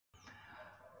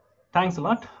Thanks a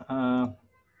lot.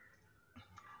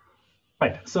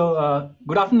 Right. So,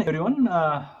 good afternoon, everyone.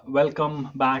 Welcome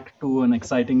back to an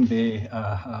exciting day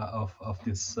of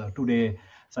this two-day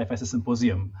CyPhySS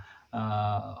symposium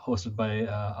hosted by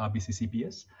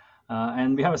RBCCPS.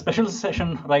 And we have a special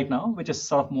session right now, which is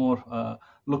sort of more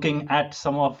looking at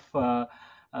some of the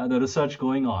research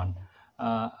going on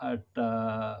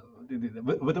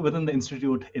within the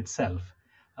institute itself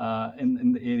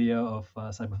in the area of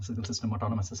cyber-physical system,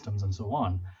 autonomous systems, and so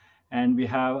on. And we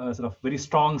have a sort of very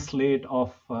strong slate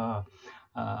of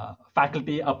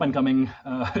faculty, up and coming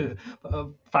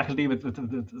faculty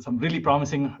with some really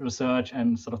promising research,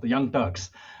 and sort of the young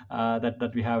Turks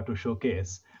that we have to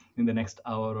showcase in the next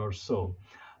hour or so.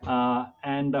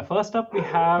 And first up, we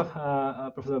have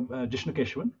Professor Jishnu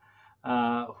Keshwan,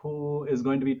 who is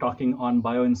going to be talking on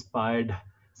bio-inspired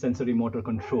sensory motor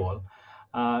control.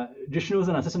 Jishnu is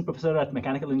an assistant professor at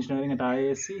mechanical engineering at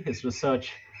IISc. His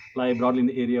research lie broadly in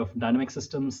the area of dynamic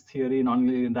systems theory,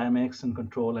 nonlinear dynamics and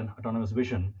control, and autonomous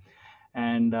vision.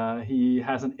 And he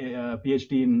has a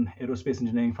PhD in aerospace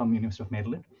engineering from the University of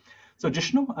Maryland. So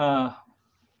Jishnu,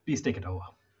 please take it over.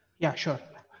 Yeah, sure.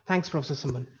 Thanks, Professor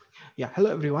Simon. Yeah,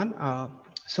 hello, everyone.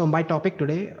 So my topic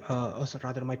today,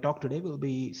 my talk today will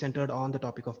be centered on the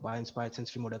topic of bio-inspired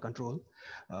sensory motor control,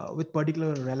 with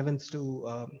particular relevance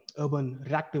to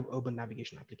reactive urban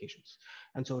navigation applications.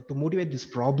 And so to motivate this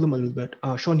problem a little bit,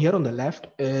 shown here on the left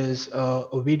is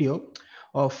a video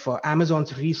of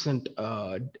Amazon's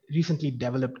recently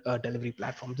developed delivery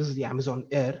platform. This is the Amazon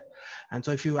Air. And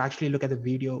so if you actually look at the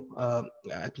video, I'll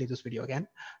play this video again.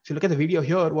 If you look at the video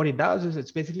here, what it does is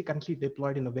it's basically currently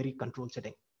deployed in a very controlled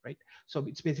setting, right? So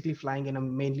it's basically flying in a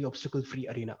mainly obstacle-free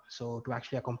arena. So to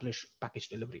actually accomplish package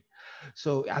delivery.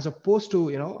 So as opposed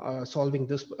to, solving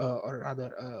this or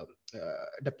rather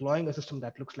deploying a system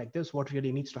that looks like this, what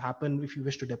really needs to happen if you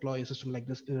wish to deploy a system like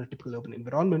this in a typical urban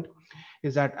environment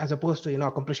is that as opposed to,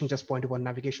 accomplishing just point-to-point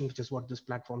navigation, which is what this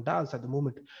platform does at the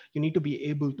moment, you need to be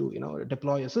able to,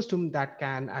 deploy a system that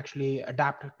can actually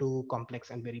adapt to complex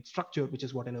and varied structure, which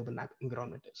is what an urban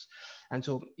environment is. And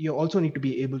so you also need to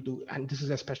be able to, and this is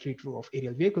especially true of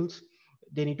aerial vehicles,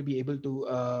 they need to be able to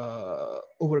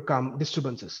overcome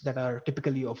disturbances that are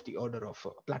typically of the order of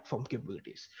platform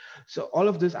capabilities. So all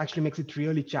of this actually makes it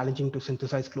really challenging to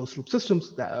synthesize closed loop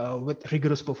systems that, with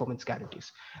rigorous performance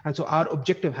guarantees. And so our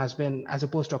objective has been, as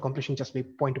opposed to accomplishing just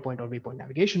point-to-point or waypoint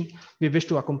navigation, we wish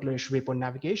to accomplish waypoint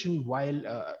navigation while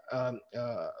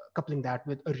coupling that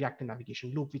with a reactive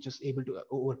navigation loop, which is able to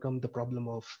overcome the problem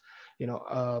of,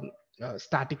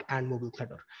 static and mobile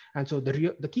clutter. And so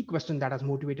the key question that has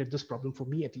motivated this problem for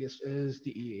me, at least, is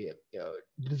the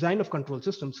design of control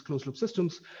systems, closed loop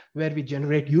systems, where we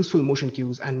generate useful motion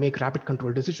cues and make rapid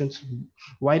control decisions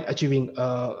while achieving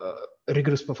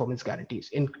rigorous performance guarantees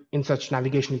in such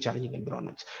navigationally challenging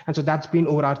environments. And so that's been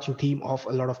overarching theme of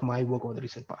a lot of my work over the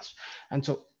recent past. And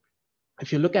so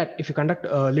if you conduct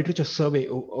a literature survey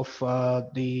of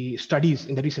the studies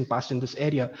in the recent past in this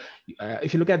area,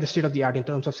 if you look at the state of the art in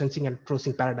terms of sensing and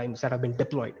processing paradigms that have been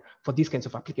deployed for these kinds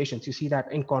of applications, you see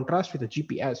that in contrast with the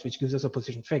GPS, which gives us a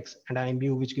position fix, and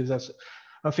IMU, which gives us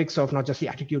a fix of not just the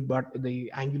attitude, but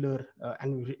the angular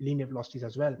and linear velocities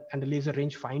as well, and the laser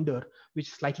range finder,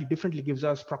 which slightly differently gives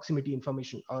us proximity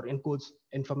information or encodes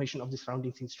information of the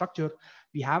surrounding scene structure.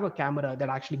 We have a camera that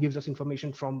actually gives us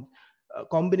information from a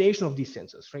combination of these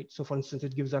sensors, right? So for instance,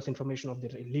 it gives us information of the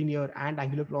linear and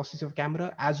angular velocities of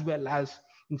camera, as well as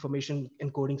information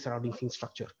encoding surrounding scene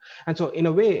structure. And so in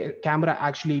a way, camera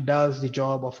actually does the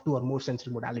job of two or more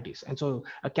sensory modalities. And so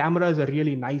a camera is a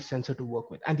really nice sensor to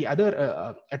work with. And the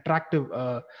other attractive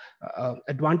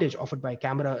advantage offered by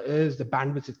camera is the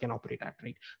bandwidth it can operate at,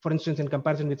 right? For instance, in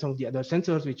comparison with some of the other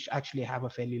sensors, which actually have a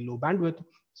fairly low bandwidth,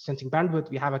 sensing bandwidth,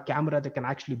 we have a camera that can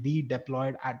actually be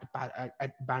deployed at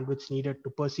bandwidths needed to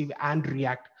perceive and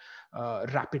react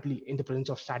rapidly in the presence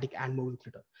of static and mobile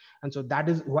clutter. And so that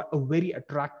is a very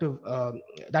attractive,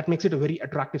 that makes it a very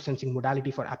attractive sensing modality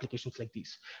for applications like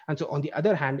these. And so on the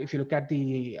other hand, if you look at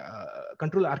the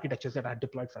control architectures that are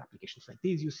deployed for applications like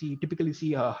these, you typically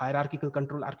see a hierarchical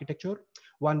control architecture,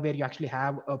 one where you actually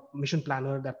have a mission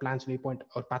planner that plans waypoint,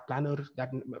 or path planner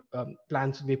that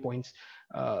plans waypoints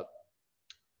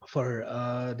for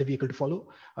the vehicle to follow,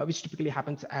 which typically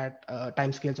happens at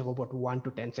timescales of about 1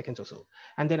 to 10 seconds or so.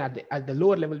 And then at the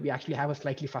lower level, we actually have a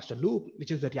slightly faster loop,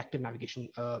 which is the reactive navigation,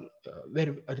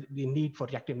 where the need for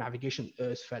reactive navigation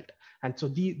is felt. And so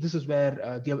this is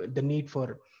where the need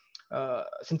for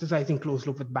synthesizing closed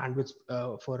loop with bandwidths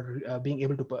for being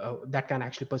able to that can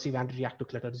actually perceive and react to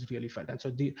clutter is really felt. And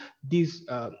so these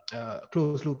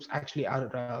closed loops actually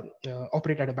are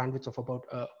operate at a bandwidth of about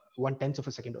 1/10 of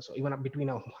a second or so, even between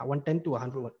a 1/10 to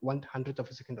 1/100th of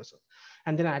a second or so.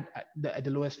 And then at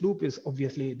the lowest loop is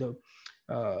obviously the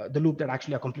loop that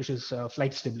actually accomplishes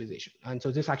flight stabilization. And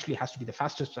so this actually has to be the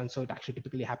fastest. And so it actually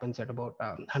typically happens at about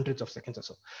hundreds of seconds or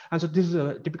so. And so this is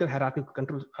a typical hierarchical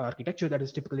control architecture that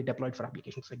is typically deployed for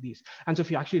applications like these. And so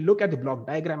if you actually look at the block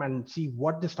diagram and see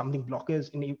what the stumbling block is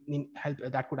in help,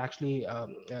 that could actually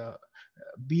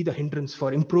be the hindrance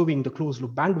for improving the closed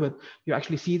loop bandwidth, you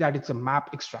actually see that it's a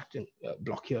map extraction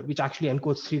block here, which actually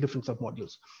encodes 3 different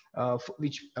submodules,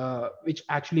 which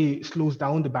actually slows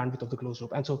down the bandwidth of the closed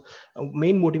loop. And so a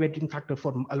main motivating factor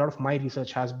for a lot of my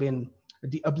research has been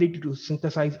the ability to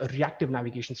synthesize a reactive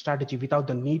navigation strategy without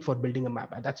the need for building a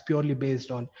map. And that's purely based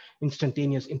on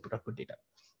instantaneous input-output data.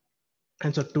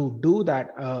 And so to do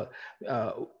that,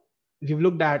 we've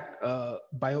looked at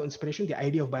bio-inspiration, the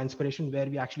idea of bio-inspiration, where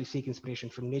we actually seek inspiration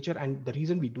from nature. And the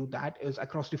reason we do that is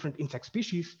across different insect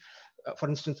species. For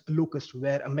instance, locust,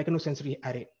 where a mechanosensory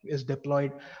array is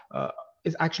deployed,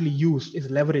 is actually used, is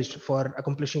leveraged for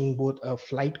accomplishing both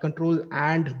flight control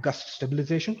and gust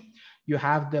stabilization. You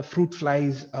have the fruit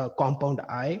fly's compound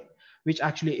eye, which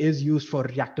actually is used for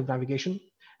reactive navigation.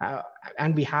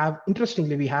 And we have,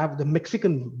 interestingly, we have the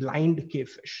Mexican blind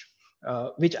cavefish,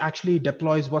 which actually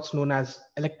deploys what's known as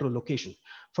electrolocation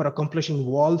for accomplishing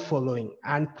wall following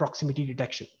and proximity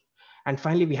detection. And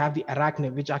finally, we have the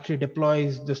arachnid, which actually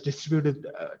deploys this distributed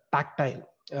tactile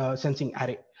sensing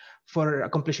array for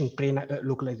accomplishing prey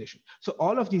localization. So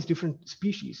all of these different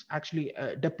species actually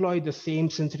deploy the same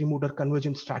sensory motor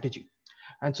convergence strategy.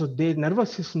 And so their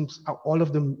nervous systems, all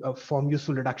of them form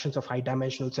useful reductions of high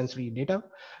dimensional sensory data.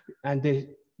 And they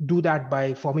do that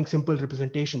by forming simple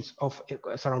representations of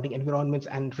surrounding environments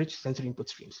and rich sensory input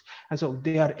streams. And so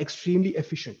they are extremely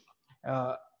efficient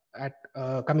at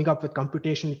coming up with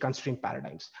computationally constrained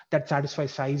paradigms that satisfy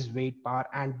size, weight, power,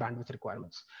 and bandwidth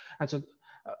requirements. And so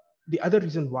the other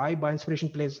reason why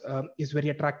bio-inspiration is very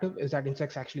attractive is that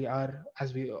insects actually are,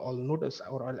 as we all notice,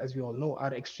 or as we all know,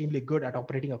 are extremely good at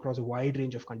operating across a wide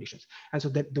range of conditions. And so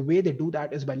the way they do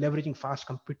that is by leveraging fast,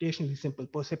 computationally simple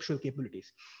perceptual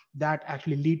capabilities that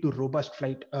actually lead to robust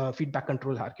flight feedback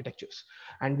control architectures,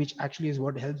 and which actually is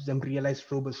what helps them realize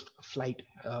robust flight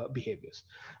behaviors.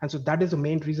 And so that is the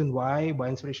main reason why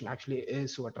bio-inspiration actually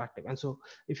is so attractive. And so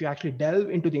if you actually delve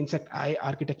into the insect eye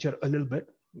architecture a little bit,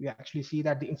 we actually see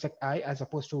that the insect eye, as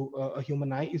opposed to a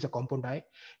human eye, is a compound eye,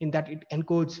 in that it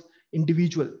encodes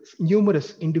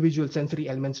numerous individual sensory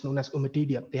elements known as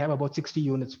ommatidia. They have about 60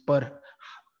 units per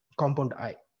compound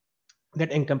eye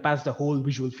that encompass the whole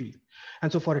visual field.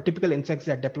 And so for a typical insects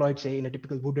that deployed, say, in a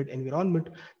typical wooded environment,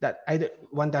 that either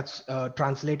one that's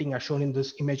translating as shown in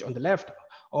this image on the left,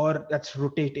 or that's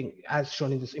rotating as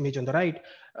shown in this image on the right,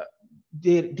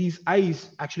 these eyes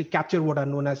actually capture what are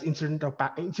known as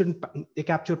they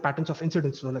capture patterns of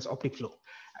incidence known as optic flow,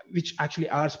 which actually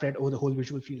are spread over the whole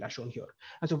visual field as shown here.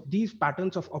 And so these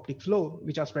patterns of optic flow,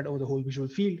 which are spread over the whole visual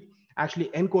field, actually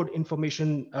encode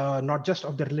information not just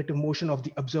of the relative motion of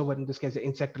the observer, in this case the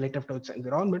insect, relative to its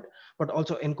environment, but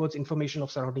also encodes information of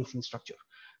surrounding scene structure.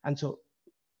 And so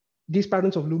these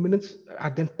patterns of luminance are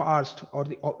then parsed, or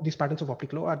these patterns of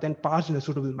optic flow are then parsed in a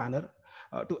suitable manner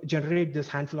to generate this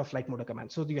handful of flight motor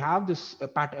commands. So you have this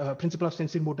principle of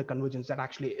sensory motor convergence that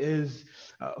actually is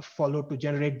followed to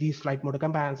generate these flight motor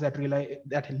commands that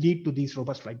lead to these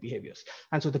robust flight behaviors.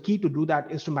 And so the key to do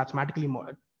that is to mathematically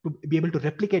to be able to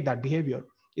replicate that behavior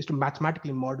is to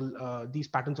mathematically model these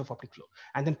patterns of optic flow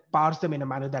and then parse them in a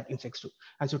manner that insects do.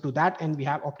 And so to that end, we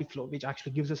have optic flow, which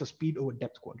actually gives us a speed over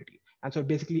depth quantity. And so it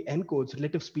basically encodes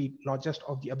relative speed, not just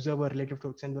of the observer relative to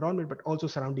its environment, but also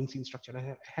surrounding scene structure,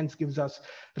 and hence gives us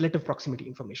relative proximity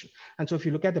information. And so if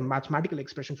you look at the mathematical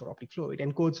expression for optic flow, it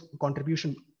encodes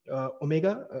contribution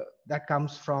omega that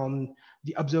comes from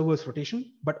the observer's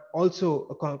rotation, but also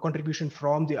a contribution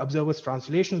from the observer's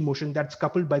translational motion that's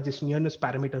coupled by this nearness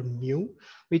parameter mu,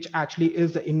 which actually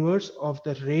is the inverse of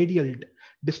the radial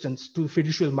distance to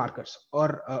fiducial markers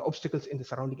or obstacles in the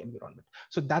surrounding environment.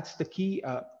 So that's the key.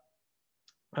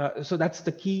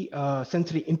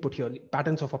 Sensory input here,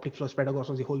 patterns of optic flow spread across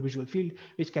the whole visual field,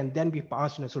 which can then be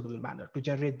parsed in a suitable manner to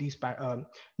generate these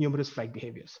numerous flight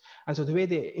behaviors. And so the way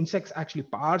the insects actually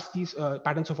parse these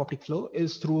patterns of optic flow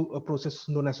is through a process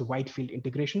known as wide field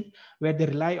integration, where they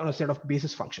rely on a set of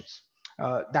basis functions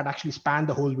that actually span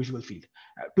the whole visual field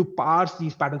to parse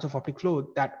these patterns of optic flow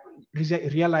that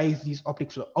realize these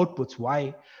optic flow outputs,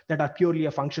 y, that are purely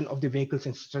a function of the vehicle's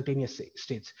instantaneous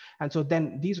states. And so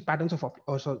then these patterns of optic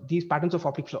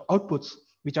flow outputs,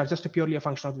 which are just purely a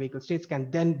function of the vehicle states, can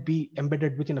then be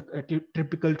embedded within a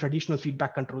typical traditional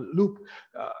feedback control loop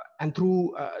and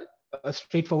through a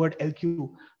straightforward LQ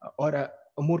or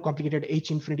a more complicated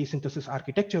H infinity synthesis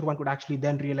architecture, one could actually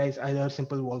then realize either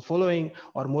simple wall following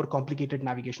or more complicated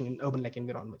navigation in urban-like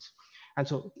environments. And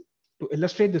so to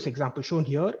illustrate this example shown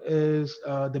here is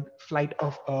the flight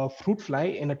of a fruit fly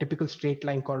in a typical straight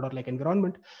line corridor-like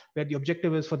environment, where the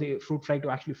objective is for the fruit fly to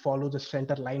actually follow the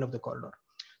center line of the corridor.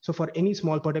 So for any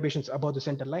small perturbations above the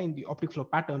center line, the optic flow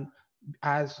pattern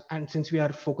and since we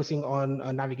are focusing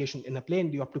on navigation in a plane,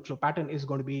 the optic flow pattern is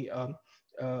going to be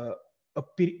a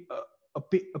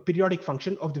periodic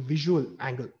function of the visual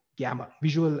angle gamma,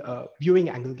 visual viewing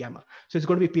angle gamma. So it's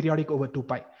going to be periodic over 2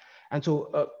 pi. And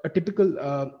so a typical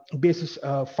basis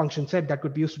function set that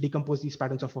could be used to decompose these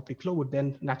patterns of optic flow would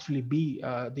then naturally be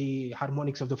the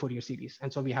harmonics of the Fourier series.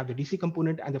 And so we have the DC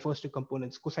component and the first two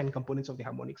components, cosine components of the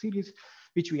harmonic series,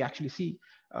 which we actually see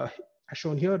as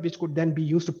shown here, which could then be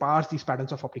used to parse these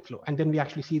patterns of optic flow. And then we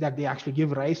actually see that they actually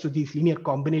give rise to these linear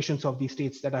combinations of these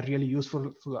states that are really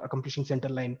useful for accomplishing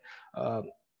centerline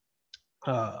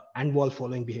and wall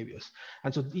following behaviors.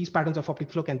 And so these patterns of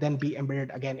optic flow can then be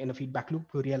embedded again in a feedback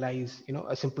loop to realize,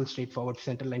 a simple straightforward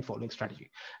centerline following strategy.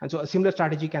 And so a similar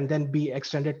strategy can then be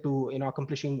extended to,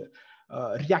 accomplishing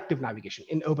reactive navigation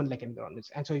in urban-like environments.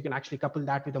 And so you can actually couple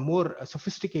that with a more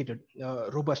sophisticated,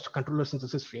 robust controller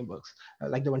synthesis frameworks,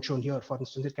 like the one shown here. For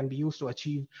instance, it can be used to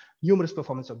achieve numerous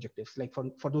performance objectives. Like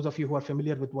for those of you who are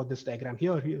familiar with what this diagram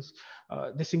here is,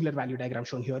 the singular value diagram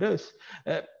shown here is,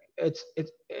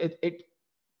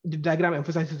 the diagram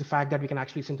emphasizes the fact that we can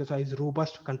actually synthesize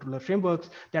robust controller frameworks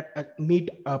that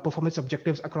meet performance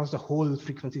objectives across the whole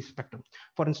frequency spectrum.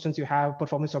 For instance, you have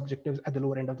performance objectives at the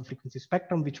lower end of the frequency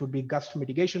spectrum, which would be gust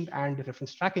mitigation and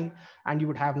reference tracking, and you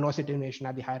would have noise attenuation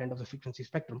at the higher end of the frequency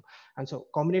spectrum. And so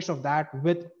combination of that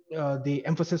with the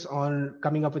emphasis on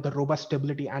coming up with a robust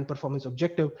stability and performance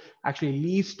objective actually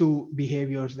leads to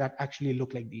behaviors that actually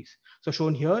look like these. So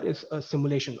shown here is a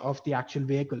simulation of the actual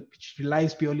vehicle, which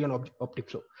relies purely on optic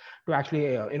flow to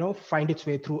actually find its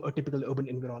way through a typical urban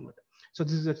environment. So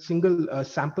this is a single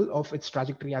sample of its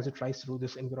trajectory as it flies through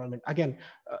this environment. Again,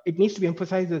 it needs to be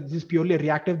emphasized that this is purely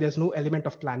reactive. There's no element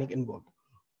of planning involved.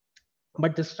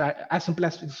 But this, as simple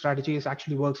as the strategy is,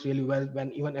 actually works really well when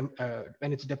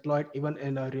when it's deployed even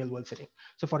in a real world setting.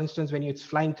 So for instance, when it's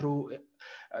flying through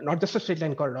not just a straight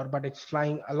line corridor, but it's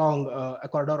flying along a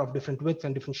corridor of different widths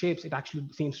and different shapes, it actually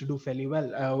seems to do fairly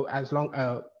well as long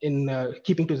in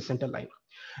keeping to the center line.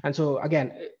 And so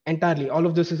again, all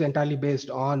of this is entirely based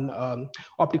on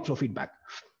optic flow feedback.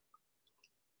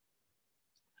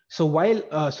 So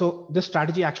while so this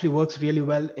strategy actually works really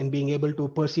well in being able to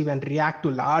perceive and react to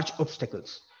large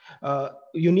obstacles,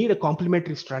 you need a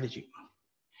complementary strategy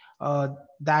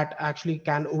that actually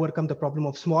can overcome the problem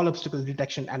of small obstacle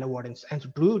detection and avoidance. And to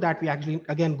do that, we actually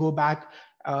again go back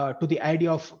to the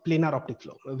idea of planar optic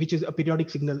flow, which is a periodic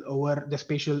signal over the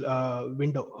spatial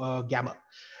window gamma.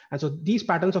 And so these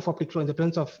patterns of optic flow in the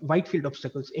presence of wide field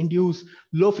obstacles induce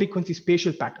low frequency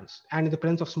spatial patterns, and in the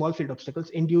presence of small field obstacles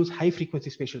induce high frequency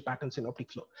spatial patterns in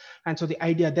optic flow. And so the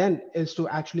idea then is to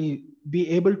actually be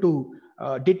able to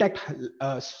detect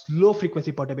low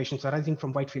frequency perturbations arising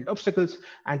from wide field obstacles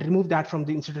and remove that from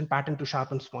the incident pattern to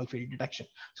sharpen small field detection.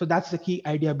 So that's the key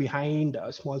idea behind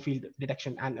small field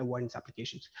detection and avoidance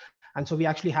applications. And so we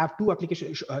actually have two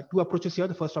approaches here.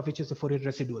 The first of which is the Fourier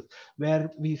residual, where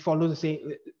we follow the same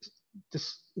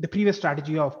the previous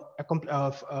strategy of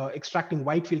extracting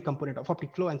wide field component of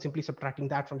optic flow and simply subtracting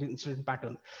that from the incident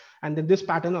pattern. And then this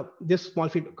pattern of this small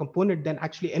field component then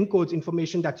actually encodes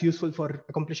information that's useful for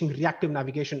accomplishing reactive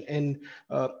navigation in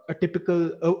a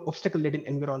typical obstacle-laden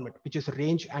environment, which is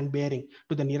range and bearing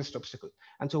to the nearest obstacle.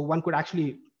 And so one could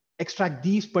actually extract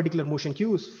these particular motion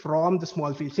cues from the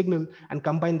small field signal and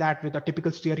combine that with a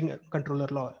typical steering controller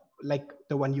law, like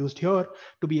the one used here,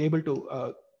 to be able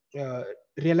to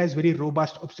realize very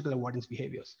robust obstacle avoidance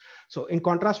behaviors. So in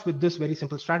contrast with this very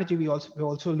simple strategy, we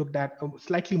also looked at a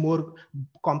slightly more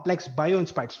complex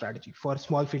bio-inspired strategy for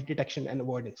small field detection and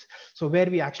avoidance. So where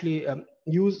we actually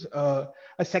use a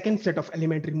second set of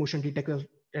elementary motion detectors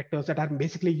that are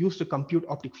basically used to compute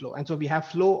optic flow. And so we have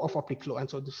flow of optic flow. And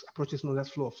so this approach is known as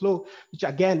flow of flow, which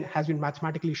again has been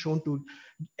mathematically shown to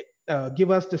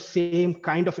give us the same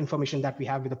kind of information that we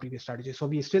have with the previous strategy. So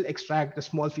we still extract the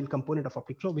small field component of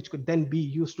optic flow, which could then be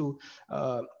used to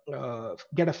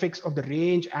get a fix of the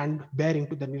range and bearing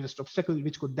to the nearest obstacle,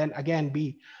 which could then again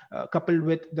be coupled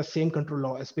with the same control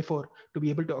law as before to be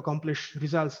able to accomplish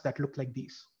results that look like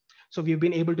these. So we've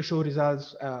been able to show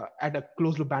results at a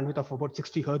closed loop bandwidth of about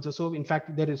 60 hertz or so. In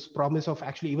fact, there is promise of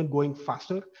actually even going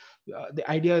faster. The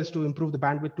idea is to improve the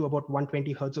bandwidth to about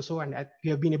 120 hertz or so. And we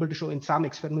have been able to show in some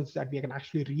experiments that we can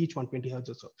actually reach 120 hertz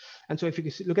or so. And so if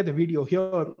you look at the video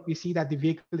here, we see that the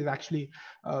vehicle is actually,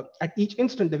 at each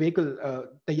instant, the vehicle,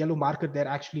 the yellow marker there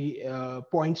actually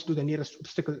points to the nearest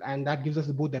obstacle. And that gives us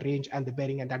both the range and the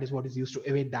bearing. And that is what is used to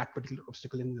evade that particular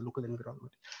obstacle in the local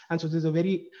environment. And so this is a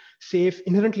very safe,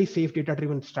 inherently safe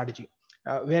data-driven strategy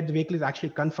where the vehicle is actually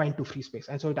confined to free space.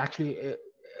 And so it actually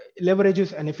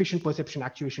leverages an efficient perception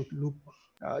actuation loop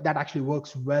that actually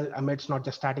works well amidst not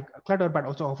just static clutter, but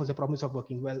also offers a promise of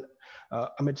working well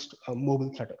amidst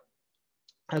mobile clutter.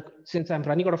 Since I'm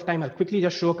running out of time, I'll quickly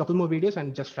just show a couple more videos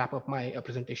and just wrap up my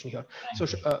presentation here. So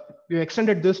we've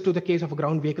extended this to the case of a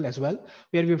ground vehicle as well,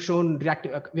 where we've shown we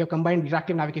have combined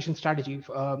reactive navigation strategy,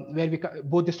 where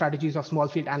both the strategies of small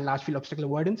field and large field obstacle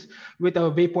avoidance with a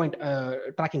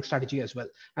waypoint tracking strategy as well.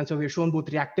 And so we've shown both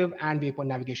reactive and waypoint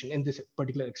navigation in this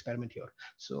particular experiment here.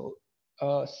 So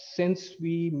since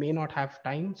we may not have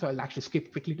time, so I'll actually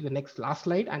skip quickly to the last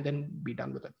slide and then be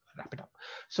done with it, wrap it up.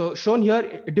 So shown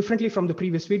here, differently from the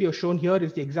previous video, shown here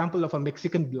is the example of a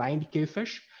Mexican blind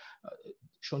cavefish.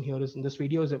 Shown here is in this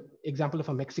video is an example of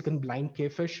a Mexican blind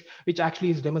cavefish, which actually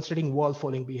is demonstrating wall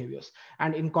following behaviors.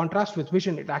 And in contrast with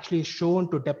vision, it actually is shown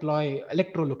to deploy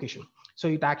electrolocation. So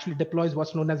it actually deploys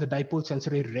what's known as a dipole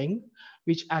sensory ring,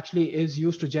 which actually is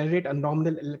used to generate a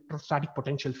nominal electrostatic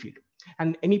potential field.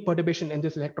 And any perturbation in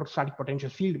this electrostatic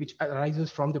potential field, which arises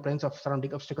from the presence of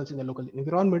surrounding obstacles in the local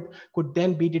environment, could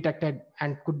then be detected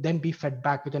and could then be fed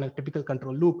back within a typical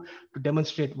control loop to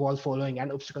demonstrate wall following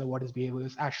and obstacle avoidance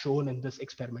behaviors as shown in this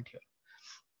experiment here.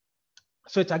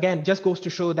 So it's again just goes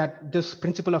to show that this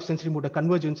principle of sensory motor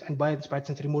convergence and bio-inspired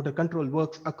sensory motor control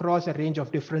works across a range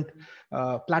of different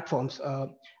platforms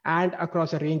and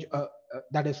across a range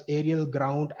that is aerial,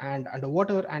 ground, and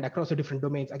underwater, and across the different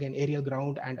domains, again, aerial,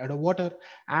 ground, and underwater,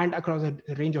 and across a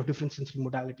range of different sensory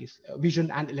modalities, vision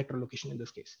and electrolocation in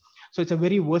this case. So it's a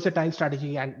very versatile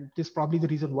strategy, and this is probably the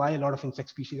reason why a lot of insect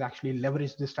species actually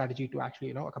leverage this strategy to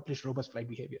actually accomplish robust flight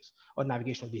behaviors or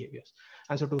navigational behaviors.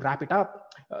 And so to wrap it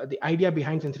up, the idea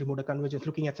behind sensory motor convergence,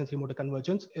 looking at sensory motor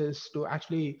convergence, is to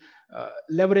actually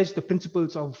leverage the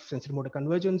principles of sensory motor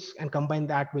convergence and combine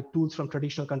that with tools from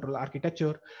traditional control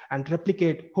architecture and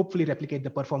hopefully replicate the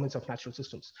performance of natural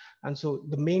systems. And so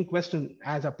the main question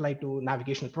as applied to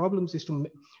navigational problems is to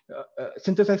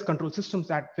synthesize control systems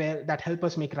that help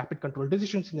us make rapid control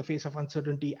decisions in the face of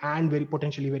uncertainty and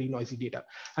potentially very noisy data.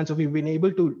 And so we've been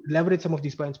able to leverage some of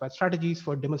these bio-inspired strategies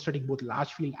for demonstrating both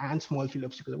large field and small field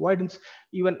obstacle avoidance,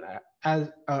 even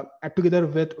as together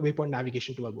with waypoint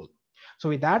navigation to our goal. So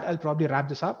with that, I'll probably wrap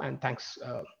this up, and thanks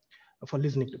for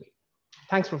listening to me.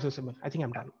 Thanks, Professor Simon. I think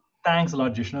I'm done. Thanks a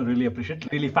lot, Jishnu. Really appreciate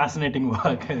it. Really fascinating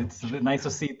work. It's nice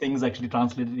to see things actually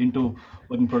translated into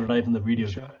working prototypes in the videos.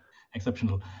 Sure.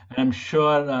 Exceptional. And I'm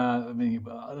sure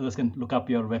others can look up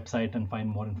your website and find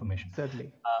more information.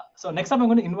 Certainly. So next up, I'm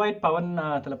going to invite Pawan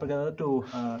Talapagada to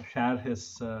share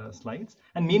his slides.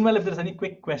 And meanwhile, if there's any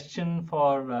quick question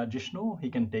for Jishnu, he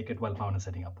can take it while Pawan is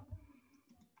setting up.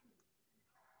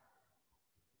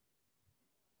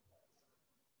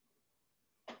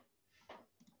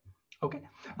 Okay.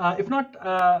 If not,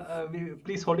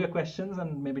 please hold your questions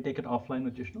and maybe take it offline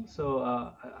with Jishnu.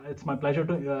 So it's my pleasure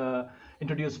to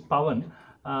introduce Pawan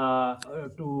as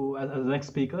the next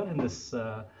speaker in this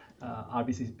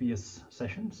RBCCPS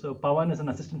session. So Pawan is an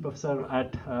assistant professor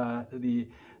at the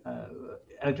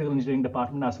Electrical Engineering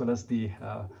Department as well as the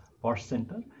Bosch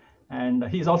Center. And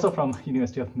he's also from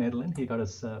University of Maryland. He got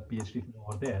his PhD from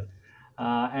over there.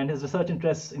 And his research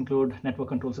interests include network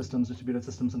control systems, distributed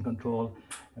systems and control,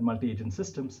 and multi-agent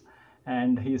systems.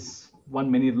 And he's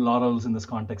won many laurels in this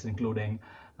context, including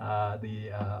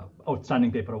the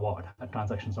Outstanding Paper Award at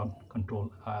Transactions on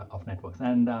Control of Networks.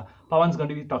 And Pawan's going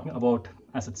to be talking about,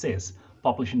 as it says,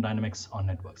 population dynamics on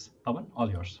networks. Pawan, all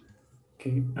yours.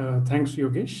 Okay, thanks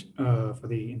Yogesh for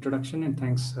the introduction, and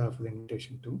thanks for the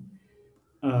invitation too.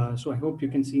 So I hope you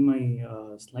can see my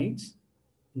slides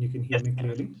and you can hear me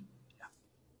clearly.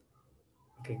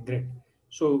 Okay, great.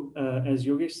 So as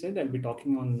Yogesh said, I'll be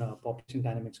talking on population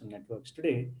dynamics on networks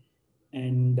today.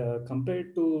 And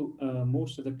compared to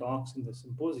most of the talks in the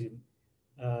symposium,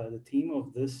 the theme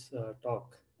of this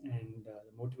talk and the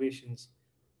motivations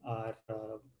are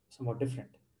somewhat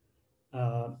different.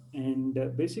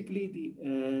 Basically,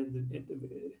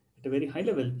 at a very high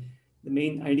level, the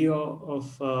main idea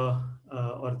of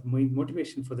or the main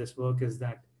motivation for this work is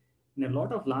that in a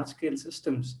lot of large-scale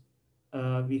systems,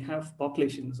 we have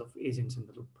populations of agents in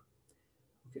the loop.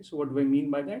 Okay, so what do I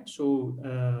mean by that? So,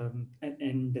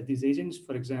 and these agents,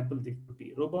 for example, they could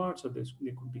be robots, or they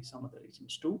could be some other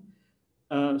agents too.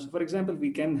 So, for example,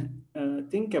 we can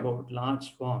think about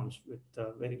large swarms with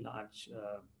very large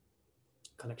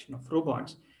collection of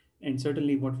robots. And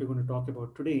certainly what we're going to talk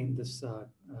about today in this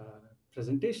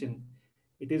presentation,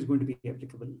 it is going to be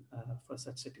applicable for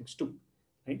such settings too.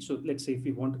 Right? So let's say if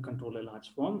we want to control a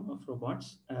large swarm of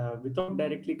robots without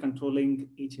directly controlling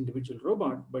each individual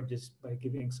robot, but just by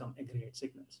giving some aggregate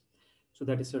signals. So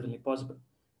that is certainly possible.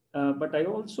 But I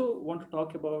also want to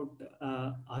talk about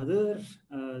other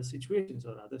situations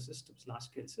or other systems,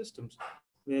 large-scale systems,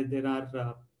 where there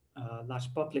are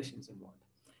large populations involved.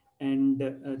 And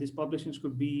these populations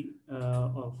could be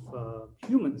of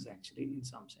humans, actually, in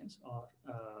some sense, or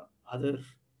other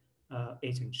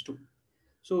agents too.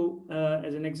 So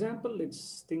as an example,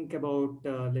 let's think about,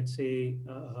 let's say,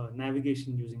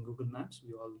 navigation using Google Maps.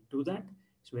 We all do that.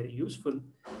 It's very useful.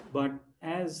 But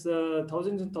as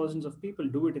thousands and thousands of people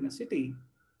do it in a city,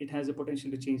 it has a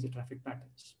potential to change the traffic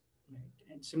patterns.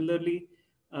 Right? And similarly,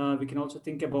 we can also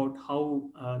think about how,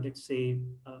 let's say,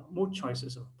 mode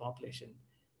choices of a population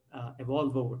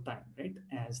evolve over time, right?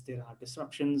 As there are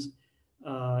disruptions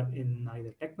in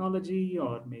either technology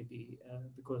or maybe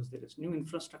because there is new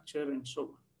infrastructure and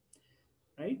so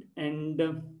on, right? And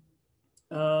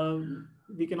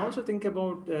we can also think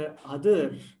about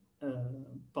other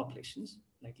populations,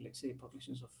 like let's say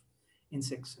populations of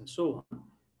insects and so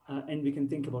on. And we can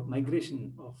think about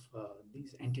migration of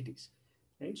these entities,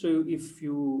 right? So if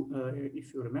you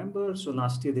remember, so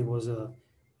last year there was a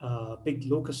big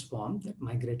locust swarm that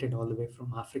migrated all the way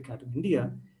from Africa to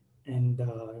India, and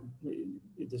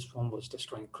this swarm was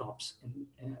destroying crops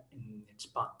in its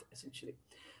path, essentially.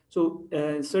 So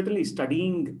certainly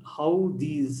studying how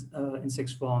these insect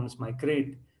swarms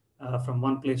migrate from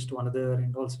one place to another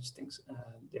and all such things,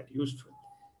 they are useful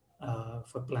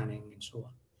for planning and so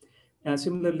on.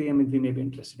 Similarly, I mean, we may be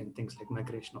interested in things like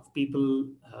migration of people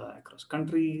across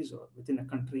countries or within a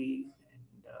country,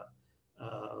 and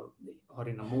or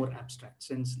in a more abstract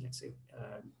sense, let's say,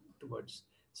 towards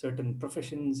certain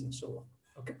professions and so on.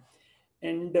 Okay,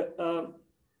 and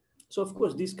so of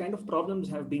course these kind of problems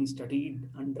have been studied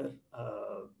under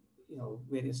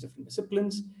various different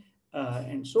disciplines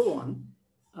and so on.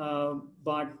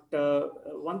 But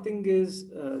one thing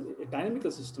is a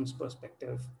dynamical systems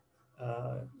perspective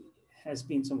has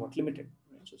been somewhat limited.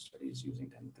 Right? So studies using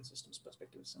dynamical systems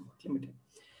perspective is somewhat limited.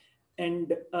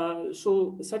 And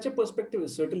so such a perspective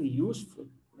is certainly useful,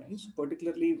 right? So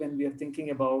particularly when we are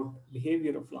thinking about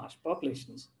behavior of large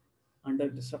populations under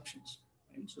disruptions.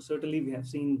 Right? So certainly we have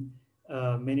seen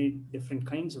many different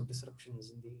kinds of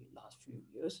disruptions in the last few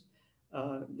years.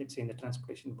 Let's say in the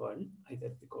transportation world,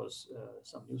 either because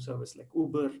some new service like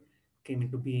Uber came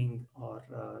into being, or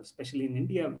especially in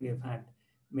India, we have had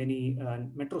many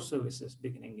metro services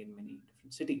beginning in many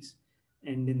different cities.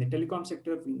 And in the telecom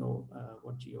sector, we know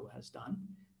what Geo has done.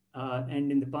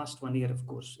 And in the past 1 year, of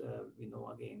course, we know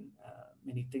again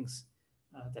many things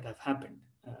that have happened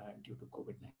due to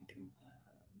COVID-19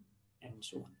 and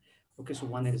so on. Okay, so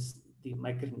one is the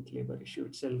migrant labor issue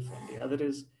itself, and the other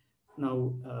is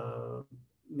now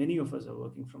many of us are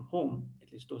working from home,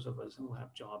 at least those of us who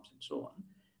have jobs and so on,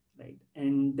 right?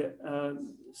 And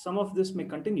some of this may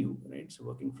continue, right? So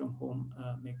working from home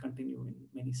may continue in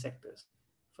many sectors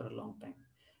for a long time,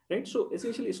 right? So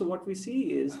essentially, so what we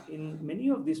see is in many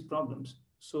of these problems,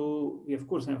 so we of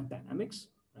course have dynamics,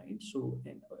 right? So,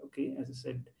 and, okay, as I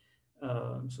said,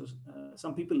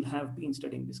 some people have been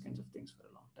studying these kinds of things for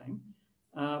a long time.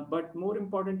 But more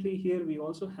importantly here, we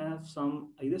also have some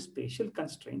either spatial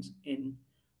constraints in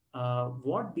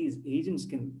what these agents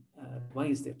can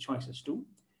revise their choices to,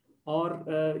 or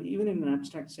even in an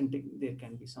abstract setting, there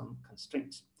can be some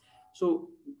constraints. So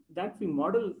that we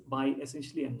model by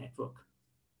essentially a network.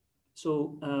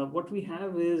 So what we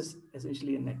have is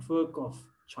essentially a network of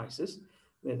choices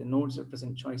where the nodes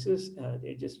represent choices, the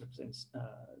edges represents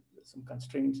some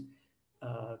constraints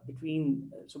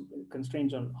between some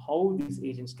constraints on how these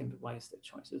agents can revise their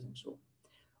choices and so on.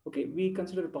 Okay, we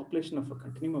consider a population of a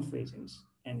continuum of agents,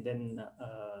 and then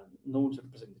nodes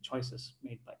represent the choices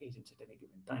made by agents at any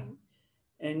given time.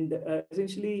 And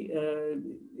essentially,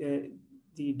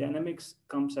 the dynamics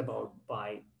comes about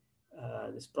by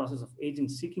this process of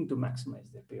agents seeking to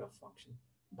maximize their payoff function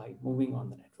by moving on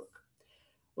the network.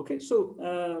 Okay, so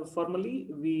formally,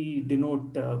 we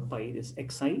denote by this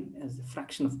xi as the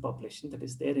fraction of population that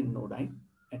is there in node I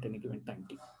at any given time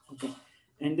t. Okay,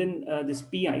 and then this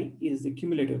pi is the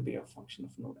cumulative payoff function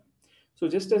of node I. So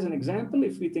just as an example,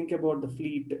 if we think about the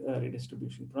fleet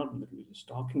redistribution problem that we were just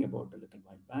talking about a little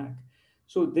while back,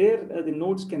 So there, the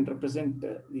nodes can represent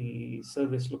the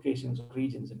service locations or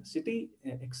regions in a city.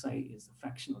 Xi is the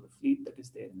fraction of the fleet that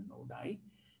is there in the node I,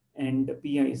 and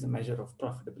Pi is the measure of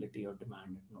profitability or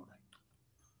demand at node I.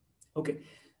 Okay,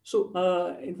 so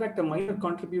in fact, a minor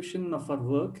contribution of our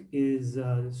work is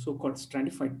so-called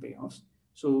stratified payoffs.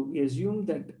 So we assume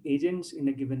that agents in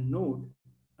a given node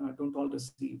don't all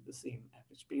receive the same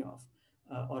average payoff,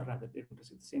 or rather they don't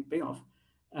receive the same payoff.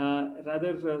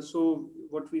 So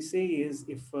what we say is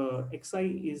if Xi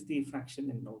is the fraction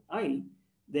in node I,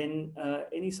 then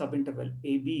any subinterval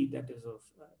AB that is of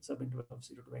subinterval of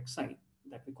 0 to Xi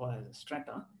that we call as a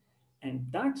strata, and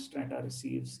that strata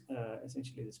receives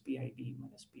essentially this PIB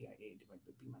minus PIA divided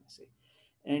by P minus A.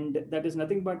 And that is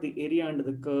nothing but the area under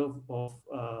the curve of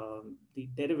the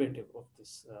derivative of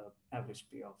this average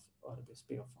payoff or this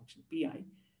payoff function Pi.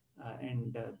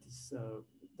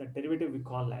 That derivative we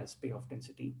call as payoff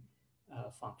density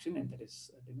function, and that is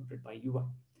denoted by UI.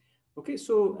 Okay,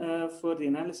 so for the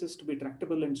analysis to be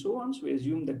tractable and so on, so we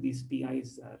assume that these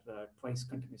PIs are twice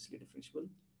continuously differentiable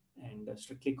and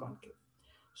strictly concave.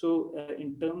 So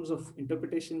in terms of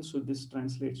interpretation, so this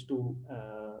translates to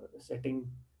a setting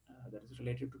that is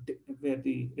related to where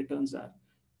the returns are,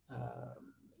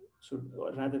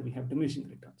 or rather we have diminishing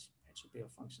returns. Right? So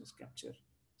payoff functions capture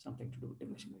something to do with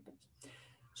diminishing returns.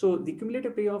 So the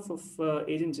cumulative payoff of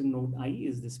agents in node I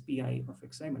is this Pi of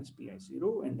Xi minus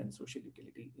Pi0, and then social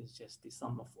utility is just the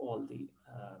sum of all the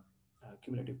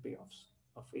cumulative payoffs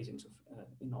of agents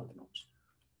in all the nodes.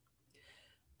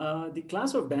 The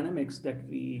class of dynamics that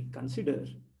we consider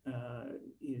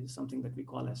is something that we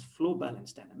call as flow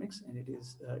balance dynamics, and it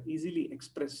is easily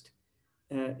expressed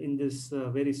in this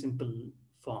very simple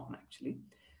form actually.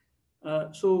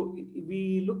 So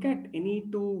we look at any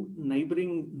two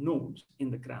neighboring nodes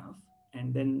in the graph,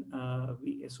 and then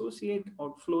we associate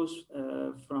outflows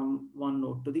from one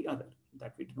node to the other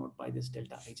that we denote by this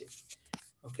delta ij.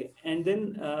 Okay, and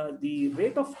then the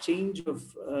rate of change of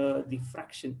the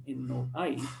fraction in node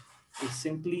I is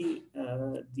simply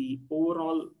the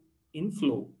overall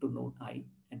inflow to node I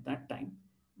at that time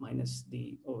minus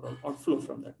the overall outflow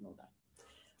from that node I.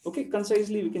 Okay,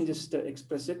 concisely, we can just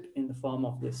express it in the form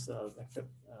of this vector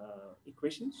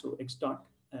equation. So x dot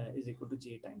is equal to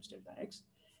j times delta x,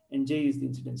 and j is the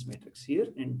incidence matrix here,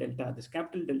 and delta, this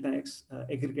capital delta x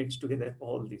aggregates together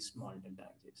all these small delta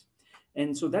x's.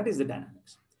 And so that is the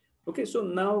dynamics. Okay, so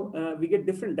now we get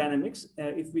different dynamics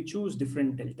if we choose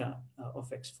different delta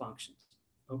of x functions.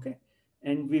 Okay,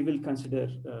 and we will consider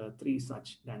three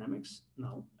such dynamics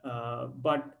now.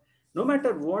 But no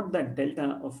matter what that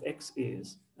delta of x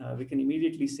is, we can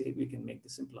immediately say, we can make the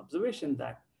simple observation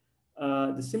that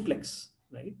the simplex,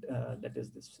 right, that is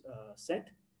this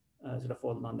set sort of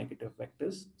all non-negative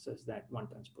vectors such that 1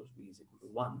 transpose b is equal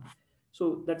to 1.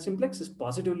 So that simplex is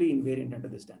positively invariant under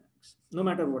this dynamics, no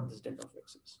matter what this delta of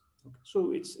x is. Okay.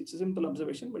 So it's a simple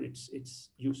observation, but it's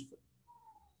useful.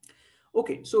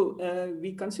 Okay, so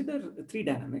we consider three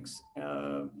dynamics,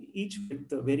 each with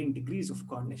varying degrees of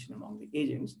coordination among the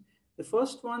agents. The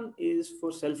first one is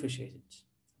for selfish agents,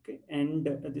 okay, and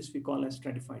this we call as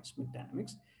stratified Smith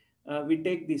dynamics. We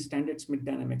take the standard Smith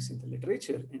dynamics in the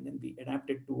literature, and then we adapt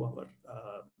it to our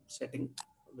setting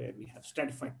where we have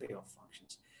stratified payoff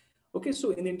functions. Okay,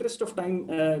 so in the interest of time,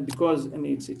 because I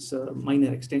mean it's a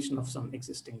minor extension of some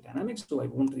existing dynamics, so I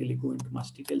won't really go into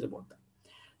much details about that.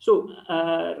 So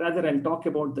rather, I'll talk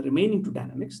about the remaining two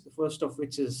dynamics, the first of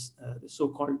which is the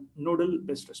so-called nodal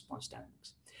best response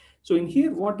dynamics. So in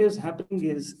here, what is happening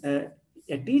is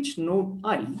at each node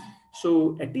I,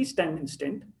 so at each time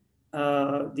instant,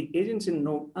 the agents in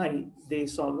node I, they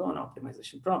solve an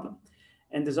optimization problem.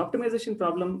 And this optimization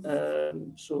problem,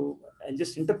 so I'll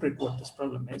just interpret what this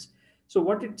problem is. So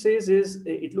what it says is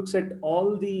it looks at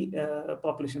all the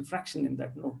population fraction in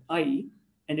that node I,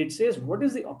 and it says what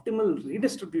is the optimal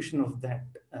redistribution of that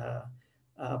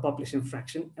population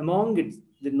fraction among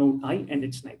the node I and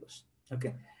its neighbors.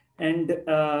 Okay, and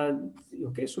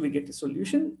okay, so we get the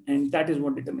solution, and that is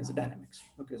what determines the dynamics.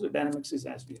 Okay, so dynamics is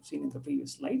as we have seen in the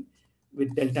previous slide,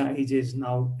 with delta ij's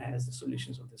now as the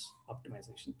solutions of this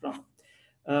optimization problem.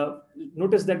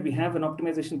 Notice that we have an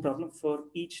optimization problem for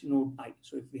each node I.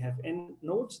 So if we have n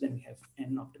nodes, then we have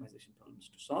n optimization problems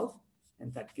to solve,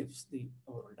 and that gives the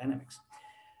overall dynamics.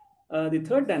 The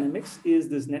third dynamics is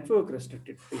this network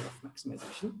restricted payoff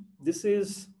maximization. This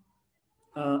is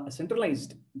a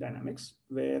centralized dynamics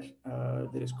where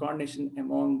there is coordination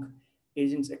among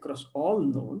agents across all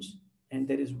nodes, and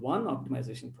there is one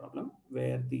optimization problem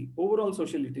where the overall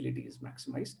social utility is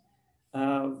maximized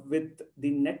with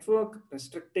the network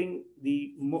restricting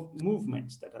the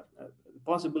movements that are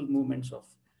possible movements of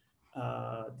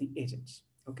the agents.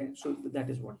 Okay, so that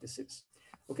is what this is.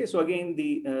 Okay, so again,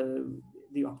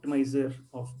 the optimizer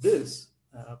of this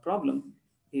problem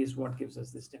is what gives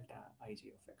us this delta ij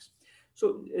of x.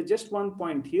 So just one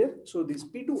point here. So this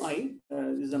P2I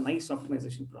is a nice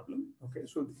optimization problem. Okay,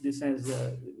 so this has,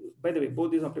 by the way,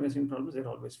 both these optimization problems are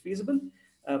always feasible,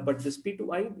 but this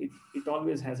P2I, it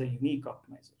always has a unique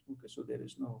optimizer. Okay, so there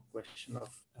is no question of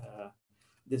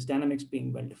this dynamics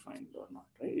being well defined or not,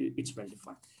 right? It's well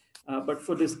defined. But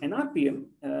for this NRPM,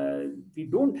 we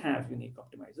don't have unique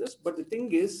optimizers. But the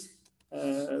thing is,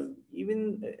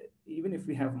 even if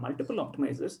we have multiple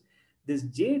optimizers, this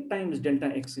j times delta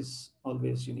x is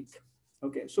always unique.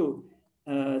 Okay, so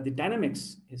the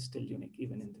dynamics is still unique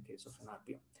even in the case of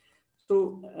NRPM.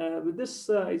 So with this,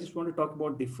 I just want to talk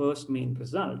about the first main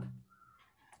result.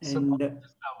 So And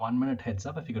just a 1 minute heads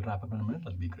up. If you could wrap up in a minute,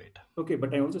 that'd be great. okay,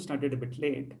 but I also started a bit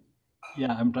late.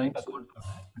 Yeah, I'm trying to account for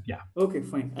that. But yeah. Okay,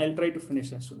 fine. I'll try to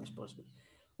finish as soon as possible.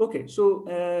 Okay, so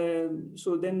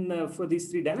so then for these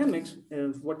three dynamics,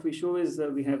 what we show is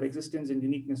we have existence and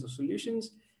uniqueness of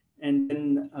solutions, and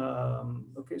then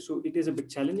okay, so it is a bit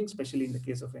challenging, especially in the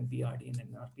case of NPRD and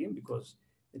NRPM, because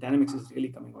the dynamics is really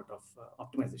coming out of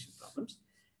optimization problems.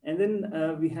 And then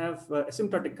we have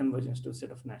asymptotic convergence to a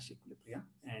set of Nash equilibria,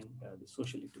 and the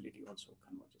social utility also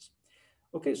converges.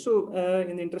 Okay, so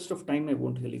in the interest of time, I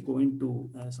won't really go into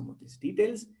some of these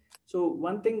details. So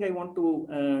one thing I want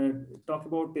to talk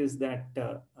about is that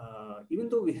even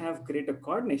though we have greater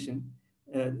coordination,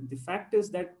 the fact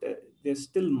is that they're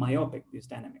still myopic, these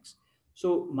dynamics.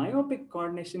 So myopic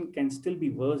coordination can still be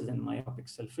worse than myopic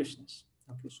selfishness.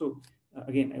 Okay, so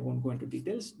again, I won't go into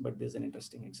details, but there's an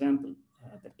interesting example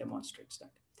that demonstrates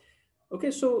that.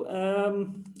 Okay, so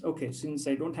okay, since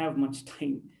I don't have much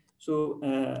time, so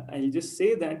I'll just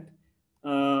say that,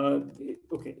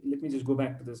 okay, let me just go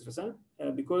back to this result.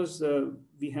 Because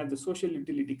we have the social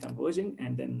utility converging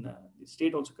and then the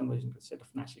state also converging to a set of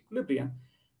Nash equilibria,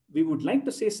 we would like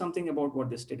to say something about what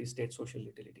the steady state social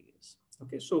utility is.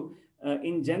 Okay, so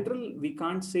in general, we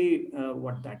can't say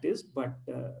what that is, but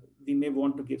we may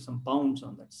want to give some bounds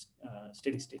on that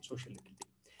steady state social utility.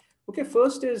 Okay,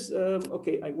 first is,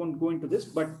 okay, I won't go into this,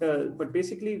 but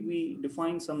basically we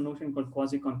define some notion called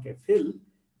quasi-concave hill.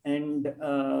 And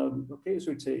okay,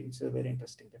 so it's a very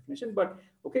interesting definition. But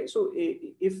okay, so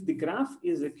if the graph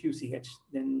is a QCH,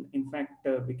 then in fact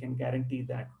we can guarantee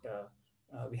that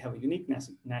we have a unique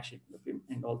Nash equilibrium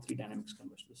and all three dynamics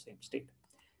converge to the same state.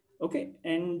 Okay,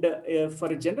 and for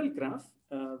a general graph,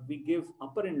 we give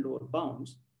upper and lower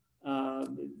bounds.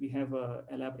 We have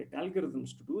elaborate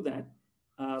algorithms to do that.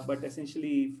 But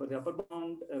essentially, for the upper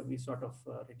bound, we sort of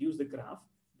reduce the graph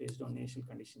based on initial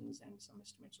conditions and some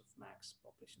estimates of max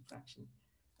population fraction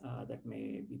that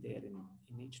may be there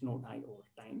in each node I over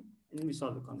time. And then we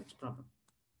solve the convex problem,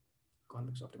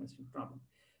 convex optimization problem.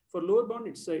 For lower bound,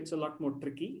 it's a lot more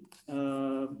tricky.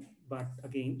 But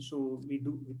again, so we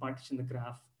partition the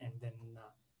graph, and then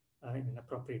in an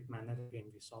appropriate manner, again,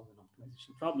 we solve an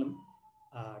optimization problem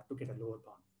to get a lower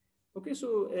bound. Okay,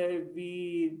 so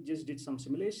we just did some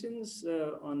simulations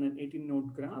on an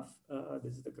 18-node graph.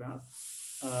 This is the graph.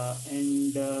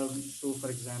 And so, for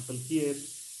example, here,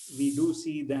 we do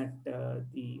see that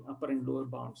the upper and lower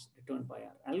bounds returned by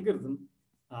our algorithm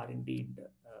are indeed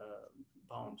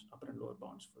bounds, upper and lower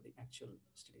bounds for the actual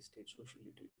steady state social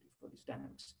utility for these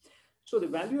dynamics. So the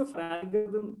value of our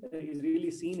algorithm is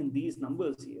really seen in these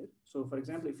numbers here. So for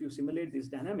example, if you simulate these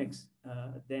dynamics,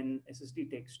 then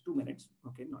SSD takes 2 minutes,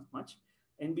 okay, not much.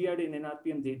 NBRD and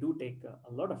NRPM, they do take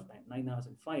a lot of time, 9 hours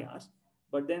and 5 hours.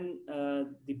 But then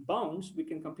the bounds, we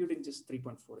can compute in just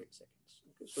 3.48 seconds.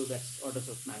 Okay, so that's orders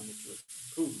of magnitude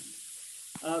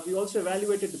improvement. We also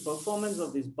evaluated the performance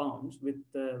of these bounds with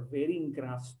varying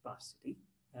graph sparsity.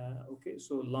 Okay,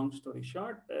 so long story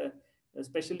short,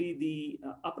 especially the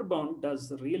upper bound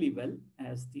does really well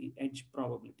as the edge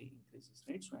probability increases,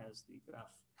 right? So as the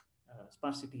graph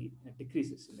sparsity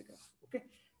decreases in the graph, okay?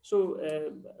 So,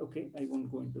 okay, I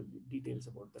won't go into the details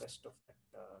about the rest of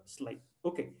that slide.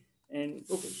 Okay, and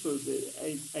okay, so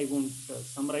I won't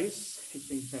summarize. I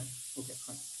think that, okay,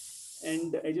 fine.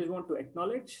 And I just want to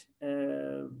acknowledge,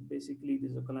 basically,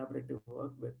 this is a collaborative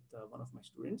work with one of my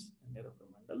students, Niravra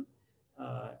Mandal.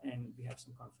 And we have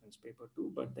some conference paper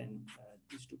too, but then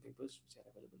these two papers, which are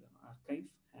available on archive,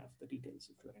 have the details.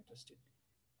 If you're interested,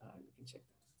 you can check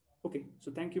them. Okay,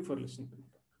 so thank you for listening to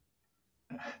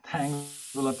me.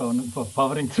 Thanks a lot for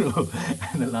powering through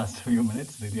in the last few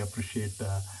minutes. Really appreciate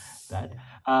that.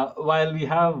 While we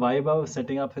have Vaibhav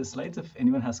setting up his slides, if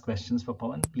anyone has questions for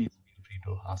Pawan, please feel free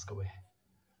to ask away.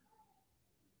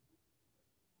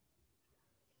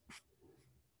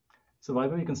 So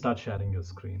Vaibhav, you can start sharing your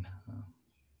screen.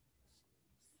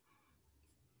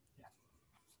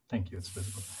 Thank you. It's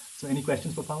visible. So any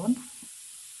questions for Pawan?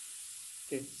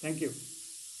 Okay, thank you.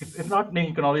 If not,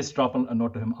 you can always drop a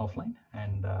note to him offline,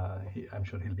 and I'm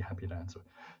sure he'll be happy to answer.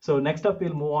 So next up,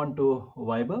 we'll move on to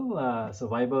Vaibhav. So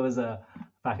Vaibhav is a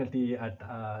faculty at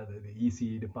the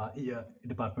EC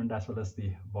department as well as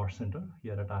the Bosch Center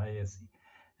here at IISc.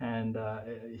 And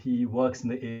he works in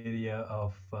the area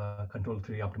of control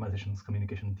theory, optimizations,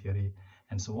 communication theory,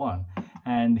 and so on.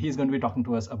 And he's going to be talking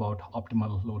to us about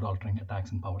optimal load altering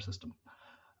attacks in power system.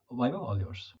 Vaibhav, all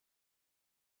yours.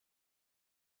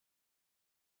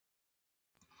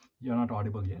 You're not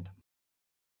audible yet.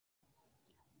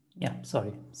 Yeah,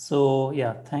 sorry. So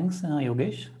yeah, thanks,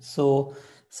 Yogesh. So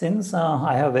since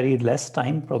I have very less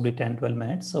time, probably 10, 12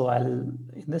 minutes, so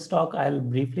in this talk, I'll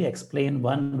briefly explain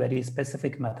one very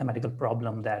specific mathematical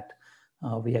problem that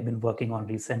we have been working on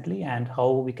recently and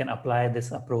how we can apply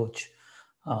this approach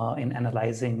in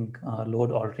analyzing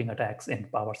load altering attacks in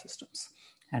power systems.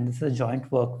 And this is a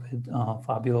joint work with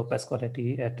Fabio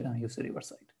Pasqualetti at UC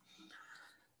Riverside.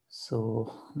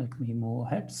 So let me move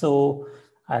ahead. So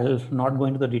I'll not go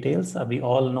into the details. We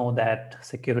all know that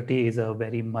security is a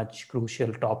very much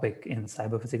crucial topic in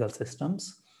cyber physical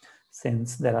systems,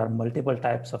 since there are multiple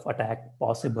types of attack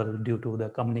possible due to the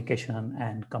communication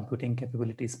and computing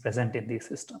capabilities present in these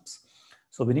systems.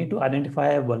 So we need to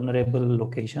identify vulnerable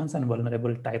locations and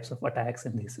vulnerable types of attacks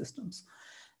in these systems.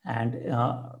 And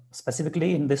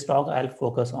specifically in this talk, I'll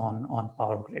focus on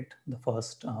power grid, the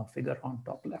first figure on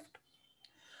top left.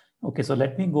 Okay, so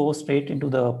let me go straight into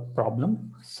the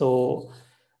problem. So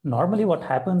normally what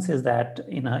happens is that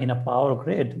in a power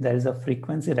grid, there is a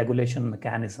frequency regulation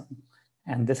mechanism.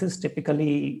 And this is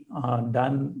typically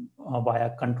done via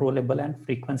controllable and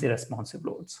frequency responsive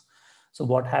loads. So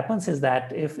what happens is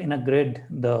that if in a grid,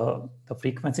 the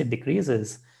frequency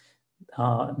decreases,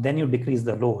 then you decrease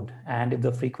the load. And if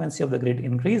the frequency of the grid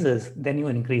increases, then you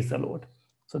increase the load.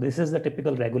 So this is the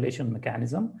typical regulation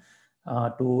mechanism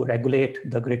to regulate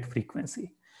the grid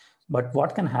frequency. But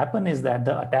what can happen is that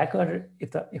the attacker,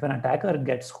 if an attacker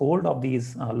gets hold of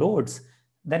these loads,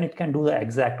 then it can do the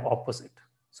exact opposite.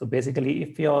 So basically,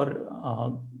 if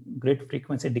your grid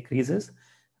frequency decreases,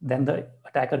 then the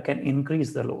attacker can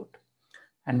increase the load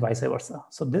and vice versa.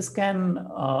 So this can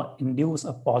induce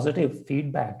a positive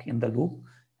feedback in the loop.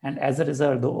 And as a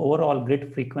result, the overall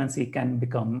grid frequency can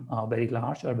become very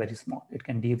large or very small. It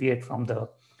can deviate from the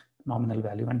nominal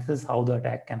value, and this is how the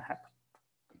attack can happen.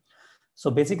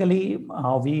 So basically,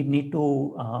 we need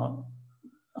to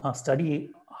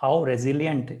study how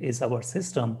resilient is our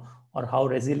system, or how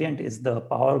resilient is the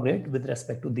power grid with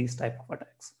respect to these type of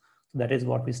attacks. So that is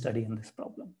what we study in this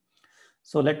problem.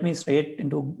 So let me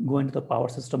go into the power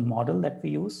system model that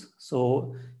we use.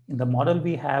 So in the model,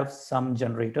 we have some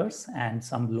generators and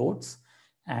some loads,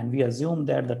 and we assume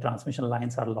that the transmission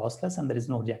lines are lossless and there is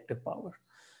no reactive power.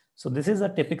 So this is a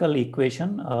typical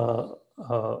equation,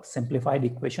 simplified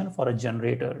equation for a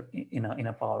generator in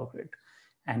a power grid.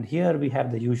 And here we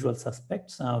have the usual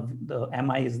suspects. The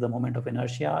MI is the moment of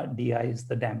inertia, DI is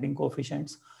the damping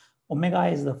coefficients, omega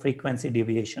is the frequency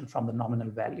deviation from the nominal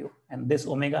value. And this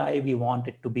omega I, we want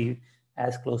it to be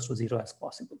as close to 0 as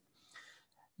possible.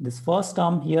 This first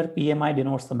term here, PMI,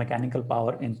 denotes the mechanical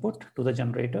power input to the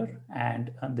generator.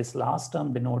 And this last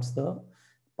term denotes the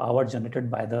power generated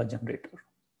by the generator.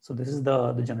 So this is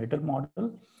the generator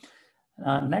model.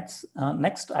 Next,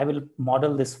 I will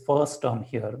model this first term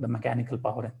here, the mechanical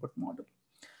power input model.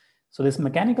 So this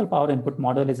mechanical power input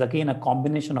model is again a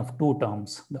combination of two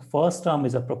terms. The first term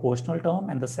is a proportional term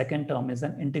and the second term is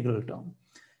an integral term.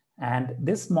 And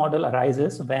this model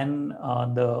arises when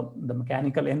the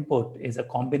mechanical input is a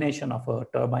combination of a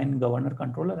turbine governor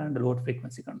controller and a load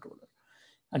frequency controller.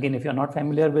 Again, if you're not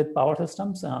familiar with power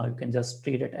systems, you can just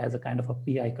treat it as a kind of a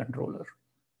PI controller.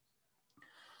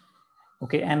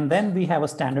 Okay, and then we have a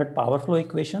standard power flow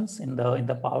equations in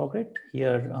the power grid.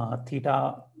 Here,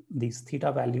 these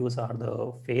theta values are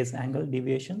the phase angle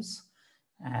deviations,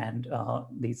 and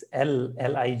these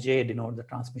Lij denote the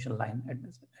transmission line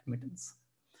admittance.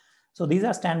 So these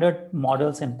are standard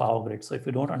models in power grid. So if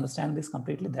you don't understand this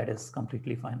completely, that is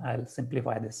completely fine. I'll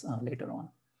simplify this later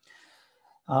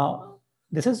on.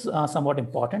 This is somewhat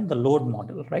important, the load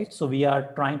model, right? So we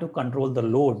are trying to control the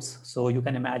loads. So you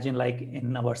can imagine, like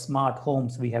in our smart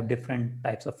homes, we have different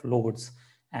types of loads.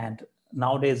 And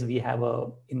nowadays we have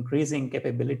a increasing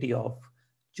capability of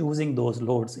choosing those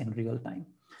loads in real time.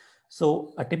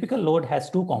 So a typical load has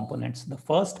two components. The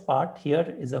first part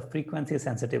here is a frequency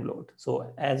sensitive load.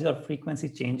 So as your frequency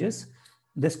changes,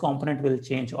 this component will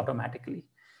change automatically.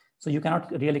 So you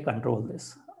cannot really control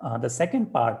this. The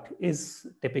second part is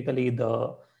typically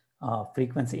the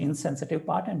frequency insensitive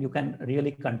part, and you can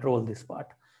really control this part.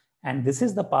 And this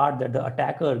is the part that the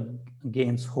attacker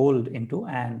gains hold into,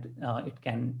 and it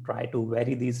can try to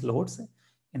vary these loads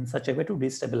in such a way to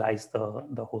destabilize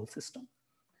the whole system.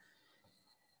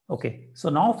 Okay, so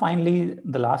now finally,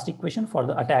 the last equation for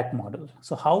the attack model.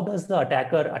 So how does the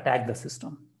attacker attack the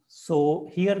system? So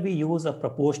here we use a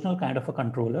proportional kind of a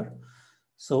controller.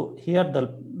 So here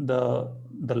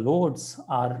the loads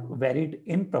are varied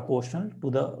in proportional to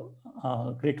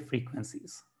the grid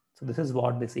frequencies. So this is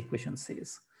what this equation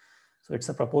says. So it's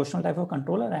a proportional type of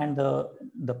controller, and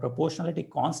the proportionality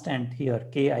constant here,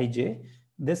 Kij,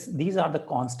 these are the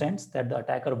constants that the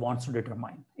attacker wants to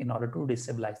determine in order to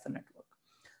destabilize the network.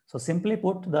 So simply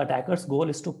put, the attacker's goal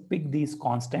is to pick these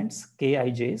constants,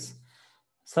 Kijs,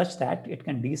 such that it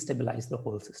can destabilize the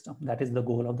whole system. That is the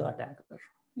goal of the attacker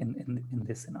in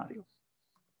this scenario.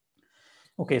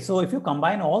 Okay, so if you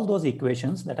combine all those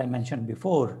equations that I mentioned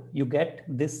before, you get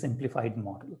this simplified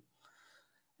model.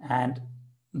 And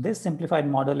this simplified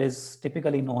model is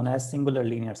typically known as singular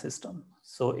linear system.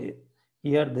 So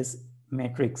here this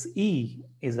matrix E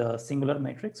is a singular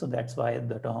matrix, so that's why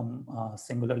the term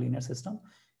singular linear system.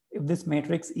 If this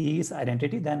matrix E is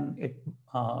identity, then it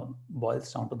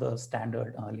boils down to the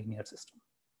standard linear system.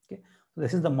 Okay, so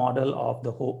this is the model of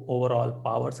the whole overall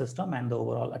power system and the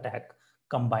overall attack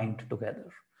combined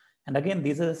together. And again,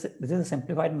 this is a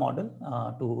simplified model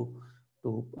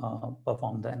to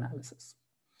perform the analysis.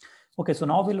 Okay, so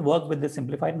now we'll work with the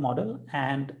simplified model,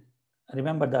 and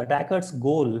remember the attacker's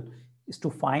goal is to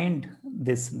find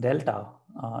this delta,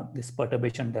 this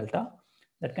perturbation delta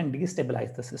that can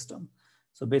destabilize the system.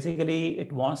 So basically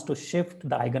it wants to shift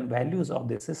the eigenvalues of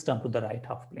the system to the right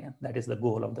half plane. That is the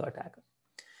goal of the attacker.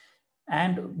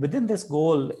 And within this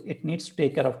goal, it needs to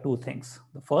take care of two things.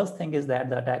 The first thing is that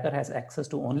the attacker has access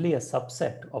to only a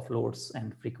subset of loads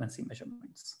and frequency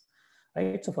measurements.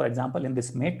 Right? So for example, in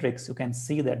this matrix, you can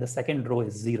see that the second row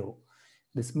is 0.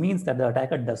 This means that the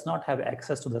attacker does not have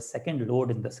access to the second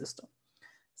load in the system.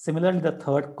 Similarly, the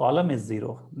third column is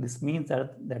 0. This means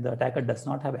that the attacker does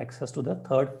not have access to the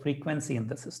third frequency in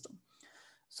the system.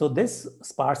 So this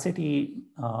sparsity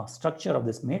structure of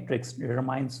this matrix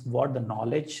determines what the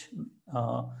knowledge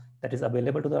that is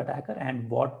available to the attacker and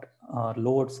what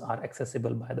loads are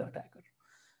accessible by the attacker.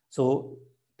 So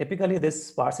typically this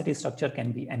sparsity structure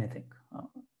can be anything.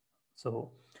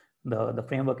 So the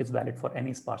framework is valid for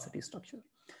any sparsity structure.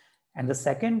 And the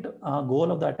second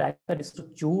goal of the attacker is to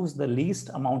choose the least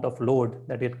amount of load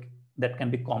that can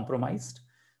be compromised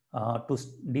to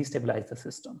destabilize the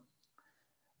system.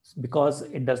 Because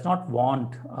it does not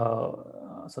want,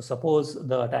 so suppose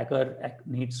the attacker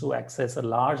needs to access a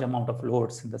large amount of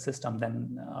loads in the system,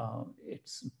 then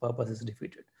its purpose is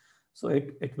defeated. So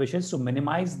it wishes to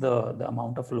minimize the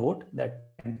amount of load that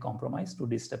can compromise to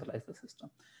destabilize the system.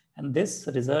 And this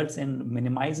results in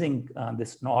minimizing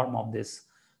this norm of this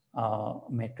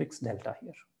matrix delta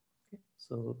here. Okay.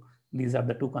 So these are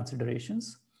the two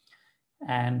considerations.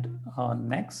 And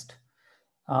next,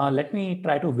 let me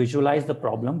try to visualize the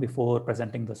problem before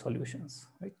presenting the solutions.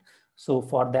 Right? So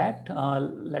for that,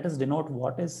 let us denote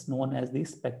what is known as the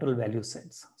spectral value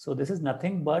sets. So this is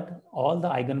nothing but all the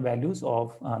eigenvalues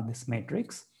of this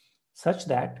matrix such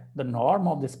that the norm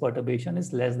of this perturbation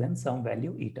is less than some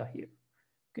value eta here.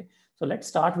 Okay, so let's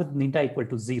start with neta equal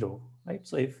to 0, right?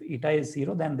 So if eta is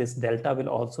 0, then this delta will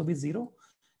also be 0,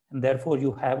 and therefore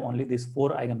you have only these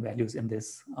 4 eigenvalues in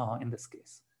this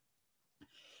case.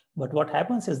 But what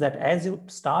happens is that as you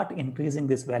start increasing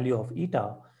this value of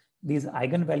eta, these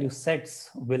eigenvalue sets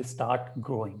will start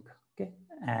growing. Okay,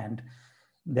 and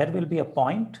there will be a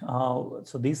point.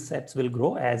 So these sets will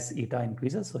grow as eta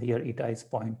increases. So here eta is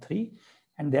 0.3,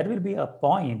 and there will be a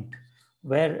point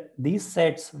where these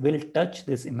sets will touch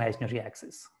this imaginary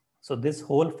axis. So this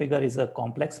whole figure is a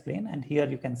complex plane, and here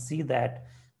you can see that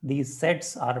these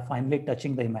sets are finally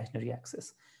touching the imaginary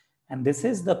axis. And this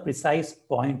is the precise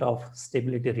point of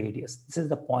stability radius. This is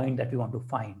the point that we want to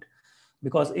find.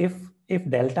 Because if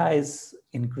delta is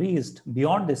increased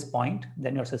beyond this point,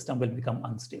 then your system will become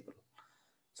unstable.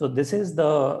 So this is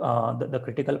the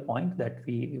critical point that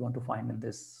we want to find in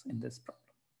this problem.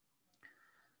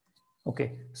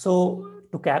 Okay, so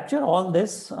to capture all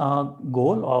this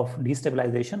goal of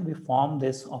destabilization, we form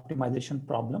this optimization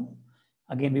problem.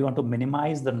 Again, we want to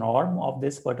minimize the norm of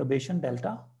this perturbation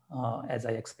delta, as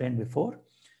I explained before.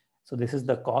 So this is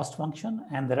the cost function,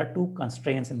 and there are 2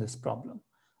 constraints in this problem.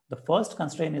 The first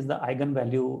constraint is the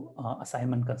eigenvalue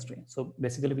assignment constraint. So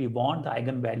basically we want the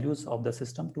eigenvalues of the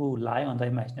system to lie on the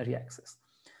imaginary axis.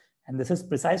 And this is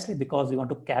precisely because we want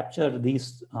to capture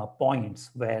these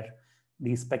points where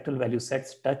these spectral value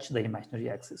sets touch the imaginary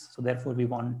axis. So therefore we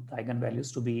want the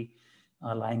eigenvalues to be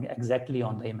lying exactly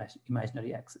on the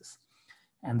imaginary axis.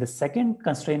 And the second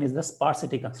constraint is the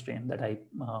sparsity constraint that I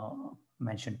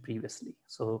mentioned previously.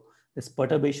 So this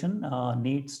perturbation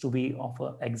needs to be of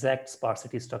an exact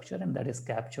sparsity structure, and that is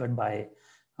captured by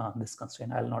this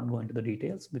constraint. I'll not go into the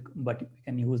details, but we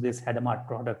can use this Hadamard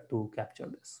product to capture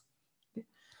this. Okay.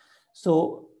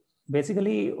 So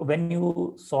basically, when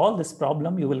you solve this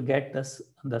problem, you will get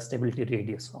the stability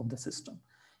radius of the system.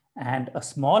 And a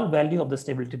small value of the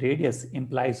stability radius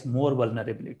implies more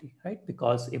vulnerability, right?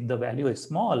 Because if the value is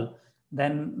small,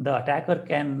 then the attacker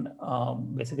can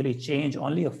basically change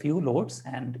only a few loads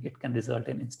and it can result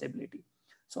in instability.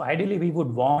 So ideally, we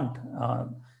would want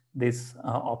this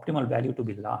optimal value to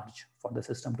be large for the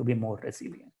system to be more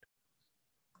resilient.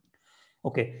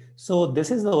 Okay, so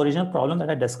this is the original problem that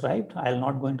I described. I'll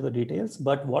not go into the details,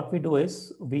 but what we do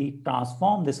is we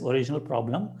transform this original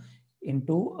problem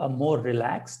into a more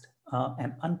relaxed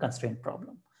and unconstrained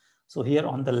problem. So here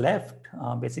on the left,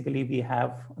 basically we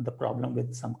have the problem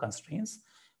with some constraints,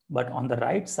 but on the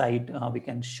right side, we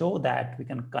can show that we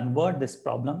can convert this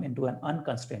problem into an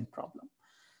unconstrained problem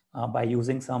by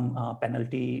using some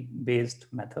penalty-based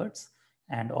methods.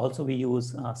 And also we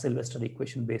use Sylvester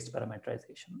equation-based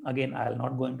parameterization. Again, I'll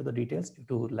not go into the details due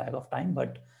to lack of time,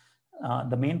 but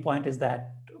the main point is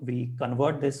that we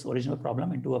convert this original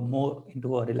problem into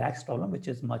a relaxed problem, which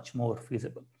is much more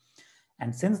feasible.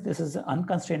 And since this is an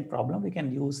unconstrained problem, we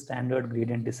can use standard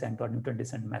gradient descent or Newton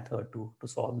descent method to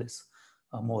solve this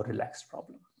more relaxed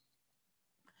problem.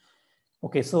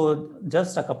 Okay, so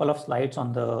just a couple of slides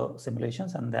on the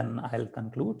simulations and then I'll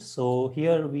conclude. So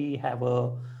here we have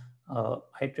a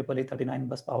IEEE 39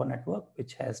 bus power network,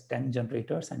 which has 10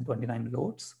 generators and 29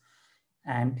 loads.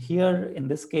 And here in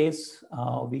this case,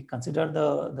 we consider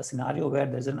the scenario where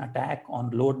there's an attack on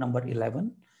load number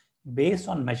 11 based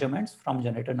on measurements from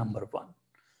generator number 1.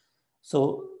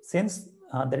 So since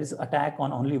there is attack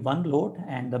on only one load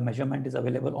and the measurement is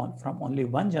available from only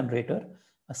one generator,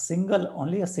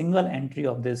 only a single entry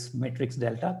of this matrix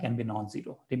delta can be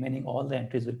non-zero. Remaining all the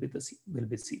entries will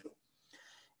be zero.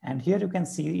 And here you can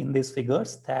see in these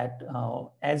figures that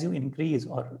as you increase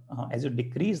or as you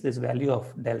decrease this value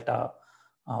of delta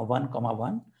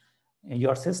 1,1,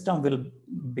 your system will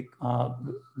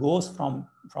goes from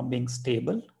being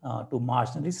stable to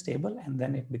marginally stable, and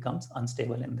then it becomes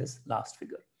unstable in this last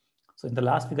figure. So in the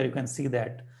last figure, you can see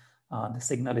that the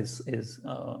signal is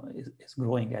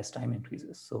growing as time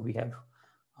increases. So we have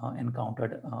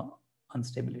encountered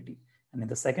instability. And in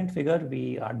the second figure,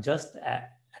 we are just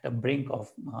at a brink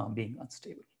of being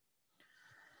unstable.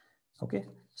 Okay,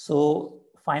 so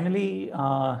finally,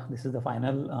 this is the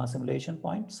final simulation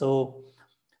point. So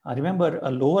remember, a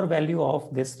lower value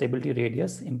of this stability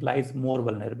radius implies more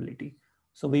vulnerability.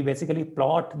 So we basically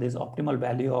plot this optimal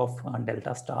value of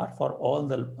delta star for all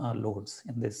the loads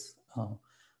in this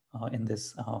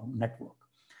network.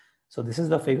 So this is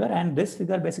the figure, and this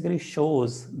figure basically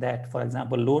shows that, for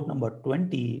example, load number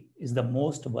 20 is the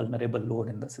most vulnerable load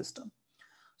in the system.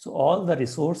 So all the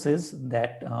resources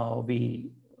that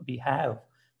we have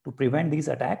to prevent these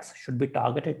attacks should be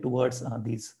targeted towards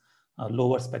these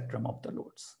lower spectrum of the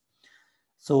loads.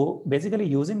 So basically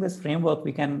using this framework,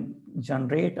 we can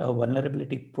generate a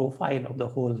vulnerability profile of the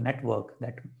whole network,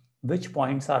 that which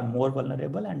points are more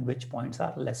vulnerable and which points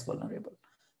are less vulnerable.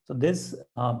 So this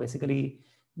basically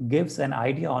gives an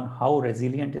idea on how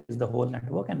resilient is the whole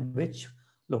network and which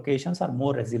locations are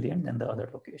more resilient than the other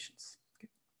locations. Okay.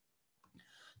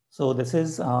 So this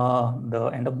is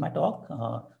the end of my talk.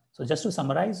 So just to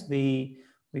summarize, we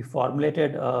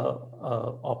formulated a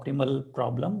optimal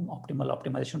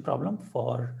optimization problem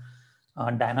for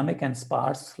dynamic and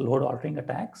sparse load altering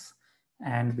attacks.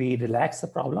 And we relaxed the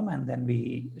problem, and then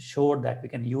we showed that we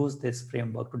can use this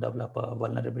framework to develop a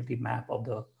vulnerability map of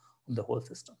the whole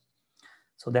system.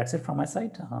 So that's it from my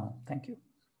side. Thank you.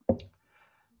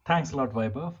 Thanks a lot,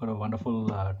 Vaibhav, for a wonderful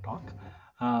talk.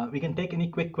 We can take any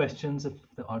quick questions if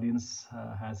the audience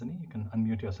has any. You can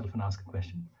unmute yourself and ask a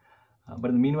question. But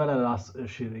in the meanwhile, I'll ask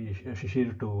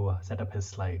Shishir to set up his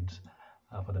slides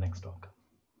for the next talk.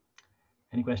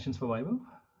 Any questions for Vaibhav?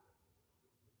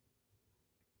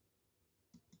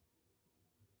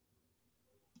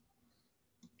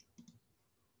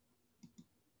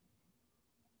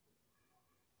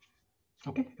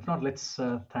 Okay, if not, let's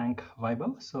thank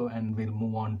Vaibhav. And we'll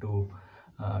move on to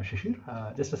Shishir.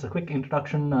 Just as a quick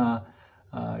introduction,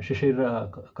 Shishir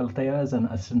Kaltaya is an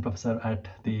assistant professor at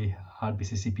the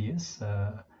RBCCPS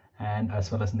and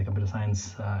as well as in the computer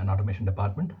science and automation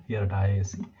department here at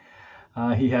IISc.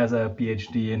 He has a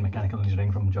PhD in mechanical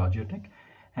engineering from Georgia Tech,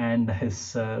 and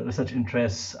his research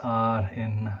interests are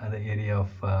in the area of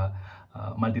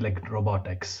multi-legged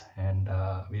robotics, and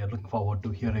we are looking forward to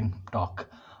hearing talk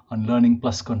on learning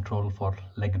plus control for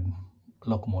legged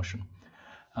locomotion.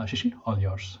 Shishi, all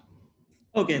yours.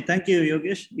 Okay, thank you,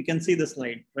 Yogesh. We can see the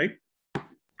slide, right?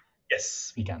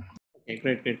 Yes, we can. Okay,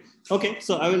 great. Okay,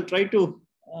 so I will try to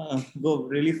go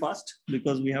really fast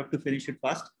because we have to finish it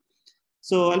fast.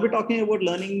 So I'll be talking about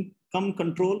learning cum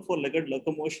control for legged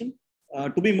locomotion.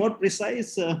 To be more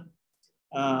precise,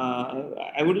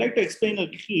 I would like to explain a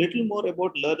little more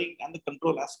about learning and the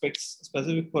control aspects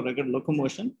specific for legged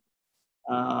locomotion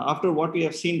after what we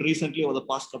have seen recently over the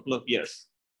past couple of years.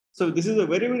 So this is a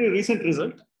very, very recent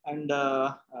result, and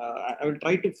I will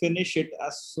try to finish it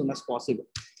as soon as possible.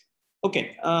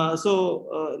 Okay,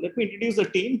 so let me introduce the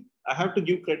team. I have to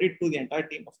give credit to the entire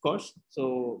team, of course.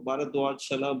 So Bharadwaj,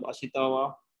 Shalab,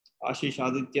 Ashitawa, Ashish,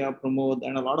 Aditya, Pramod,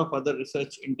 and a lot of other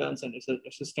research interns and research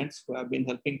assistants who have been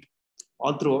helping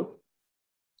all throughout.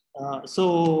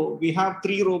 So we have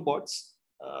 3 robots,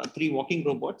 3 walking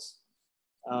robots.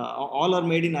 All are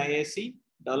made in IAC,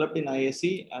 developed in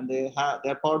IAC, and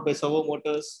they're powered by servo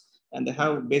motors, and they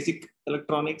have basic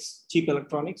electronics, cheap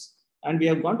electronics. And we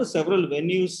have gone to several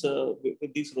venues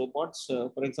with these robots.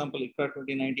 For example, ICRA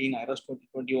 2019, IRAS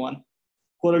 2021,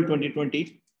 Coral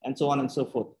 2020, and so on and so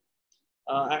forth.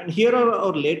 And here are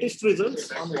our latest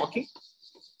results on walking.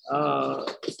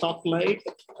 Stock light,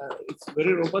 it's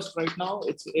very robust right now.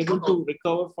 It's able to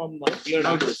recover from weird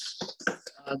angles.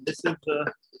 This is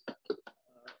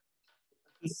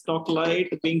this stock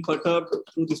light being perturbed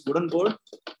through this wooden board.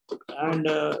 And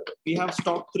we have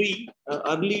stock 3,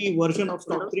 early version of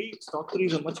stock 3. Stock 3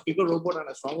 is a much bigger robot and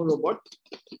a stronger robot.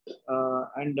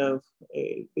 So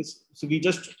we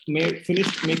just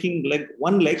finished making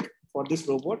one leg for this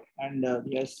robot. And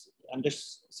yes, I'm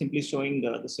just simply showing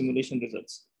the simulation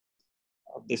results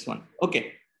of this one.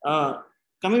 Okay,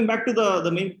 coming back to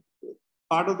the main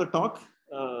part of the talk,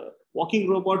 walking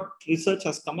robot research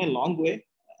has come a long way.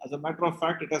 As a matter of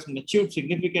fact, it has matured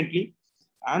significantly,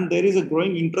 and there is a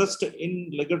growing interest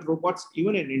in legged robots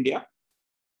even in India.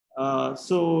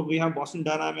 So we have Boston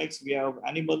Dynamics, we have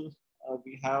Animal,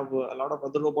 we have a lot of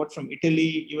other robots from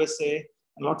Italy, USA,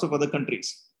 and lots of other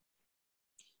countries.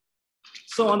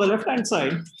 So on the left-hand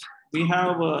side, we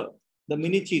have the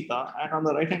mini cheetah, and on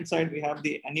the right-hand side, we have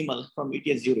the Animal from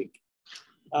ETS Zurich.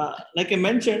 Like I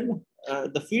mentioned,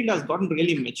 the field has gotten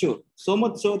really mature, so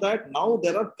much so that now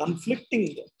there are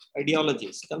conflicting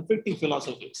ideologies, conflicting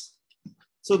philosophies.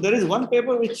 So there is one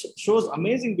paper which shows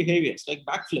amazing behaviors like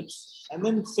backflips, and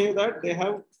then say that they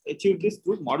have achieved this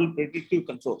through model predictive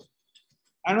control.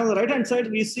 And on the right-hand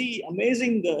side, we see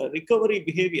amazing recovery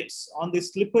behaviors on the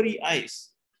slippery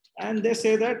ice, and they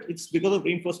say that it's because of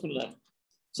reinforcement learning.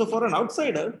 So for an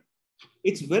outsider,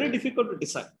 it's very difficult to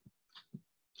decide.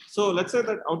 So let's say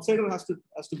that outsider has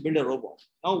to build a robot.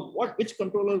 Now, which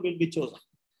controller will be chosen?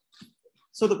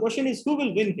 So the question is, who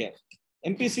will win here?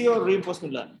 MPC or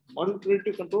reinforcement learning? Model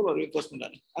predictive control or reinforcement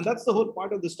learning? And that's the whole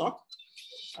part of this talk.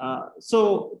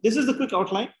 So this is the quick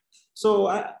outline. So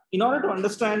in order to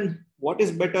understand what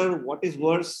is better, what is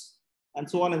worse, and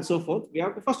so on and so forth, we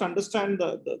have to first understand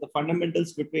the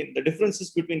fundamentals between the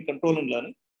differences between control and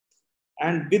learning.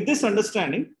 And with this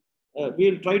understanding,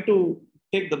 we'll try to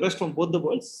take the best from both the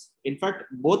worlds. In fact,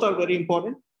 both are very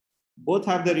important. Both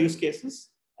have their use cases,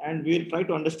 and we'll try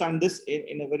to understand this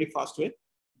in a very fast way,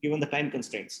 given the time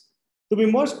constraints. To be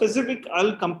more specific,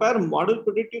 I'll compare model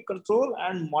predictive control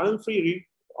and model-free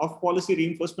off-policy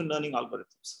reinforcement learning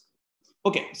algorithms.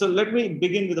 Okay, so let me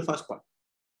begin with the first part.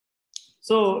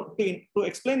 So to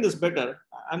explain this better,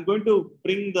 I'm going to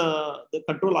bring the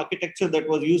control architecture that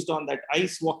was used on that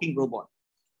ice walking robot.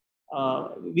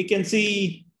 We can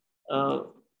see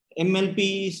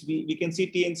MLPs, we can see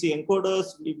TNC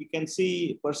encoders, we can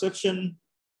see perception,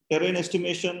 terrain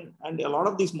estimation, and a lot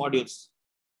of these modules.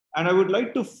 And I would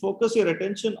like to focus your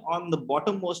attention on the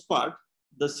bottommost part,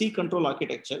 the C control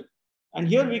architecture. And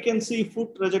here we can see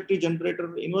foot trajectory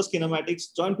generator, inverse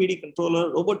kinematics, joint PD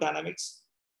controller, robot dynamics.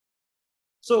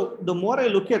 So the more I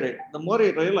look at it, the more I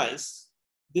realize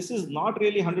this is not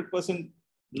really 100%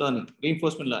 learning,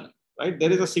 reinforcement learning, right?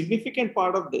 There is a significant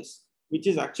part of this which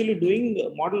is actually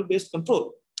doing model-based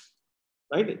control,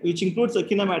 right? Which includes the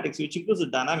kinematics, which includes the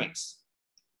dynamics.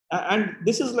 And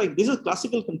this is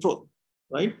classical control,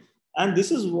 right? And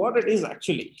this is what it is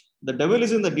actually. The devil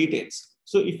is in the details.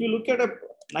 So if you look at a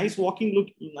nice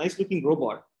looking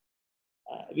robot,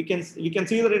 we can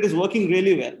see that it is working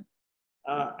really well.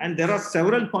 And there are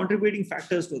several contributing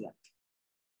factors to that,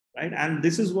 right? And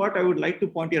this is what I would like to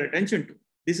point your attention to.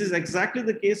 This is exactly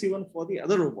the case even for the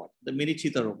other robot, the mini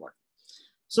cheetah robot.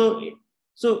 So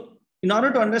in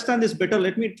order to understand this better,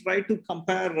 let me try to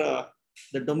compare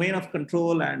the domain of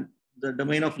control and the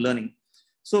domain of learning.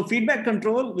 So feedback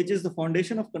control, which is the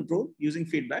foundation of control using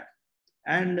feedback.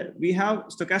 And we have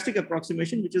stochastic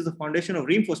approximation, which is the foundation of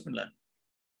reinforcement learning.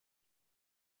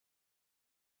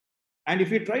 And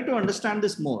if we try to understand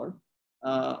this more,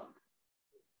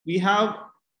 we have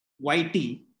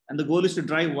YT, and the goal is to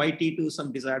drive YT to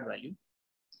some desired value.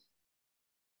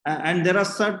 And there are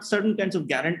certain kinds of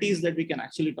guarantees that we can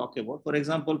actually talk about. For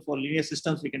example, for linear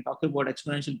systems, we can talk about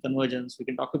exponential convergence, we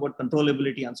can talk about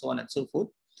controllability and so on and so forth.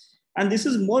 And this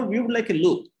is more viewed like a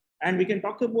loop. And we can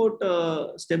talk about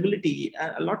stability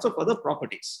and lots of other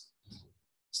properties.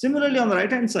 Similarly, on the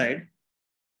right-hand side,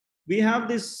 we have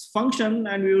this function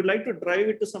and we would like to drive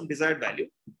it to some desired value,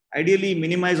 ideally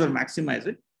minimize or maximize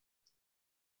it.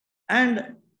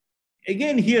 And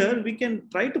again, here we can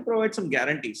try to provide some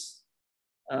guarantees.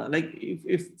 Like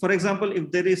if, for example, if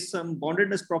there is some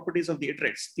boundedness properties of the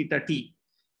iterates, theta t,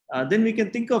 then we can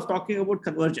think of talking about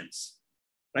convergence,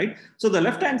 right? So the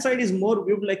left-hand side is more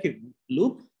viewed like a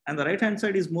loop and the right-hand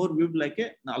side is more viewed like an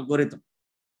algorithm,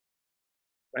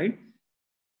 right?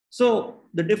 So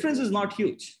the difference is not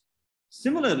huge.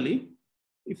 Similarly,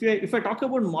 if I talk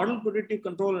about model predictive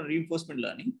control and reinforcement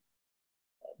learning,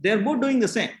 they're both doing the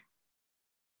same,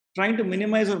 trying to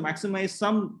minimize or maximize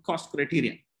some cost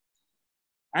criterion.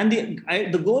 And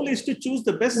the goal is to choose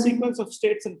the best sequence of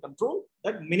states and control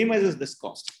that minimizes this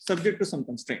cost, subject to some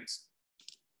constraints.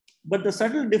 But the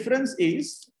subtle difference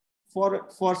is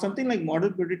for something like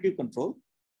model predictive control,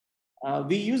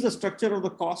 we use the structure of the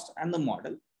cost and the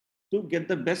model to get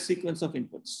the best sequence of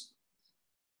inputs.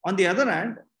 On the other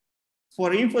hand, for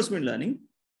reinforcement learning,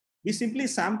 we simply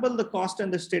sample the cost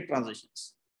and the state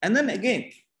transitions. And then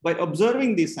again, by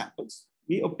observing these samples,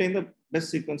 we obtain the best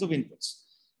sequence of inputs.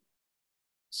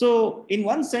 So in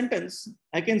one sentence,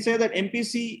 I can say that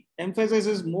MPC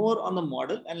emphasizes more on the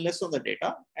model and less on the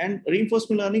data, and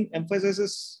reinforcement learning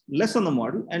emphasizes less on the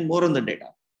model and more on the data,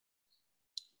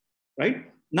 right?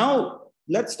 Now,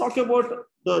 let's talk about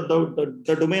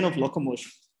the domain of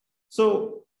locomotion.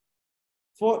 So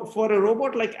for a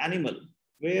robot like Animal,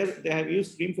 where they have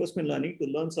used reinforcement learning to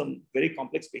learn some very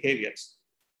complex behaviors,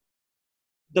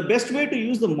 the best way to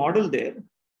use the model there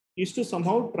is to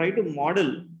somehow try to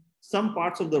model some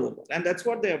parts of the robot. And that's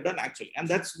what they have done actually. And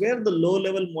that's where the low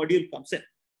level module comes in,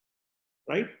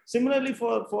 right? Similarly,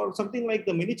 for something like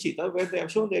the mini cheetah, where they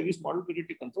have shown they have used model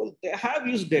predictive control, they have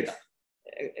used data,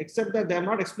 except that they have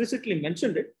not explicitly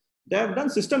mentioned it. They have done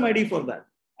system ID for that.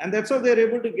 And that's how they're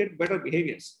able to get better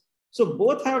behaviors. So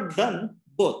both have done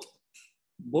both.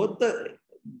 Both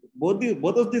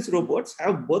of these robots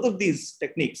have both of these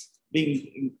techniques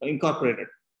being incorporated.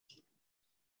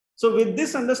 So with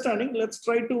this understanding, let's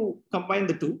try to combine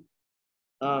the two.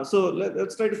 So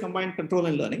let's try to combine control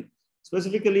and learning,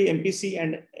 specifically MPC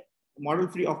and model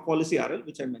free of policy RL,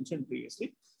 which I mentioned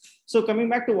previously. So coming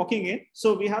back to walking in,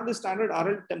 so we have the standard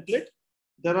RL template.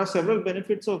 There are several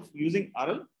benefits of using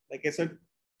RL, like I said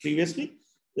previously.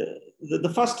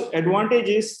 The first advantage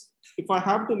is if I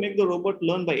have to make the robot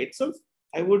learn by itself,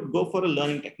 I would go for a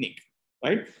learning technique,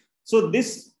 right? So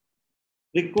this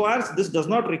does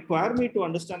not require me to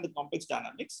understand the complex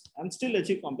dynamics and still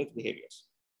achieve complex behaviors.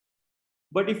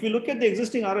 But if you look at the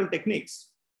existing RL techniques,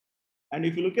 and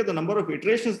if you look at the number of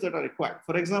iterations that are required,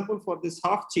 for example, for this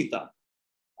half cheetah,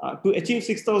 to achieve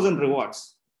 6,000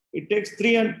 rewards, it takes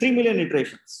 3 million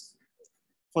iterations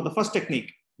for the first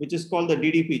technique, which is called the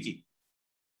DDPG.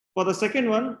 For the second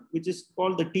one, which is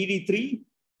called the TD3,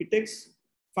 it takes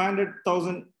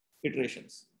 500,000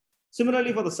 iterations.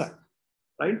 Similarly for the SAP,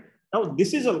 right? Now,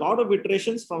 this is a lot of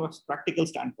iterations from a practical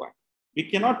standpoint. We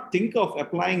cannot think of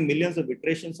applying millions of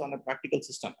iterations on a practical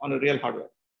system, on a real hardware.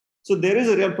 So there is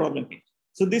a real problem here.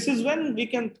 So this is when we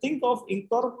can think of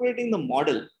incorporating the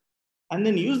model and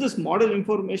then use this model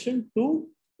information to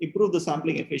improve the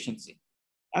sampling efficiency.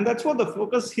 And that's what the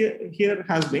focus here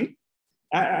has been.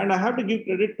 And I have to give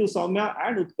credit to Soumya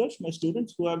and Utkarsh, my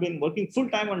students, who have been working full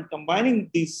time on combining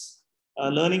these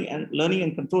learning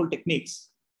and control techniques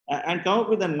and come up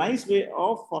with a nice way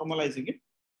of formalizing it.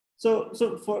 So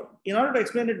in order to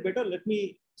explain it better, let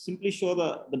me simply show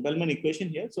the Bellman equation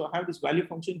here. So I have this value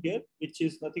function here, which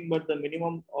is nothing but the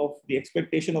minimum of the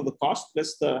expectation of the cost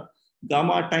plus the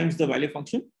gamma times the value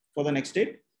function for the next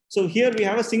state. So here we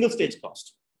have a single stage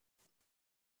cost.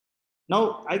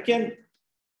 Now I can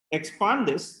expand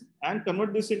this and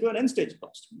convert this into an end stage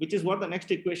cost, which is what the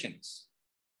next equation is,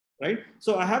 right?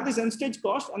 So I have this end stage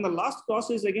cost and the last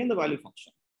cost is again the value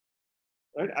function,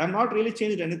 right? I have not really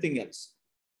changed anything else.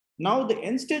 Now the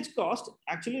end stage cost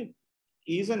actually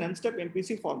is an end step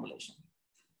MPC formulation.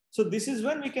 So this is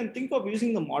when we can think of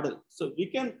using the model. So we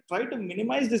can try to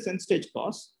minimize this end stage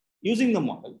cost using the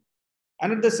model,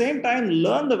 and at the same time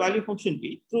learn the value function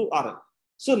B through RL.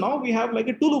 So now we have like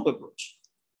a two-loop approach,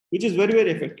 which is very,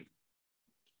 very effective.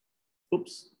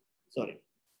 Oops, sorry.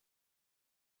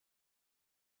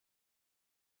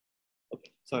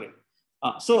 Okay, sorry.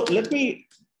 So let me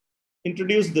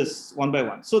introduce this one by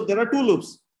one. So there are two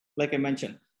loops, like I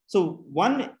mentioned. So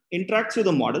one interacts with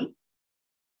the model,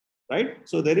 right?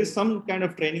 So there is some kind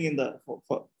of training in the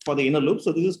for the inner loop.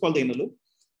 So this is called the inner loop.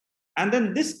 And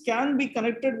then this can be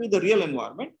connected with the real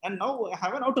environment. And now I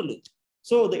have an outer loop.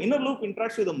 So the inner loop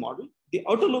interacts with the model. The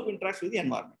outer loop interacts with the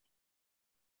environment,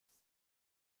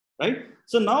 right?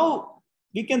 So now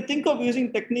we can think of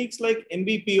using techniques like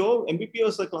MBPO. MBPO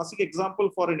is a classic example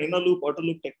for an inner loop, outer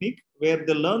loop technique where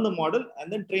they learn the model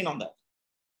and then train on that.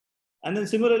 And then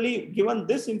similarly, given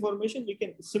this information, we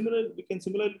can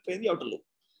similarly train the outer loop.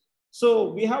 So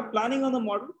we have planning on the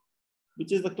model,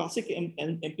 which is the classic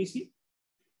MPC.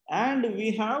 And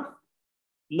we have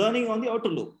learning on the outer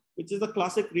loop, which is the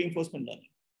classic reinforcement learning.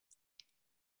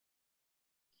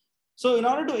 So in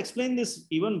order to explain this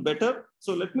even better,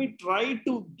 so let me try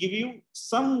to give you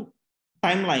some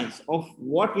timelines of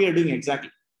what we are doing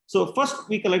exactly. So first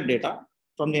we collect data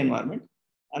from the environment,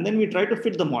 and then we try to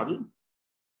fit the model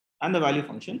and the value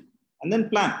function, and then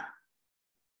plan.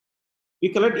 We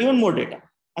collect even more data,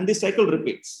 and this cycle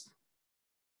repeats.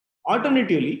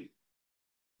 Alternatively,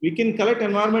 we can collect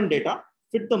environment data,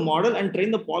 fit the model, and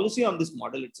train the policy on this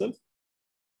model itself,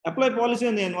 apply policy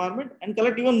on the environment, and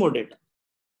collect even more data,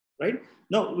 right?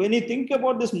 Now, when you think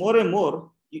about this more and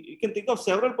more, you can think of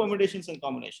several permutations and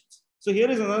combinations. So here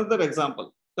is another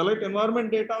example. Collect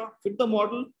environment data, fit the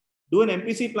model, do an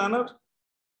MPC planner,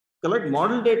 collect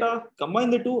model data,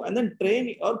 combine the two, and then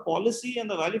train your policy and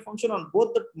the value function on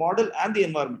both the model and the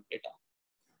environment data.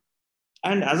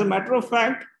 And as a matter of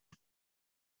fact,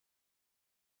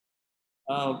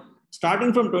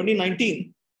 starting from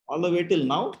 2019 all the way till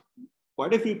now,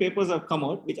 quite a few papers have come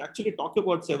out which actually talk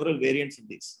about several variants of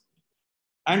these.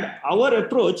 And our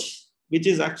approach, which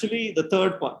is actually the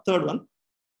third one,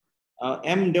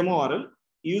 MDemoRL,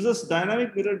 uses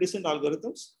dynamic mirror descent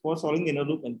algorithms for solving the inner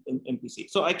loop MPC.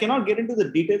 So I cannot get into the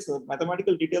details, the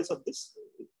mathematical details of this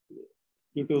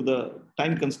due to the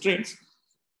time constraints.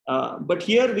 But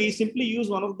here we simply use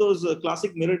one of those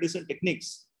classic mirror descent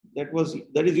techniques that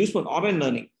is used for RN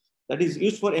learning, that is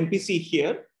used for MPC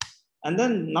here. And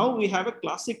then now we have a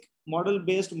classic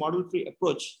model-based, model-free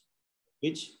approach,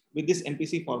 which with this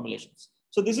MPC formulations.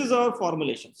 So this is our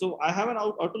formulation. So I have an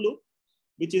outer loop,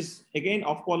 which is again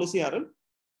off policy RL.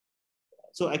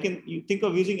 So you think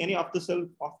of using any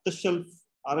off-the-shelf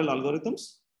RL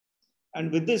algorithms.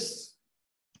 And with this,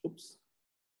 oops.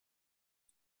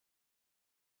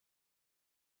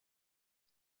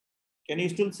 Can you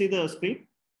still see the screen?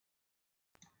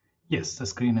 Yes, the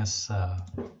screen is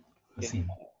seen.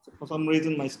 So for some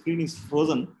reason, my screen is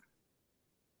frozen.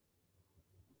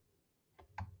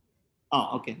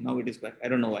 Okay, now it is back. I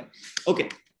don't know why. Okay,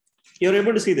 you're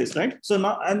able to see this, right? So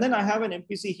now, and then I have an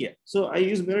MPC here. So I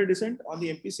use mirror descent on the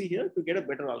MPC here to get a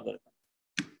better algorithm.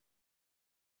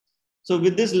 So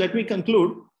with this, let me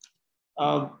conclude.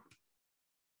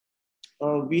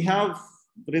 We have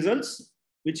results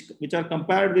which are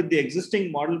compared with the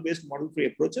existing model-based, model-free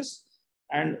approaches.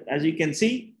 And as you can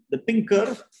see, the pink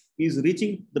curve is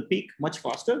reaching the peak much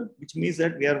faster, which means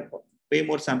that we are way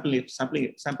more sample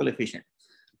efficient.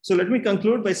 So let me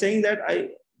conclude by saying that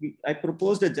I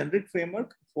proposed a generic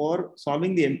framework for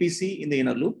solving the MPC in the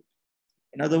inner loop.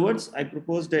 In other words, I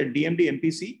proposed a DMD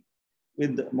MPC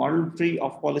with model-free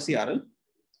off-policy RL.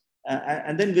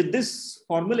 And then with this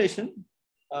formulation,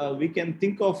 we can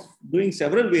think of doing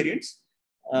several variants.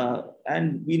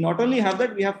 And we not only have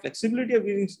that, we have flexibility of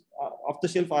using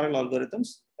off-the-shelf RL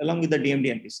algorithms along with the DMD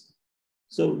MPC.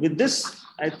 So with this,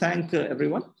 I thank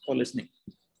everyone for listening.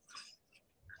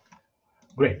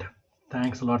 Great.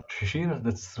 Thanks a lot, Shishir.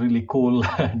 That's really cool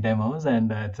demos.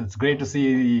 And it's great to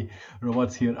see the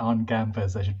robots here on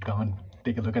campus. I should come and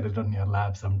take a look at it on your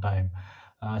lab sometime.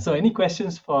 So any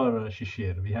questions for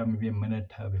Shishir? We have maybe a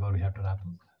minute before we have to wrap up.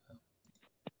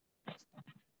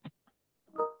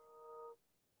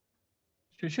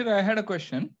 Shishir, I had a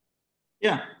question.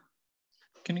 Yeah.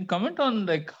 Can you comment on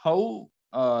like how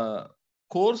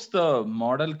coarse the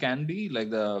model can be, like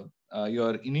the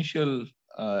your initial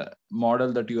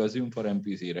model that you assume for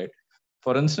MPC, right?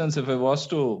 For instance, if I was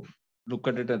to look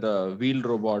at it at a wheeled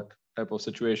robot type of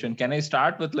situation, can I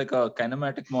start with like a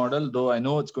kinematic model, though I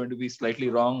know it's going to be slightly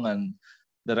wrong and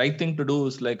the right thing to do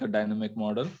is like a dynamic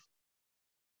model?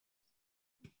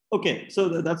 Okay,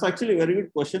 so that's actually a very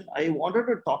good question. I wanted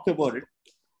to talk about it.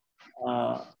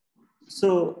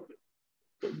 So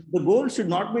the goal should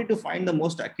not be to find the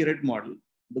most accurate model.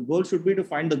 The goal should be to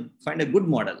find a good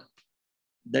model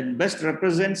that best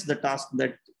represents the task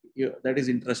that is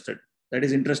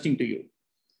interesting to you.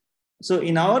 So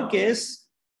in our case,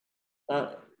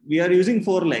 we are using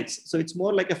 4 legs. So it's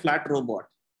more like a flat robot.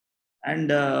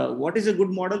 And what is a good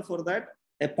model for that?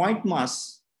 A point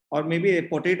mass or maybe a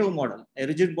potato model, a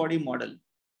rigid body model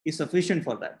is sufficient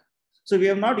for that. So we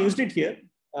have not used it here,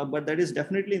 but that is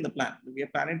definitely in the plan. We are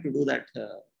planning to do that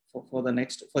for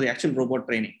the actual robot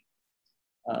training.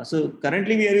 So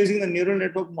currently we are using the neural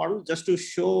network model just to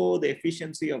show the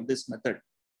efficiency of this method.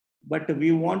 But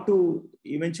we want to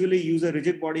eventually use a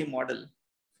rigid body model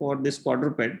for this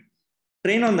quadruped,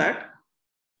 train on that,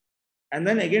 and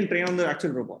then again train on the actual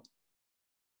robot.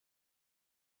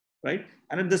 Right?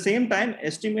 And at the same time,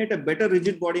 estimate a better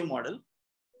rigid body model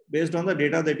based on the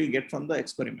data that you get from the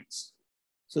experiments.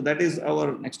 So that is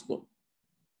our next goal.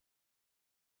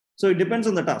 So it depends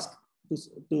on the task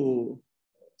to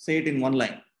say it in one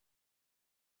line.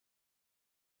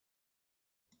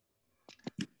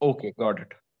 Okay, got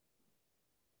it.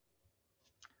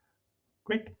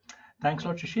 Great. Thanks a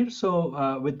lot, Shishir.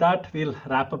 So with that, we'll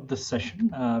wrap up this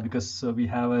session because we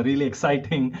have a really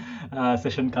exciting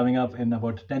session coming up in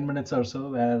about 10 minutes or so,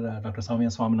 where Dr. Soumya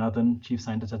Swaminathan, Chief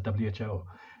Scientist at WHO,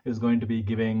 is going to be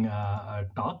giving a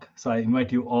talk. So I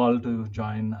invite you all to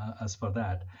join us for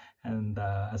that and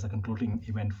as a concluding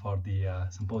event for the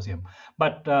symposium.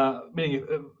 But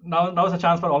now is a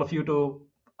chance for all of you to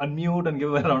unmute and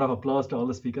give a round of applause to all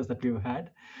the speakers that we've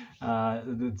had.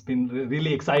 It's been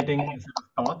really exciting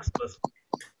talks,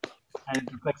 and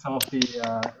it reflects some of the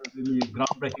really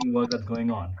groundbreaking work that's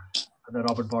going on at the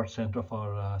Robert Bosch Center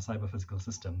for Cyber-Physical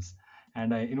Systems.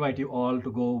 And I invite you all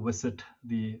to go visit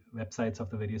the websites of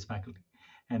the various faculty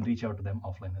and reach out to them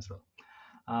offline as well.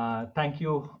 Thank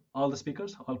you, all the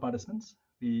speakers, all participants.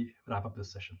 We wrap up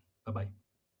this session. Bye-bye.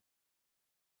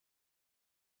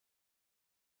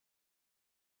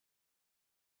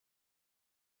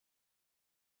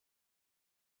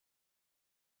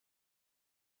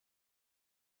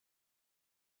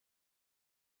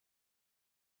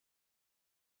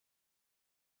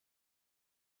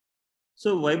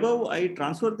 So Vaibhav, I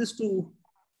transfer this to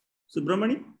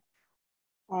Subramani.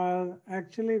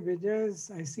 Actually,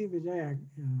 I see Vijay.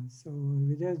 So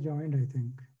Vijay joined, I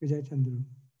think. Vijay Chandru.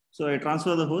 So I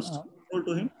transfer the host role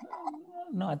to him?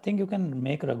 No, I think you can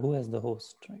make Raghu as the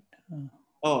host, right?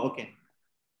 Oh, okay.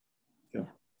 Sure.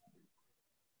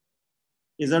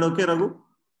 Is that okay, Raghu?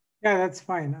 Yeah, that's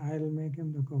fine. I'll make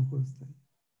him the co-host then.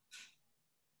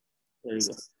 There you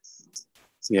go.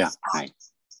 Yeah, hi.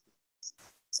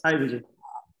 Hi, Vijay.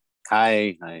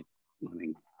 Hi,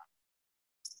 morning.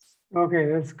 Okay,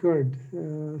 that's good.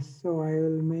 So I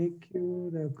will make you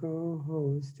the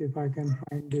co-host if I can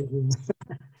find you.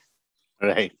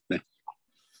 Right.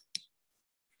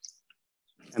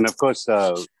 And of course,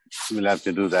 we'll have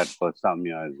to do that for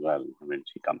Soumya as well when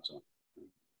she comes on.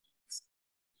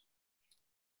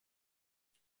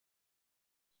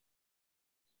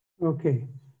 Okay.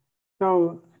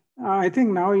 So I think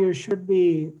now you should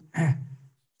be,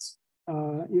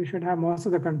 you should have most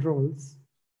of the controls.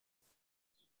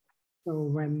 So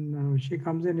when she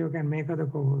comes in, you can make her the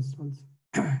co-host also.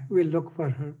 We'll look for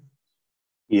her.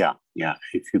 Yeah.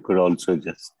 If you could also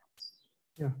just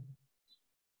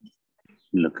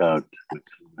look out.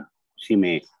 She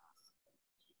may.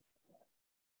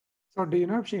 So do you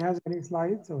know if she has any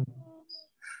slides or?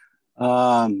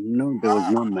 No, there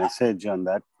was no message on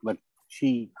that, but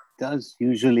she does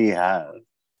usually have.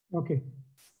 Okay.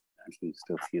 At least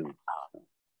a few.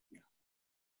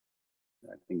 So,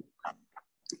 I think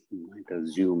you might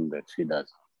assume that she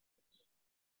does.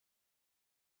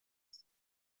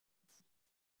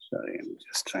 Sorry, I'm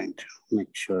just trying to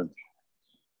make sure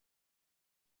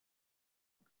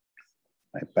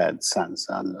my iPad sounds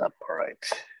up all right.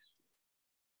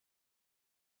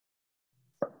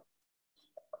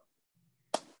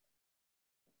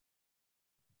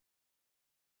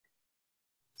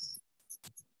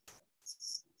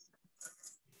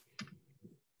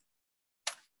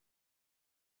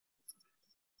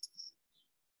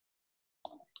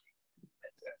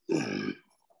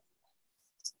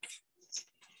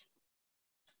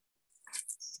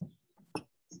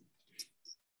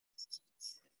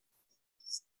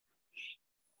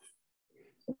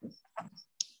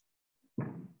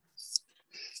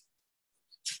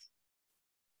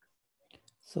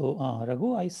 So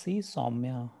Raghu, I see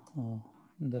Soumya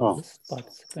in the list,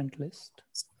 participant list.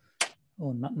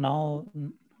 Oh, now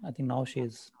I think now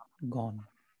she's gone.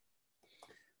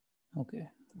 Okay.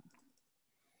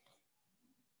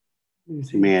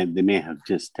 They may have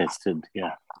just tested,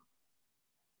 yeah.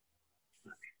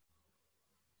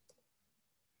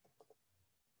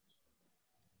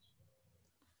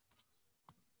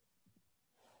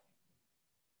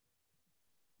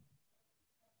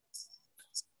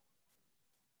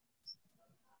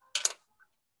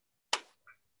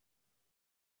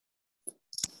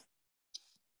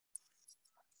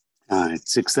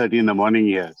 It's 6:30 in the morning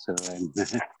here, so I'm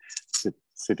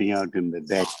sitting out in the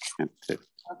deck. Okay.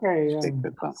 Take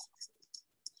the call.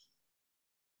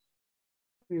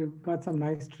 You've got some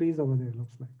nice trees over there,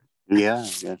 looks like. Yeah.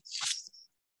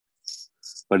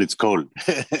 But it's cold.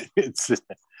 it's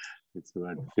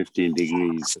about 15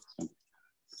 degrees.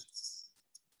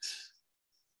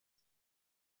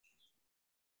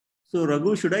 So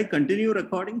Raghu, should I continue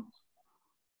recording?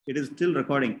 It is still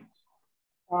recording.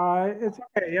 It's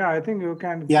okay. Yeah, I think you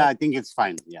can. Yeah, I think it's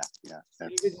fine. Yeah.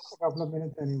 Maybe just a couple of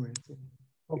minutes anyway. So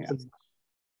hopefully. Yeah.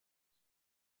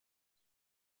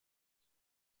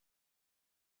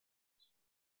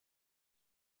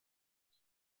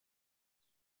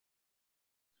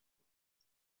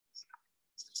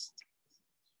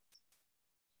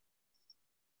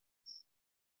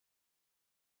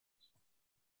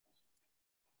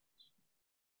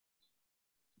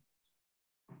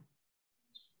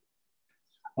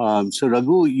 So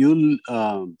Raghu, you'll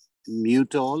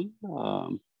mute all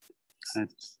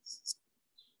at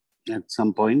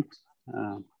some point.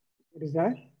 What is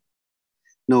that?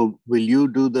 No, will you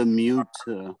do the mute?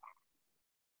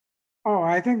 Oh,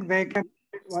 I think they can.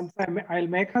 Once I'll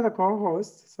make her the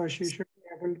co-host, so she should be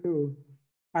able to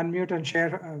unmute and share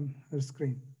her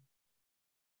screen.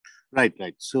 Right.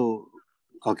 So,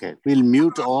 okay, we'll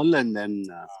mute all and then.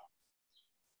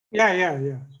 Yeah.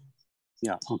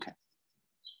 Yeah. Okay.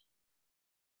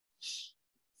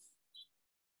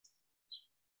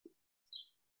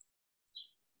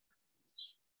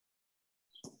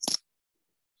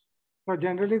 So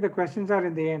generally the questions are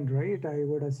in the end, right? I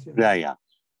would assume. Yeah.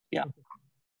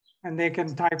 And they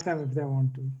can type them if they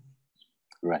want to.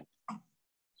 Right.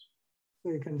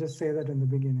 So you can just say that in the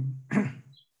beginning.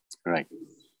 Right.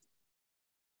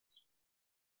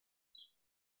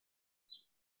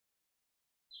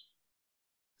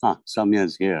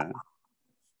 Samya's here.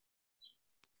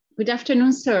 Good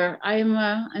afternoon, sir. I'm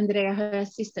Andrea, her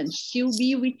assistant. She'll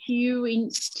be with you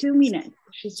in 2 minutes.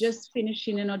 She's just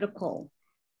finishing another call.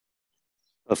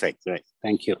 Perfect. Right.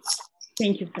 Thank you.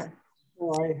 Thank you, sir.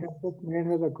 So I have just made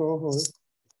her the co-host.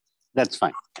 That's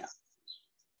fine. Yeah.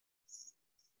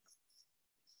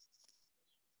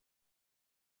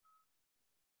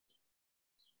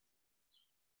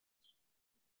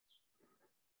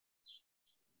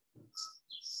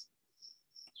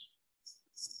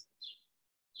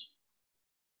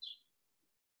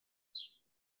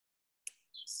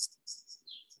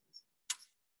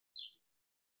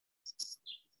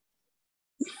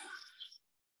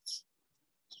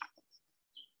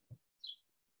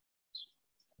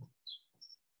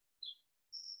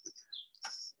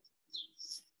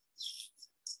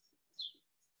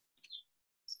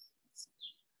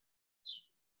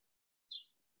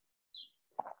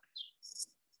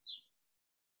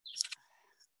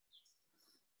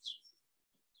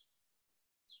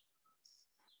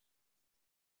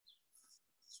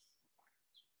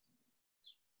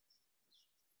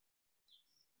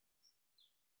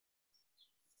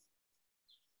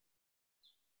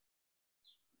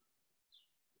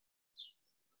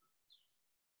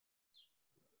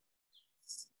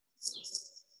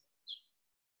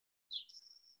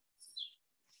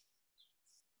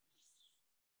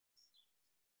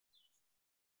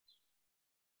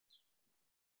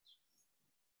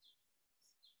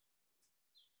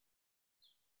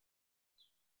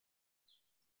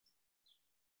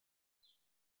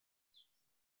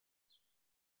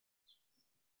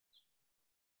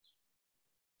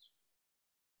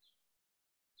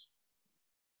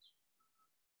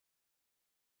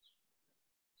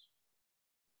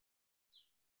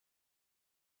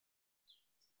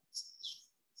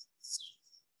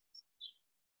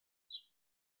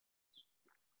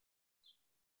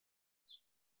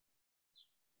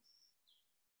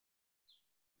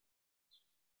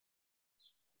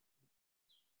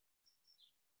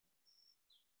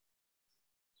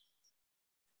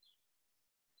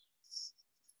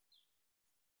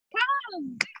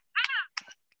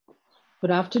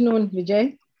 Good afternoon,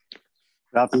 Vijay.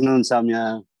 Good afternoon,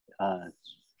 Samya.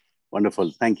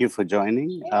 Wonderful. Thank you for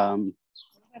joining. I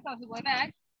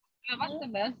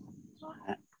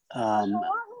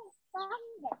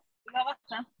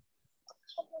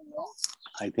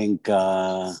think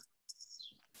I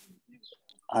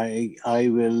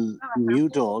will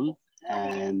mute all.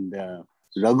 And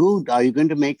Raghu, are you going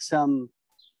to make some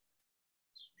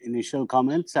initial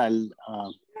comments?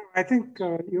 I think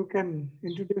you can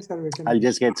introduce her. I'll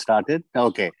just get started.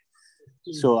 Okay.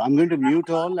 So I'm going to mute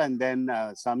all, and then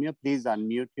Samya, please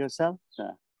unmute yourself.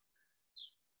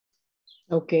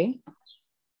 Okay.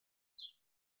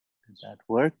 Did that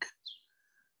work?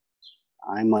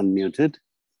 I'm unmuted.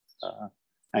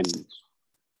 And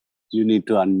You need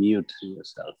to unmute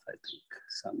yourself, I think,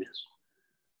 Samya.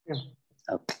 Yeah.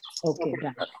 Okay. Okay,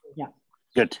 done. Yeah.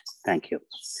 Good. Thank you.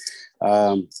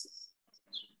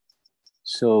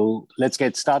 So let's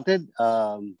get started.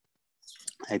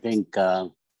 I think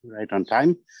right on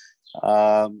time.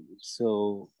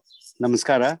 So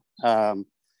namaskara. I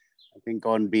think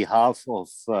on behalf of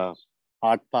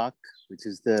Art Park, which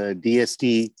is the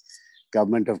DST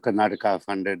Government of Karnataka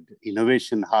funded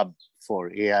innovation hub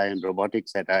for AI and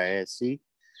robotics at IISc,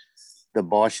 the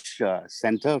Bosch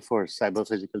Center for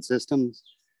Cyber-Physical Systems,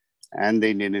 and the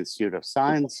Indian Institute of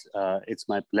Science, it's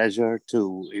my pleasure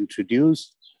to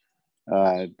introduce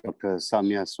Dr.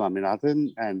 Samya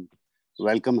Swaminathan and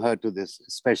welcome her to this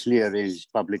specially arranged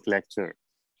public lecture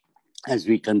as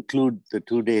we conclude the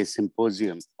two-day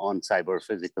symposium on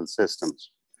cyber-physical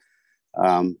systems.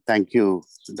 Thank you,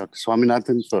 Dr.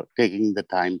 Swaminathan, for taking the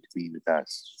time to be with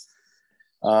us.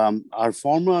 Our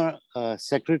former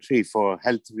Secretary for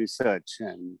Health Research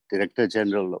and Director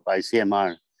General of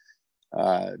ICMR,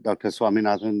 Dr.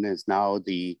 Swaminathan, is now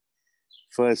the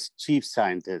first Chief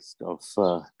Scientist of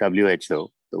WHO,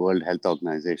 the World Health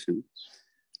Organization.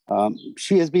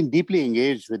 She has been deeply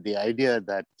engaged with the idea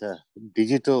that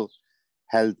digital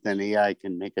health and AI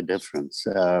can make a difference.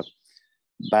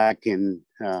 Back in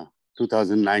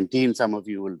 2019, some of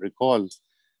you will recall,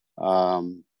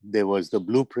 there was the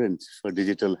blueprint for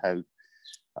digital health,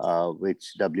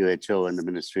 which WHO and the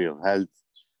Ministry of Health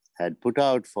had put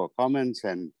out for comments,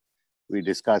 and we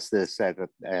discussed this at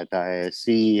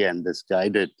IISc, and this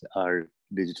guided our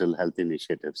digital health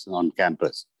initiatives on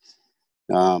campus.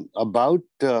 About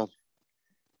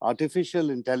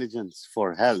artificial intelligence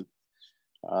for health,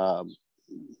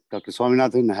 Dr.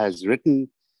 Swaminathan has written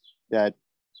that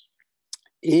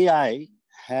AI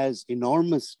has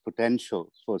enormous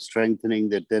potential for strengthening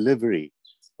the delivery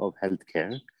of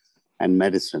healthcare and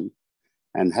medicine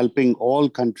and helping all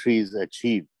countries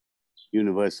achieve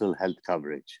universal health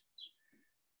coverage.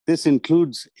 This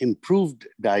includes improved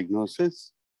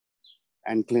diagnosis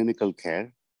and clinical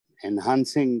care,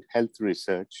 enhancing health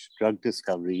research, drug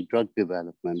discovery, drug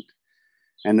development,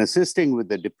 and assisting with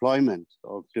the deployment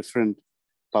of different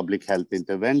public health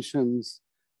interventions,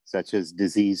 such as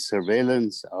disease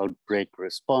surveillance, outbreak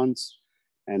response,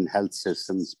 and health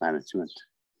systems management.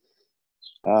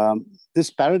 This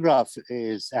paragraph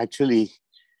is actually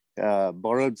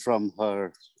borrowed from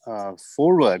her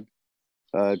foreword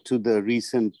to the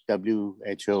recent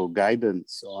WHO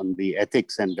guidance on the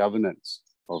ethics and governance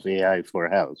of AI for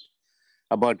health,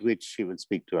 about which she will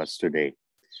speak to us today.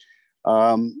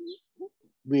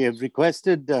 We have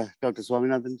requested Dr.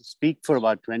 Swaminathan to speak for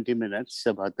about 20 minutes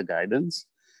about the guidance,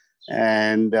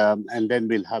 and then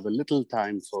we'll have a little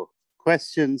time for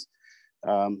questions.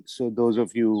 So those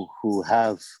of you who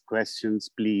have questions,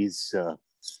 please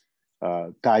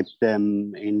type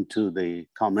them into the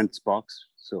comments box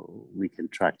so we can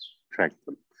track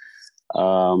them.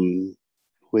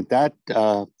 With that,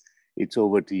 it's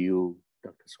over to you,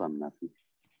 Dr. Swaminathan.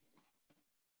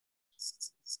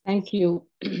 Thank you.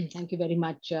 Thank you very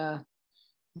much,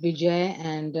 Vijay,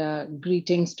 and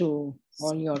greetings to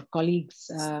all your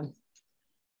colleagues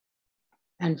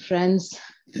and friends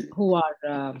who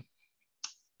are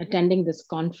attending this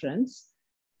conference.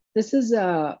 This is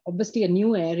obviously a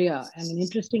new area and an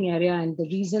interesting area, and the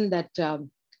reason that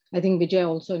I think Vijay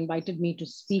also invited me to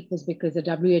speak was because the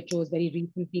WHO has very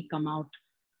recently come out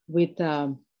with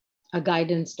a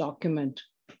guidance document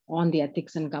on the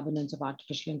ethics and governance of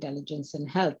artificial intelligence in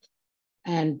health.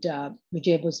 And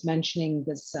Vijay was mentioning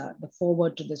this, the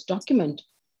foreword to this document,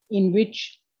 in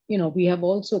which, you know, we have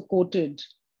also quoted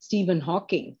Stephen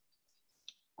Hawking,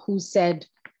 who said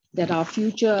that our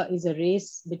future is a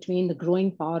race between the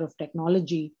growing power of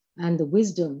technology and the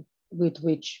wisdom with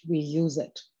which we use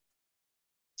it.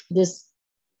 This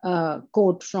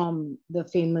quote from the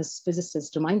famous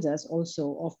physicist reminds us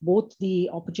also of both the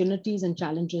opportunities and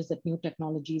challenges that new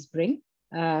technologies bring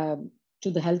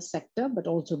to the health sector, but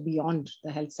also beyond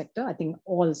the health sector. I think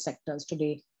all sectors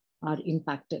today are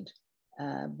impacted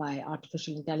by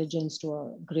artificial intelligence to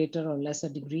a greater or lesser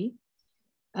degree.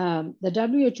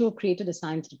 The WHO created a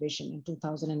science division in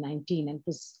 2019, and it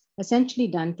was essentially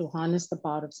done to harness the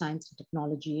power of science and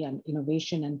technology and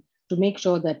innovation, and to make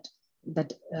sure that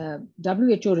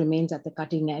WHO remains at the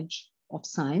cutting edge of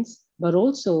science, but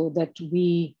also that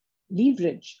we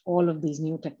leverage all of these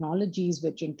new technologies,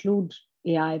 which include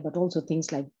AI, but also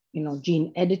things like, you know,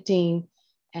 gene editing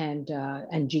and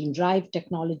gene drive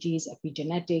technologies,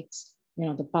 epigenetics, you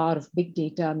know, the power of big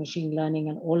data, machine learning,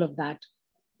 and all of that,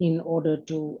 in order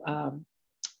to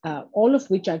all of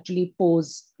which actually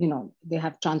pose, you know, they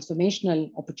have transformational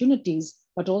opportunities,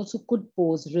 but also could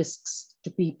pose risks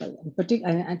to people.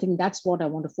 And I think that's what I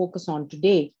want to focus on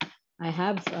today. I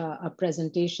have a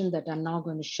presentation that I'm now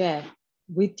going to share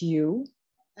with you,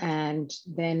 and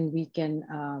then we can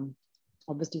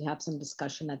obviously have some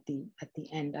discussion at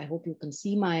the end. I hope you can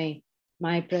see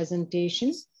my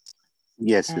presentation.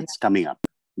 Yes, and it's coming up.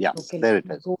 Yeah, okay, there it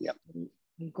is. Yeah.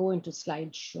 We go into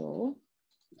slideshow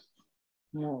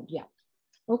mode. Yeah.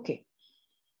 Okay.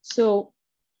 So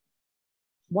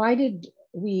why did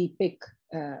we pick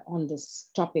on this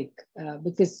topic?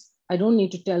 Because I don't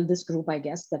need to tell this group, I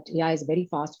guess, that AI is a very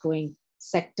fast growing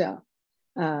sector,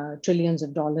 trillions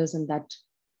of dollars, and that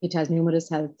it has numerous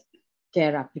health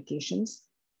care applications,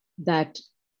 that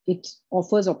it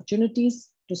offers opportunities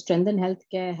to strengthen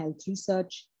healthcare, health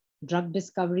research, drug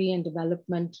discovery and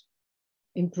development,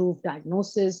 improve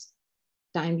diagnosis,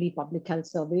 timely public health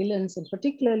surveillance, and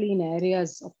particularly in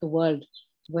areas of the world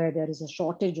where there is a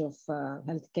shortage of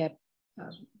healthcare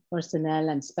personnel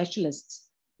and specialists,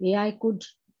 AI could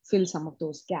fill some of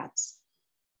those gaps.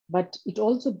 But it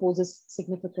also poses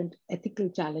significant ethical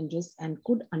challenges and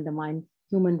could undermine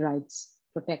human rights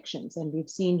protections. And we've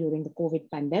seen during the COVID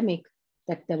pandemic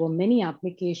that there were many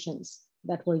applications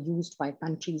that were used by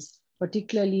countries,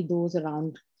 particularly those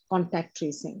around contact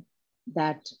tracing,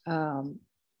 that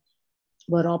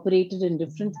were operated in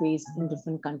different ways in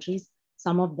different countries,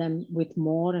 some of them with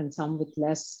more and some with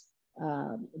less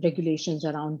regulations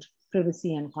around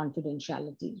privacy and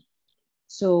confidentiality.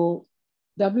 So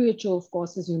WHO, of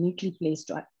course, is uniquely placed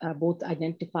to both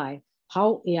identify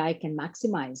how AI can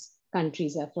maximize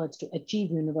countries' efforts to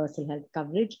achieve universal health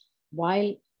coverage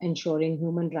while ensuring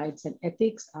human rights and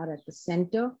ethics are at the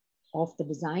center of the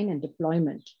design and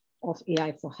deployment of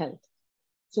AI for health.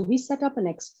 So we set up an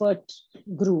expert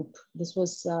group. This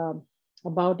was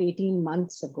about 18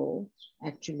 months ago,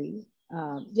 actually.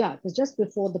 Yeah, it was just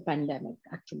before the pandemic,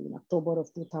 actually, in October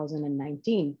of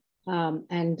 2019.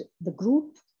 And the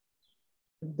group,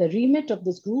 the remit of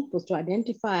this group was to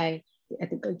identify the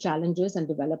ethical challenges and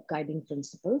develop guiding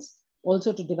principles,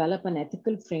 also to develop an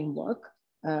ethical framework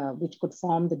which could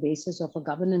form the basis of a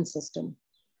governance system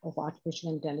of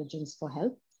artificial intelligence for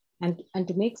health, and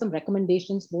to make some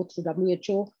recommendations both to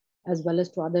WHO as well as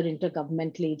to other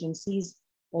intergovernmental agencies,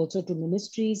 also to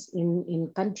ministries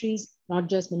in countries, not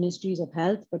just ministries of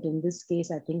health, but in this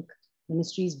case, I think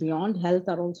ministries beyond health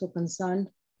are also concerned,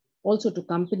 also to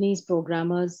companies,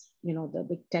 programmers, the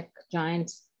big tech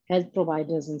giants, health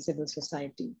providers, and civil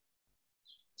society.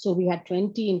 So we had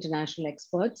 20 international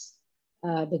experts.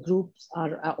 The groups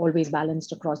are always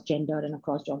balanced across gender and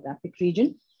across geographic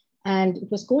region. And it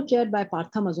was co-chaired by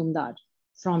Partha Mazumdar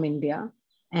from India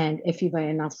and Effie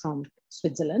Vayena from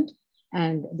Switzerland.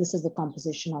 And this is the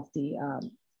composition of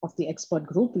the expert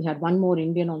group. We had one more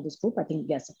Indian on this group. I think,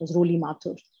 yes, it was Roli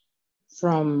Mathur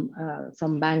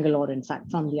from Bangalore, in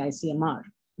fact, from the ICMR.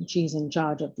 She's in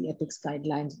charge of the ethics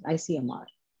guidelines of ICMR.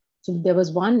 So there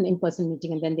was one in-person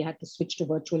meeting, and then they had to switch to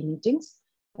virtual meetings.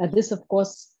 This, of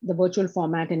course, the virtual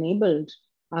format enabled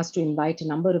us to invite a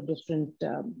number of different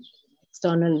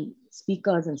external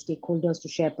speakers and stakeholders to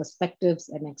share perspectives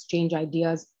and exchange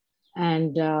ideas.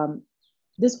 And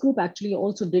this group actually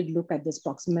also did look at this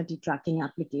proximity tracking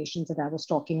applications that I was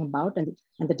talking about. And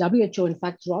the WHO, in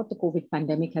fact, throughout the COVID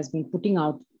pandemic has been putting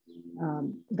out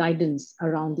guidance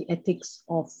around the ethics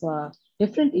of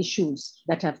different issues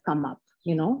that have come up,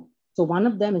 So one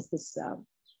of them is this,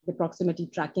 the proximity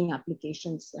tracking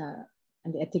applications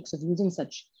and the ethics of using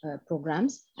such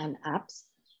programs and apps,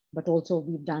 but also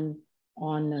we've done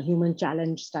on human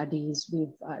challenge studies,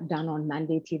 we've done on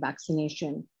mandatory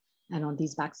vaccination and on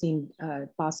these vaccine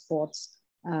passports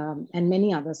and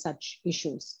many other such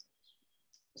issues.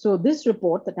 So this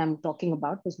report that I'm talking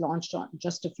about was launched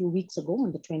just a few weeks ago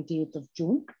on the 28th of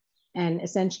June. And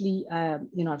essentially,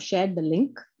 I've shared the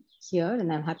link here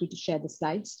and I'm happy to share the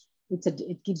slides.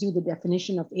 It gives you the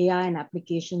definition of AI and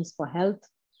applications for health.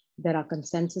 There are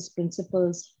consensus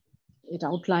principles. It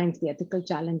outlines the ethical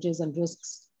challenges and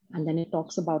risks. And then it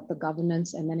talks about the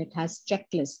governance, and then it has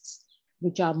checklists,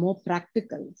 which are more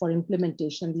practical for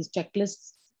implementation. These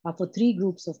checklists are for three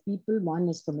groups of people. One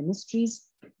is for ministries,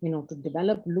 to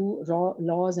develop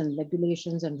laws and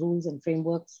regulations and rules and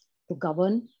frameworks to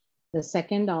govern. The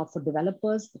second are for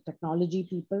developers, the technology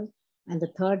people. And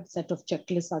the third set of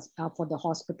checklists are for the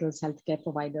hospitals, healthcare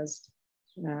providers,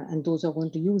 and those who are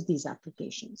going to use these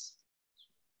applications.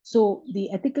 So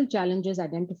the ethical challenges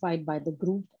identified by the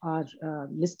group are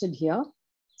listed here,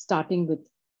 starting with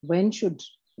when should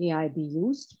AI be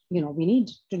used? We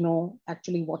need to know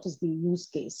actually what is the use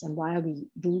case and why are we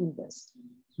doing this?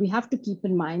 We have to keep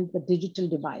in mind the digital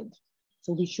divide.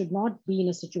 So we should not be in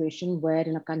a situation where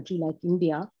in a country like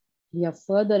India, we are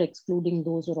further excluding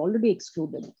those who are already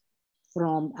excluded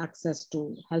from access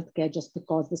to healthcare, just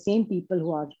because the same people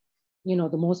who are,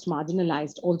 the most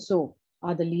marginalized also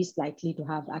are the least likely to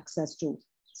have access to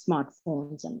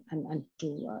smartphones and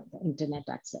to the internet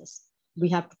access. We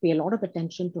have to pay a lot of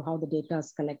attention to how the data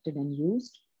is collected and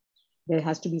used. There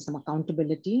has to be some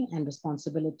accountability and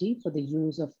responsibility for the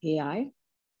use of AI.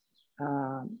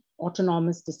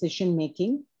 Autonomous decision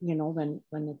making, when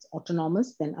it's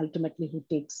autonomous, then ultimately who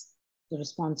takes the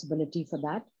responsibility for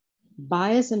that.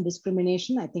 Bias and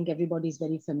discrimination, I think everybody's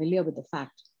very familiar with the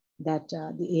fact that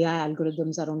the AI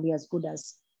algorithms are only as good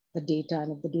as the data,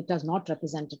 and if the data is not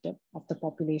representative of the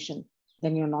population,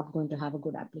 then you're not going to have a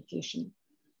good application.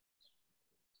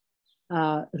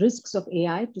 Risks of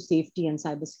AI to safety and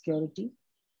cybersecurity,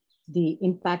 the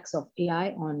impacts of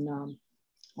AI on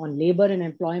labor and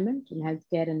employment in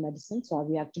healthcare and medicine. So are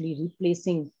we actually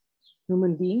replacing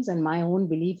human beings? And my own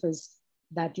belief is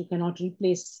that you cannot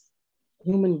replace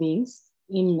human beings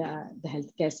in the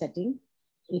healthcare setting.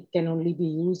 It can only be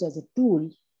used as a tool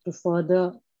to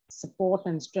further support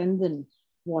and strengthen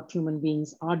what human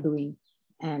beings are doing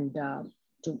and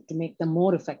to make them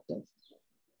more effective.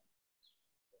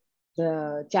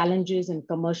 The challenges in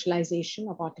commercialization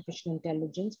of artificial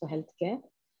intelligence for healthcare,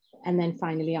 and then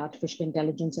finally artificial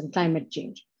intelligence and climate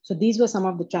change. So these were some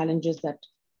of the challenges that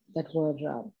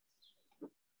were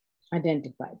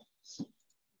identified.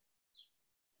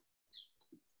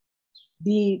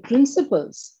 The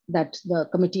principles that the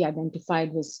committee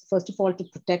identified was, first of all, to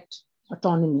protect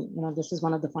autonomy. This is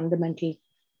one of the fundamental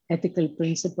ethical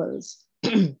principles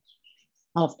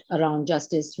around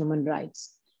justice, human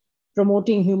rights.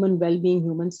 Promoting human well-being,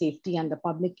 human safety, and the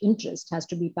public interest has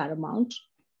to be paramount.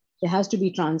 There has to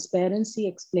be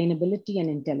transparency, explainability, and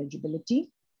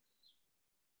intelligibility.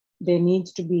 We need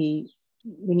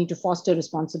to foster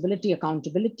responsibility,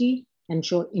 accountability,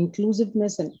 ensure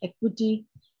inclusiveness and equity,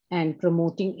 and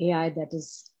promoting AI that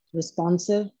is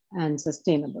responsive and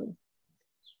sustainable.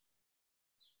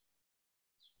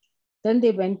 Then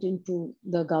they went into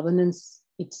the governance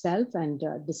itself and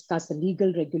discussed the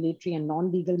legal, regulatory, and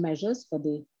non-legal measures for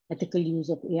the ethical use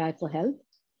of AI for health.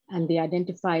 And they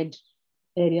identified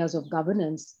areas of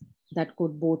governance that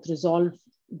could both resolve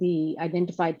the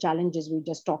identified challenges we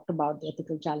just talked about, the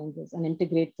ethical challenges, and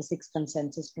integrate the 6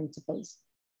 consensus principles.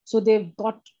 So they've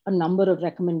got a number of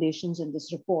recommendations in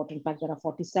this report. In fact, there are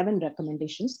 47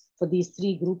 recommendations for these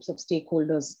 3 groups of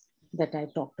stakeholders that I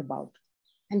talked about.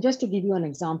 And just to give you an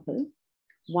example,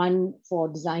 one for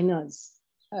designers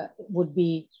would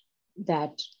be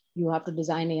that you have to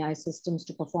design AI systems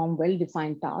to perform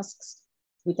well-defined tasks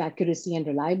with accuracy and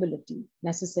reliability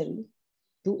necessary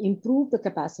to improve the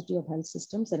capacity of health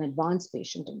systems and advance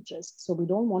patient interest. So we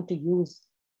don't want to use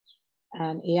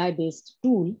an AI-based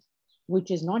tool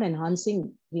which is not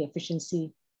enhancing the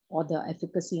efficiency or the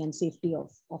efficacy and safety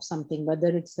of something, whether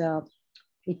it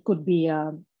could be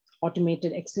an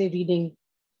automated X-ray reading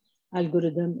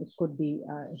algorithm, it could be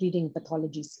reading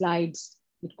pathology slides,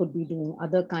 it could be doing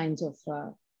other kinds of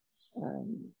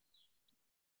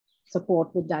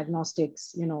support with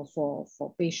diagnostics,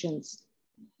 for patients.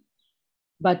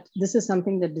 But this is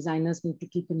something that designers need to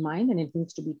keep in mind, and it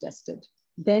needs to be tested.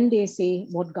 Then they say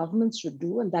what governments should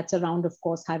do, and that's around, of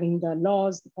course, having the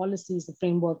laws, the policies, the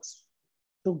frameworks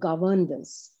to govern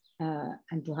this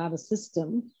and to have a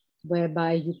system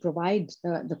whereby you provide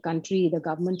the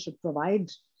government should provide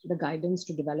the guidance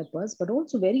to developers, but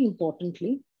also very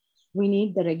importantly, we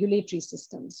need the regulatory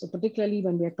systems. So particularly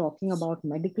when we're talking about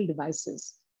medical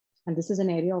devices, and this is an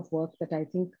area of work that I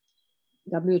think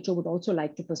WHO would also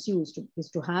like to pursue, is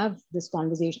to have this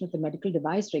conversation with the medical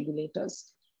device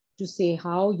regulators to say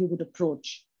how you would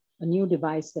approach a new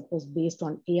device that was based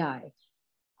on AI.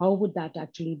 How would that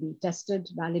actually be tested,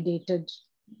 validated,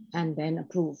 and then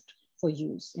approved for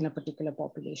use in a particular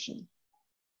population?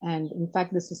 And in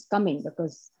fact, this is coming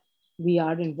because we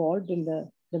are involved in the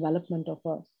development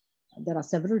of there are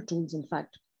several tools, in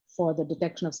fact, for the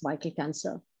detection of cervical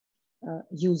cancer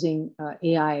using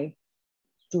AI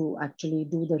to actually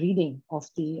do the reading of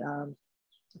the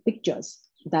pictures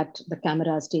that the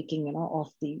camera is taking,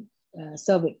 of the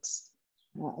cervix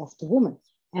of the woman.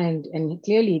 And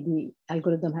clearly the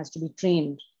algorithm has to be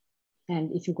trained.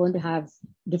 And if you're going to have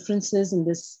differences in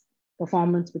this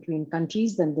performance between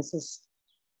countries, then this is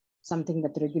something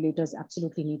that the regulators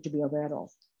absolutely need to be aware of.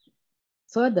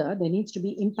 Further, there needs to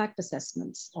be impact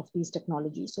assessments of these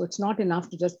technologies. So it's not enough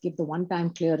to just give the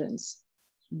one-time clearance,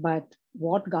 but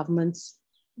what governments,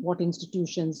 what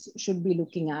institutions should be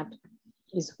looking at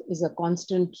is a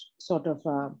constant sort of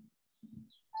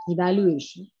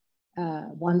evaluation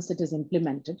once it is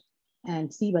implemented,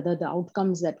 and see whether the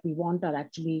outcomes that we want are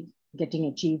actually getting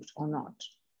achieved or not.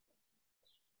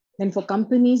 Then for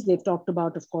companies, they've talked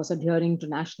about, of course, adhering to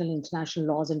national and international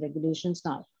laws and regulations.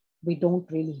 Now, we don't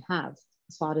really have,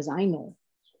 as far as I know,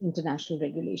 international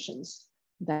regulations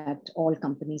that all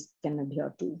companies can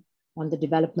adhere to on the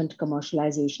development,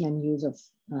 commercialization, and use of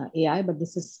AI, but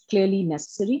this is clearly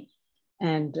necessary.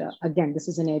 And again, this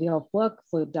is an area of work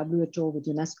for WHO with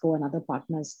UNESCO and other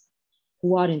partners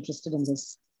who are interested in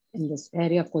this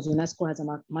area. Of course, UNESCO has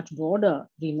a much broader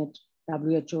remit.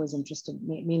 WHO is interested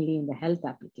mainly in the health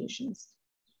applications.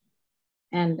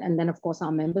 And then, of course,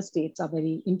 our member states are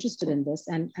very interested in this.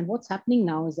 And what's happening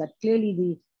now is that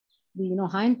clearly the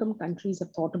high-income countries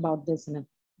have thought about this and have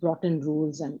brought in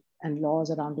rules and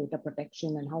laws around data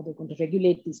protection and how they're going to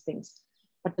regulate these things.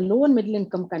 But the low and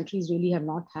middle-income countries really have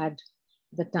not had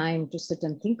the time to sit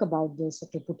and think about this or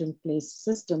to put in place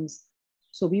systems.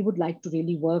 So we would like to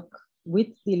really work with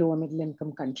the low and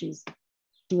middle-income countries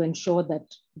to ensure that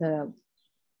the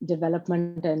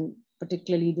development and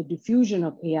particularly the diffusion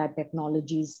of AI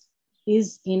technologies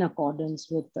is in accordance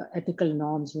with the ethical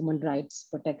norms, human rights,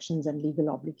 protections, and legal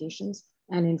obligations.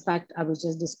 And in fact, I was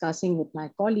just discussing with my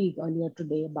colleague earlier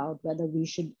today about whether we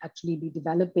should actually be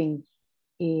developing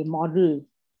a model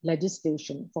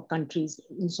legislation for countries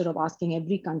instead of asking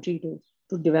every country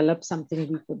to develop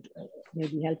something. We could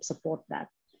maybe help support that.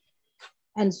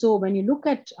 And so when you look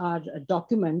at our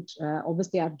document,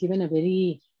 obviously I've given a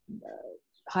very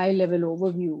high level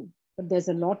overview, but there's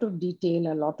a lot of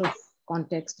detail, a lot of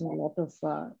context, and a lot of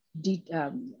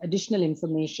additional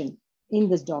information in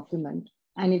this document.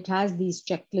 And it has these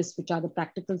checklists, which are the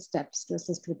practical steps to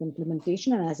assist with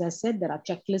implementation. And as I said, there are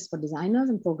checklists for designers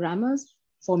and programmers,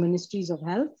 for ministries of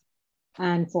health,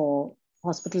 and for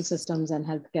hospital systems and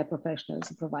healthcare professionals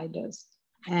and providers.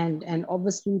 And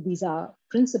obviously these are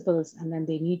principles, and then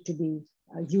they need to be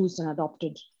used and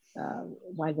adopted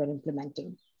while we're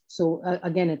implementing. So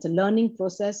again, it's a learning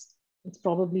process. It's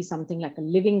probably something like a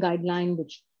living guideline,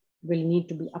 which will need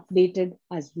to be updated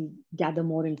as we gather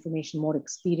more information, more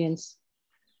experience.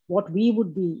 What we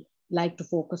would like to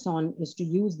focus on is to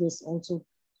use this also.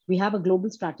 We have a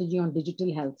global strategy on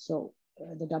digital health. So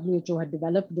the WHO had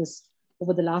developed this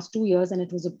over the last 2 years, and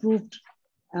it was approved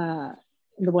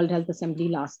in the World Health Assembly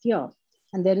last year.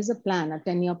 And there is a plan, a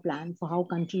 10-year plan for how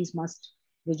countries must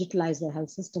digitalize their health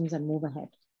systems and move ahead.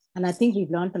 And I think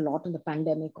we've learned a lot in the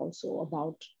pandemic also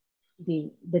about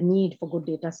the need for good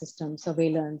data systems,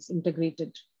 surveillance,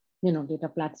 integrated data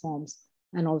platforms,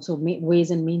 and also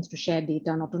ways and means to share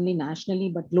data, not only nationally,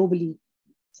 but globally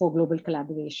for global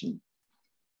collaboration.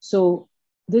 So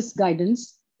this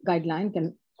guideline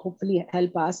can hopefully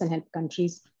help us and help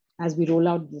countries as we roll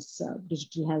out this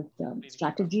digital health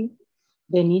strategy.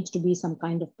 There needs to be some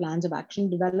kind of plans of action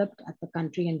developed at the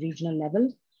country and regional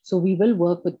level. So we will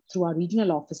work through our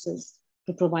regional offices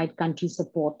to provide country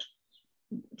support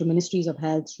to ministries of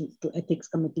health, to ethics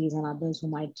committees and others who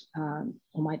might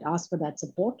ask for that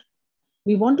support.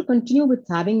 We want to continue with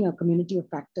having a community of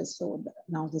practice. So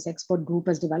now this expert group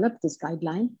has developed this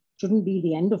guideline, shouldn't be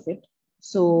the end of it.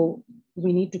 So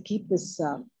we need to keep this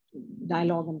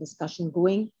dialogue and discussion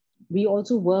going. We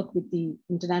also work with the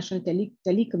International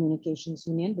Telecommunications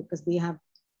Union because they have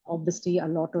obviously a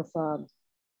lot of,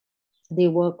 they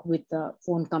work with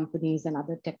phone companies and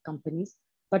other tech companies.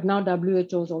 But now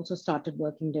WHO has also started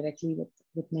working directly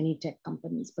with many tech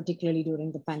companies, particularly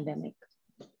during the pandemic.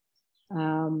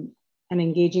 And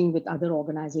engaging with other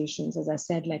organizations, as I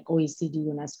said, like OECD,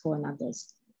 UNESCO, and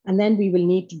others. And then we will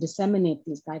need to disseminate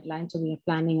these guidelines. So we are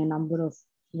planning a number of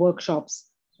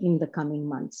workshops in the coming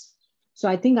months. So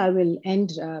I think I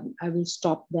will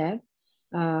stop there.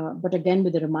 But again,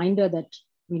 with a reminder that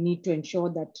we need to ensure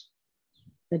that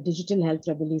the digital health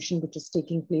revolution, which is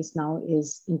taking place now,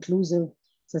 is inclusive,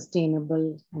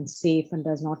 sustainable, and safe, and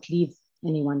does not leave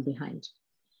anyone behind.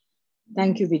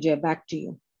 Thank you, Vijay. Back to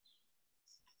you.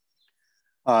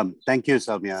 Thank you,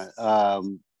 Soumya,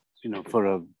 for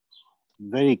a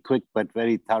very quick but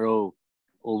very thorough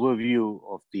overview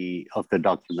of the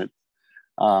document.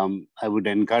 I would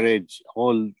encourage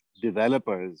all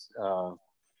developers,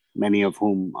 many of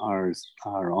whom are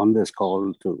on this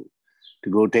call, to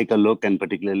go take a look and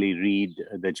particularly read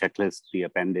the checklist, the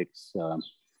appendix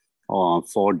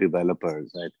for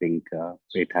developers. I think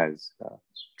it has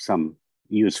some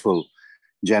useful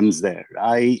gems there.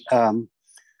 I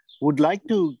would like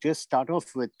to just start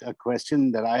off with a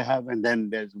question that I have, and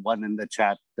then there's one in the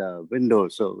chat window,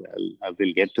 so I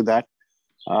will get to that.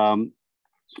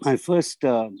 My first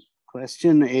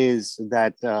question is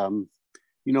that,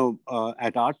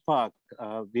 at Art Park,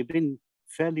 we've been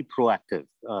fairly proactive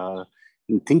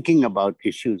in thinking about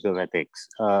issues of ethics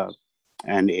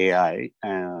and AI.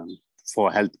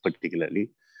 for health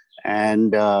particularly,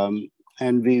 and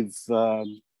we've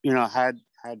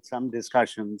had some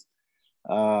discussions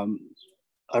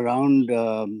around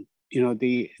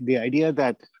the idea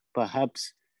that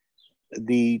perhaps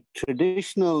the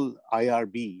traditional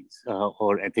IRBs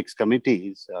or ethics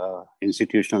committees,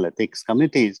 institutional ethics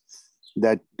committees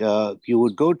that you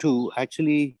would go to,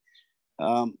 actually,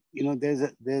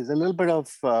 there's a little bit of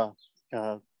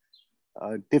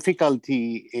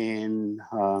difficulty in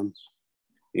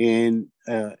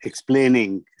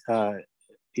explaining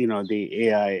the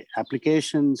AI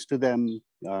applications to them.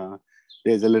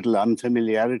 There's a little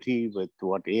unfamiliarity with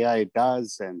what AI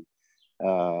does, and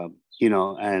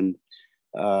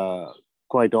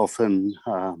quite often,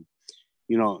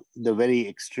 the very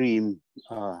extreme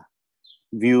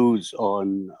views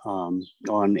on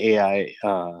AI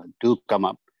do come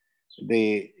up.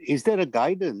 Is there a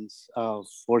guidance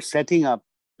for setting up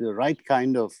the right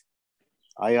kind of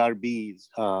IRBs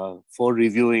for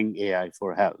reviewing AI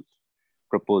for health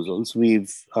proposals? Would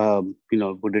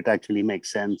it actually make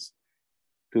sense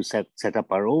to set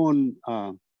up our own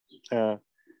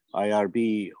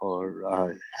IRB,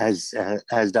 or has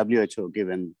WHO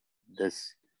given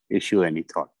this issue any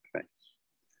thought, right?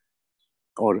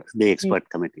 Or the expert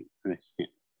committee, right? Yeah.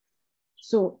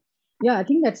 So, yeah, I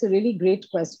think that's a really great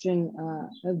question,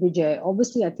 Vijay.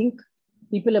 Obviously, I think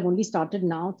people have only started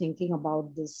now thinking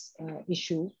about this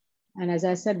issue. And as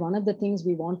I said, one of the things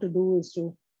we want to do is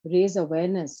to raise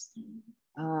awareness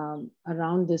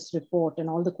around this report and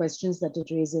all the questions that it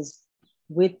raises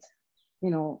with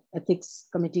ethics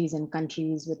committees in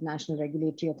countries, with national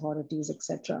regulatory authorities,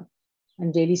 etc.,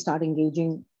 and really start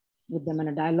engaging with them in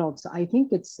a dialogue. So I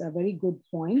think it's a very good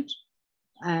point.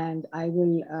 And I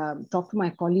will talk to my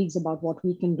colleagues about what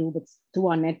we can do, but through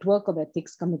our network of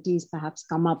ethics committees, perhaps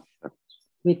come up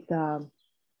with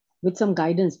some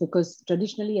guidance, because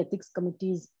traditionally ethics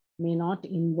committees may not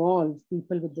involve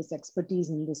people with this expertise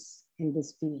in this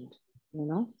field,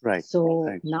 Right. So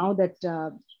right. Now that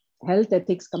health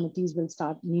ethics committees will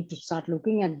need to start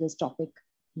looking at this topic,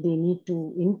 they need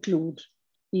to include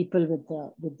people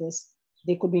with this.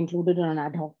 They could be included on an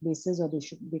ad hoc basis, or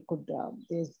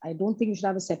I don't think you should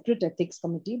have a separate ethics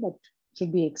committee, but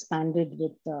should be expanded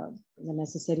with the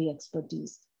necessary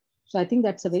expertise. So I think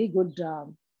that's a very good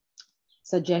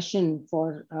suggestion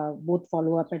for both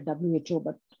follow-up at WHO,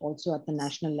 but also at the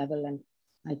national level. And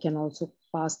I can also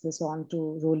pass this on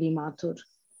to Roli Mathur,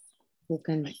 who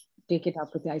can take it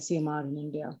up with the ICMR in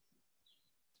India.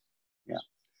 Yeah.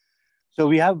 So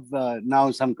we have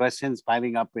now some questions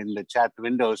piling up in the chat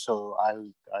window. So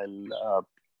I'll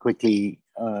quickly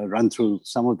run through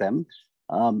some of them.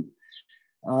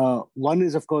 One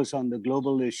is, of course, on the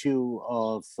global issue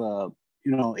of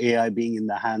AI being in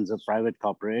the hands of private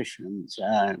corporations,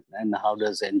 and how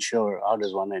does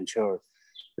one ensure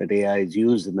that AI is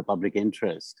used in the public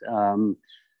interest?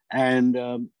 And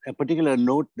a particular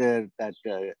note there that,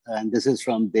 and this is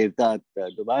from Devdat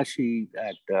Dubashi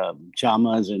at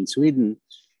Chalmers in Sweden,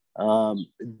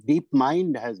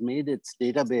 DeepMind has made its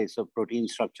database of protein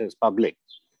structures public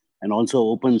and also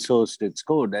open sourced its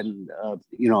code. And,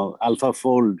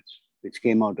 AlphaFold, which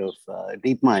came out of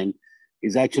DeepMind,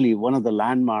 is actually one of the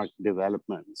landmark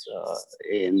developments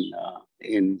in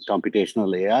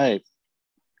computational AI.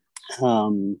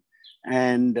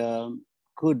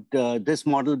 Could this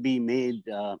model be made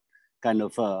kind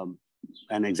of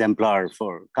an exemplar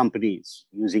for companies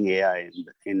using AI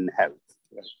in health?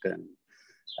 Right? And,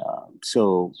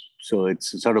 so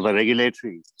it's sort of a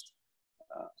regulatory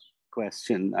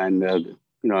question, and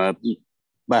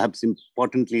perhaps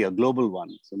importantly a global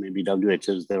one. So maybe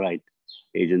WHO is the right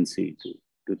agency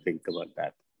to think about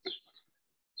that.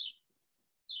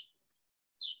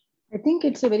 I think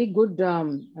it's a very good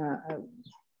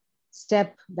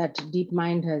step that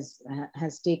DeepMind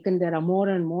has taken. There are more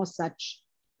and more such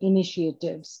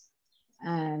initiatives,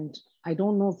 and I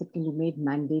don't know if it can be made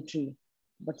mandatory,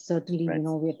 but certainly, right.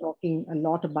 We're talking a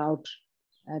lot about,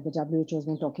 the WHO has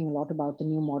been talking a lot about the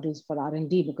new models for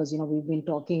R&D, because, we've been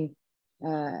talking,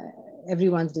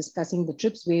 everyone's discussing the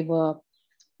TRIPS waiver,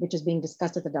 which is being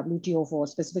discussed at the WTO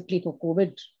specifically for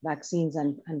COVID vaccines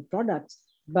and products.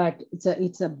 But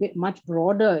it's a bit much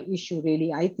broader issue,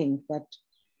 really. I think that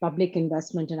public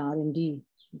investment in R&D,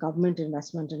 government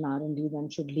investment in R&D, then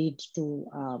should lead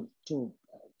to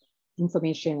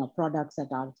information or products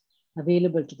that are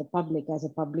available to the public as a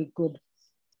public good.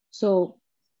 So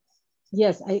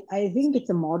yes, I think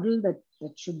it's a model that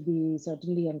should be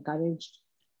certainly encouraged.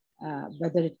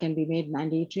 Whether it can be made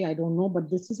mandatory, I don't know, but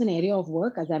this is an area of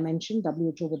work, as I mentioned,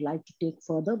 WHO would like to take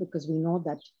further, because we know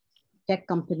that tech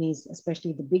companies,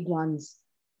 especially the big ones,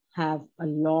 have a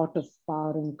lot of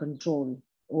power and control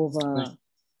over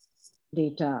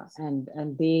data, and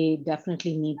they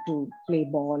definitely need to play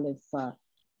ball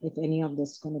if any of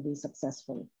this is going to be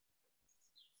successful.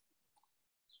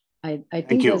 I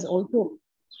think there's also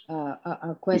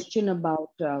a question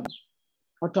about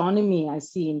autonomy. I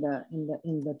see in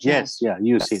the chat. Yes, yeah,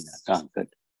 you see that. Good.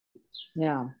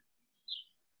 Yeah.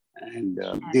 And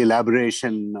the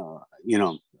elaboration,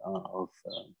 of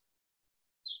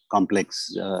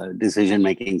complex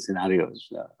decision-making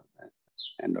scenarios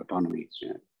and autonomy.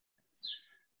 Yeah.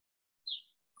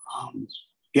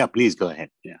 Yeah, please go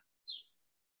ahead. Yeah.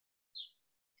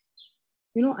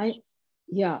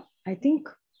 I think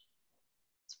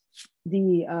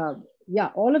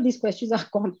all of these questions are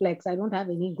complex. I don't have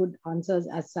any good answers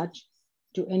as such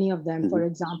to any of them. For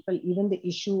example, even the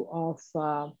issue of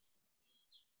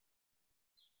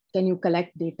can you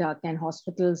collect data? Can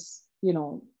hospitals,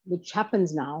 which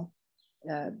happens now,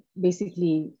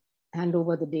 basically hand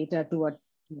over the data to a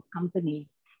company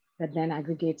that then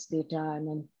aggregates data and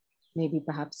then maybe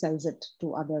perhaps sells it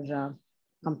to other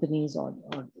companies or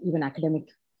even academic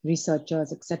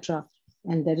researchers, etc.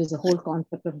 And there is a whole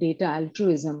concept of data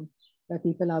altruism where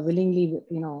people are willingly,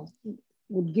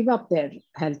 would give up their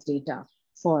health data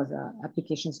for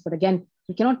applications. But again,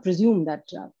 we cannot presume that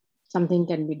something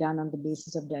can be done on the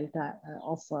basis of data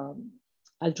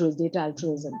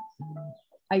altruism.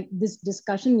 This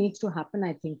discussion needs to happen,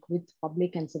 I think, with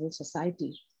public and civil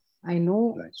society. I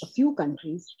know a few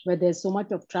countries where there's so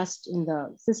much of trust in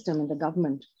the system, in the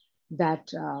government, that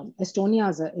Estonia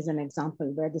is an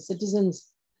example where the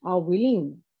citizens are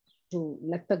willing to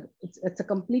it's a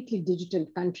completely digital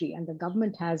country, and the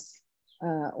government has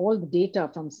all the data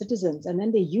from citizens, and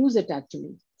then they use it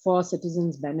actually for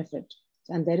citizens' benefit.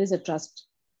 And there is a trust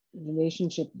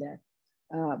relationship there.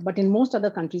 But in most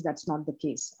other countries, that's not the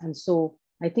case. And so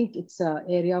I think it's an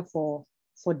area for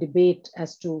debate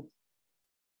as to,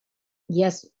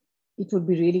 yes, it would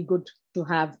be really good to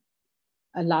have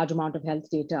a large amount of health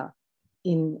data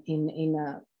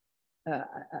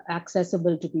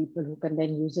accessible to people who can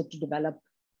then use it to develop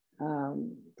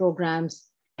programs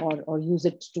or use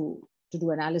it to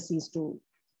do analyses to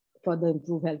further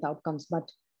improve health outcomes.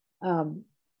 But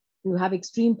you have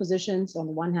extreme positions. On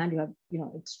the one hand, you have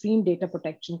extreme data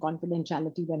protection,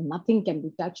 confidentiality, where nothing can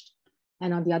be touched.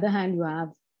 And on the other hand, you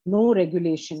have no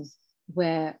regulation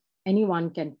where anyone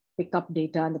can pick up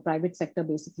data and the private sector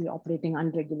basically operating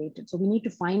unregulated. So we need to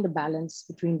find a balance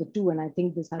between the two. And I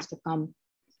think this has to come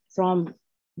from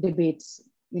debates,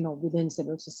 within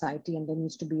civil society, and there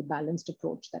needs to be a balanced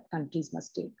approach that countries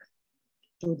must take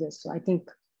to this. So I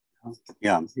think.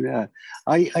 Yeah.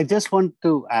 I just want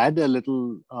to add a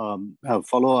little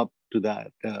follow-up to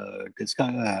that,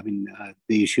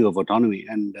 the issue of autonomy.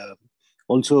 And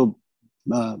also,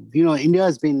 India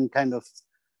has been kind of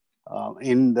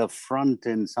in the front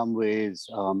in some ways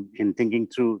in thinking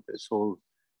through this whole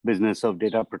business of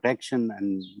data protection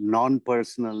and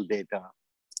non-personal data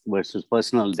versus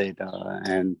personal data,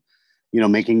 and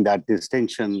making that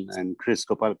distinction. And Chris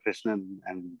Gopalakrishnan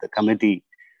and the committee's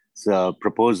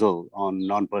proposal on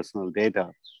non-personal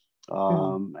data,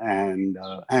 and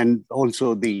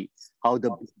also how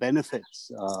the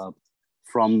benefits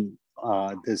from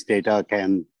this data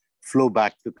can flow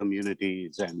back to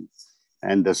communities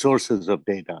and the sources of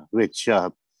data, which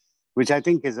I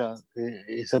think is a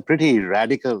pretty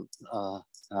radical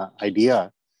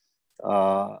idea,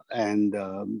 and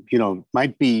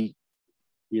might be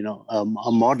a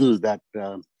model that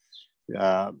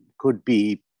could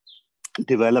be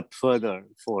developed further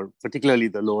for particularly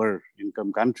the lower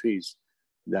income countries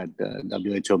that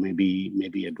WHO may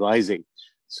be advising.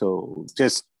 So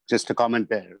just a comment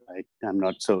there. I'm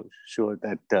not so sure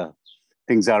that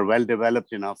things are well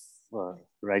developed enough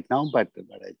right now, but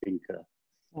I think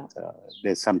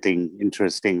there's something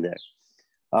interesting there.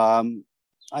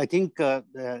 I think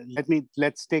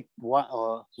let's take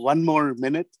one more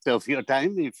minute of your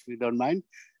time, if you don't mind.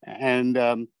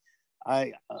 And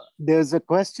there's a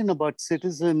question about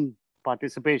citizen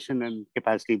participation and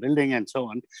capacity building and so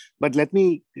on. But let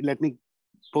me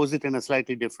pose it in a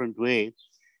slightly different way.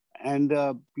 And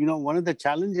one of the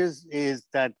challenges is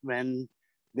that when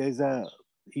there's a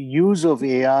use of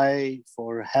AI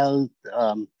for health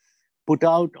put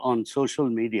out on social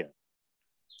media,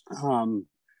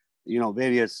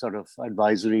 various sort of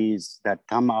advisories that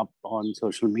come up on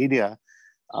social media,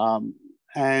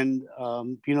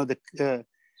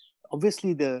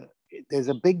 obviously there's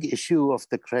a big issue of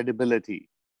the credibility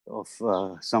of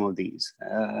some of these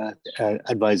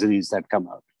advisories that come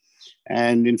out.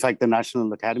 And in fact, the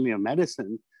National Academy of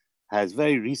Medicine has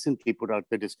very recently put out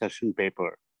the discussion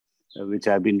paper which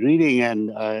I've been reading,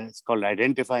 and it's called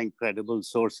Identifying Credible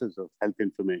Sources of Health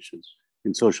Information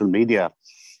in Social Media.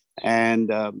 And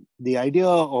the idea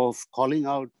of calling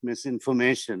out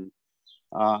misinformation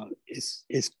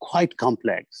is quite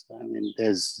complex. I mean,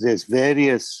 there's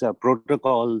various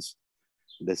protocols,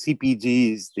 the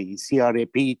CPGs, the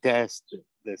CRAP test,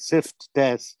 the SIFT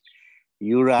test,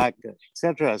 URAC,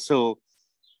 etc. So,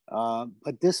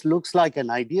 but this looks like an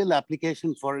ideal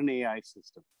application for an AI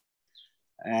system.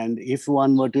 And if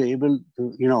one were to able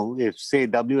to, if say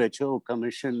WHO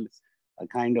commissioned a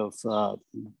kind of,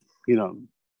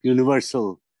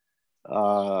 universal,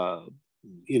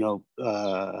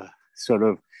 sort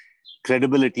of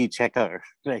credibility checker,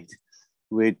 right?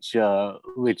 Which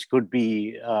could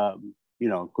be,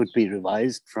 could be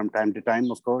revised from time to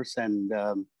time, of course. And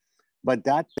but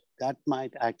that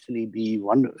might actually be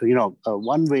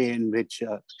one way in which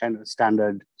kind of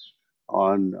standard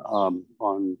on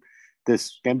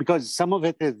this, because some of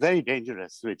it is very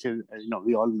dangerous, which is,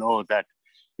 we all know that,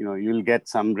 you'll get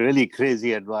some really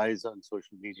crazy advice on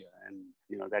social media, and,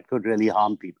 that could really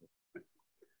harm people.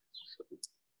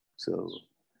 So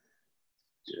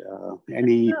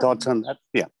any thoughts on that?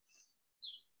 Yeah.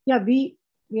 Yeah, we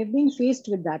have been faced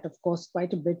with that, of course,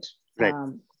 quite a bit. Right.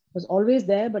 It was always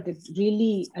there, but it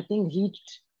really, I think,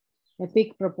 reached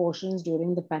epic proportions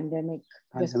during the pandemic,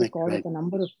 just because right. of the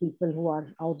number of people who are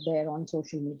out there on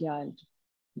social media, and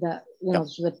the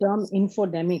so the term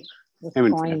infodemic was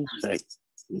coined. Right.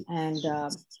 And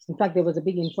in fact, there was a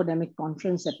big infodemic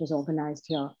conference that was organized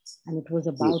here, and it was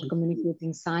about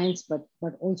communicating science, but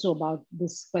also about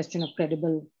this question of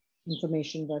credible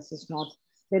information versus not.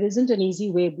 There isn't an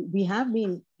easy way. We have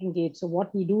been engaged. So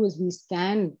what we do is we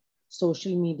scan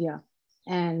social media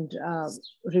and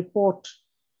report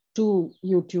to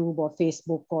YouTube or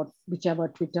Facebook or whichever,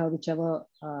 Twitter, whichever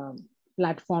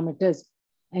platform it is,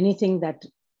 anything that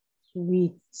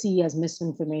we see as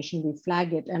misinformation, we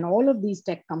flag it. And all of these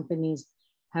tech companies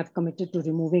have committed to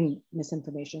removing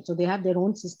misinformation. So they have their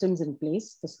own systems in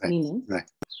place for screening. Right.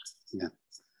 Yeah.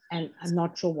 And I'm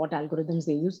not sure what algorithms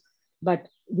they use, but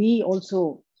we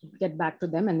also get back to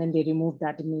them, and then they remove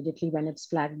that immediately when it's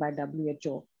flagged by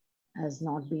WHO as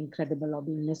not being credible or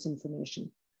being misinformation.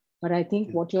 But I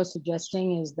think what you're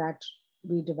suggesting is that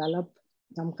we develop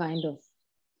some kind of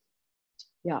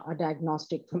a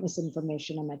diagnostic for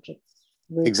misinformation, a metric.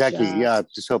 Which, exactly.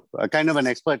 So a kind of an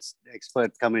expert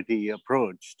committee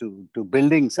approach to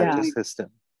building such a system.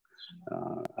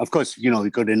 Of course, we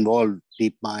could involve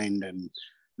DeepMind and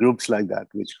groups like that,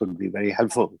 which could be very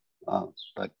helpful.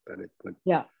 But it would.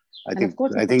 Yeah. I think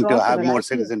to have more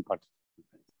citizen participation.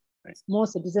 Right. More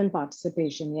citizen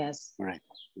participation. Yes. Right.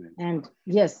 And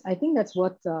yes, I think that's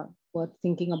worth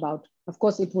thinking about. Of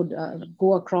course, it would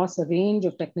go across a range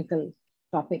of technical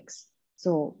topics.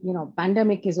 So,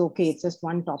 pandemic is okay, it's just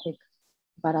one topic,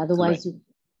 but otherwise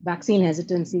vaccine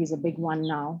hesitancy is a big one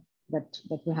now that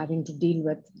we're having to deal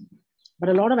with. But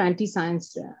a lot of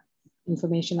anti-science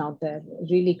information out there,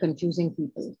 really confusing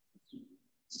people.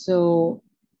 So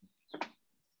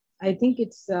I think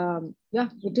it's,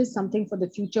 it is something for the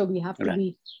future. We have to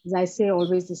be, as I say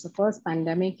always, this is the first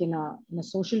pandemic in a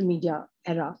social media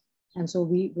era. And so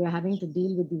we're having to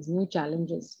deal with these new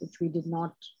challenges, which we did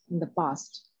not in the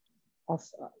past, of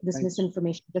this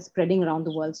misinformation just spreading around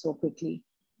the world so quickly.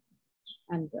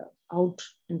 And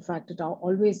in fact, it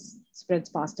always spreads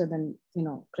faster than,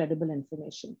 credible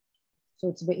information.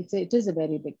 So it is a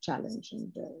very big challenge.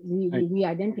 And we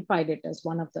identified it as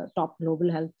one of the top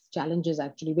global health challenges,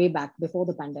 actually, way back before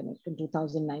the pandemic in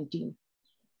 2019.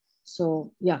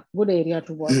 So good area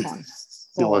to work on.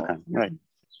 Right.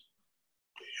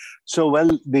 So,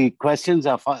 well, the questions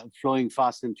are flowing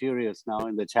fast and furious now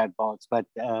in the chat box, but,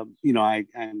 I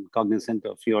am cognizant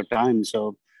of your time.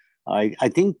 So I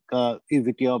think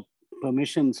with your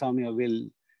permission, Samya,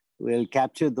 we'll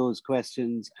capture those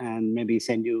questions and maybe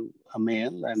send you a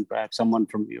mail, and perhaps someone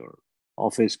from your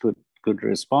office could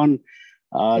respond.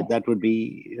 That would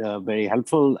be very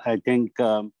helpful. I think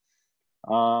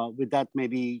with that,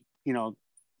 maybe,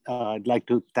 I'd like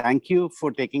to thank you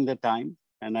for taking the time.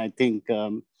 And I think,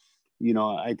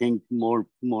 I think more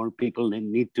people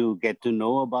need to get to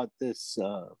know about this,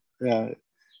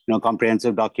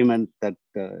 comprehensive document that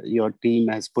your team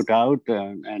has put out,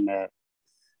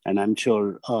 and I'm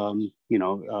sure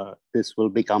this will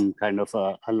become kind of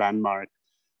a landmark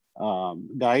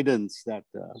guidance that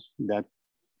the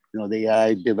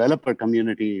AI developer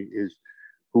community is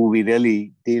who we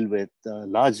really deal with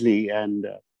largely, and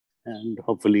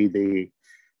hopefully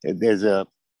there's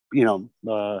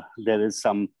there is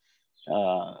some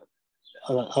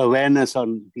awareness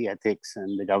on the ethics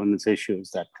and the governance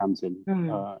issues that comes in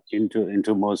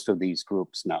into most of these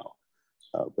groups now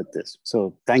with this.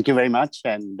 So thank you very much,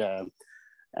 and for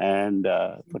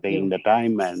taking the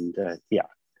time, and yeah,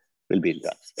 we'll be in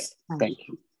touch. Thank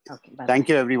you. Okay, thank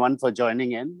you everyone for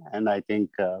joining in, and I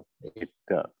think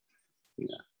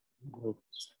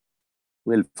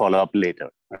we'll follow up later.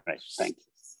 All right, thank you.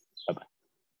 Bye-bye.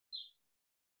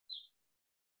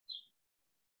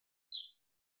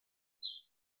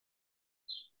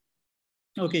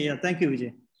 Okay, yeah, thank you,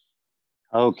 Vijay.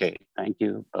 Okay, thank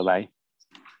you. Bye-bye.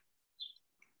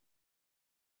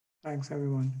 Thanks,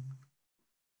 everyone.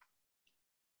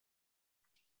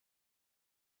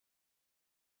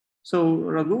 So,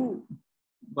 Raghu,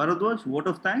 Bharadwaj, vote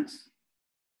of thanks?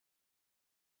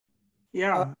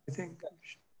 Yeah, I think.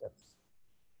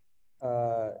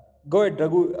 Go ahead,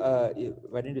 Raghu.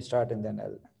 Why don't you start and then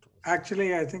I'll.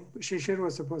 Actually, I think Shishir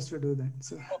was supposed to do that.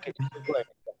 So. Okay, go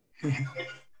ahead.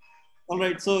 All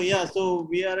right, so yeah, so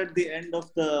we are at the end of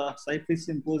the CyPhySS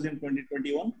Symposium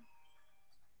 2021.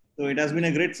 So it has been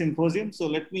a great symposium. So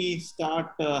let me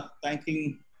start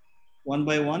thanking one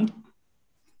by one.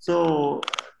 So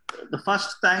the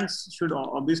first thanks should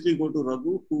obviously go to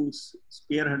Raghu, who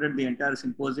spearheaded the entire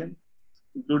symposium,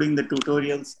 including the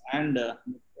tutorials and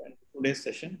today's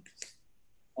session.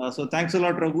 So thanks a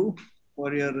lot, Raghu,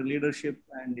 for your leadership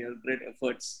and your great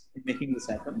efforts in making this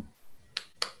happen.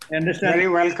 I understand. Very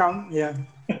welcome. Yeah.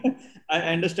 I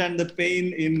understand the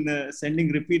pain in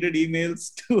sending repeated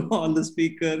emails to all the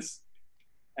speakers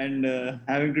and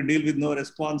having to deal with no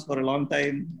response for a long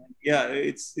time. Yeah,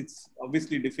 it's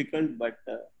obviously difficult, but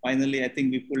finally I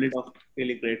think we pulled it off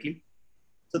really greatly.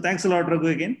 So thanks a lot, Raghu,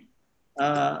 again.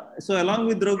 So along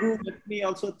with Raghu, let me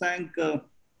also thank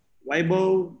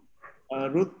Vaibhav,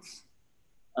 Ruth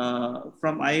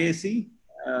from IAC,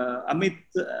 Amit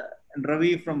and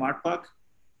Ravi from ArtPark.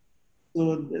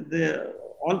 So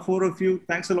all four of you,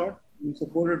 thanks a lot. You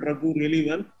supported Raghu really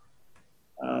well.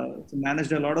 So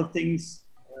managed a lot of things,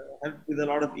 helped with a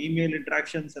lot of email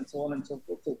interactions and so on and so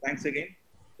forth. So thanks again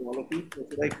to all of you. So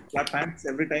should I clap hands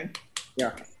every time?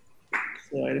 Yeah.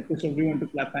 So I request everyone to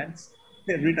clap hands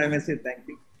every time I say thank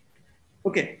you.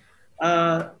 Okay.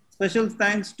 Special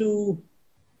thanks to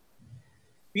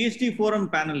PhD Forum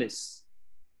panelists,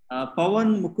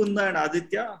 Pawan, Mukunda, and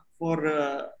Aditya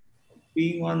for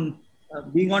being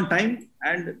on time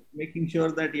and making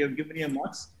sure that you have given your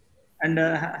marks. And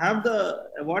have the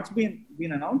awards been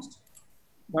announced,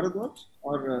 Bharadwaj,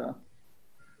 or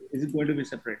is it going to be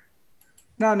separate?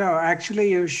 No,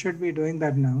 actually you should be doing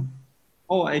that now.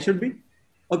 Oh, I should be?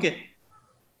 Okay.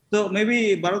 So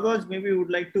maybe Bharadwaj, maybe you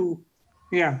would like to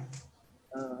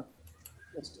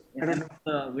just announce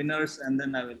the winners, and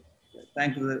then I will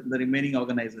thank the remaining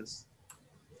organizers.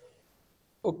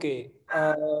 Okay.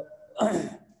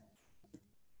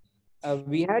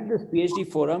 We had this PhD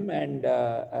forum, and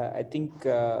I think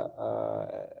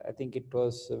it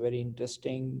was a very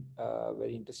interesting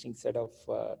set of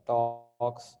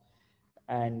talks,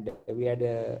 and we had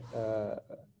a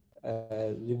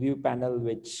review panel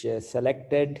which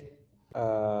selected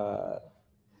the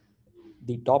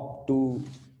top 2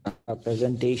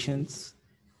 presentations,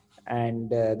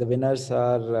 and the winners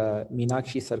are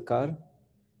Meenakshi Sarkar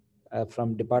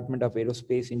from Department of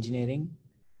Aerospace Engineering.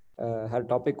 Her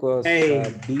topic was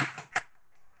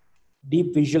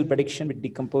deep visual prediction with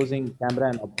decomposing camera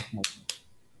and object motion.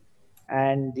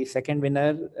 And the second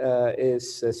winner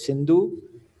is Sindhu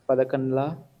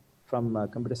Padakanla from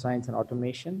Computer Science and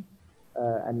Automation.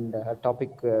 And her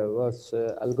topic was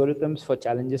algorithms for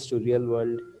challenges to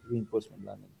real-world reinforcement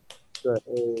learning. So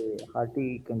a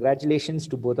hearty congratulations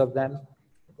to both of them.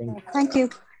 Thank you.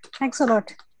 Thanks a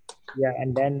lot. Yeah,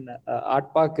 and then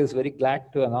ArtPark is very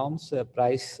glad to announce a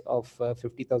prize of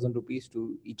 50,000 rupees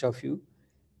to each of you,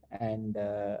 and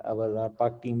our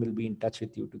ArtPark team will be in touch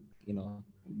with you to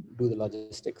do the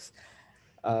logistics.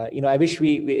 I wish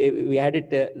we had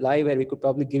it live where we could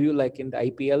probably give you, like in the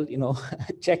IPL,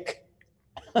 check.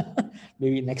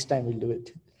 Maybe next time we'll do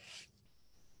it.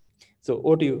 So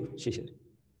over to you, Shishir.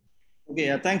 Okay,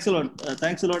 yeah, thanks a lot.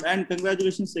 Thanks a lot, and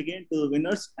congratulations again to the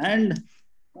winners, and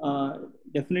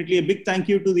definitely a big thank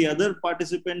you to the other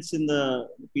participants in the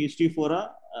PhD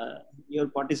Fora. Your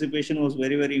participation was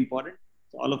very, very important.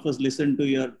 So all of us listened to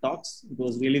your talks. It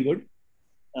was really good.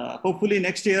 Hopefully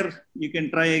next year you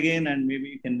can try again and maybe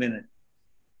you can win it.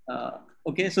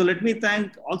 Okay, so let me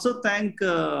also thank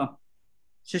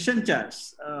session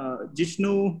chairs,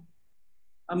 Jishnu,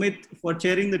 Amit for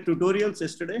chairing the tutorials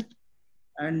yesterday,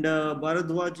 and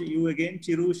Bharadwaj, you again,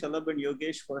 Chiru, Shalab, and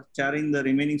Yogesh for chairing the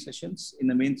remaining sessions in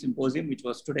the main symposium, which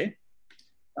was today.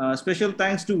 Special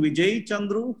thanks to Vijay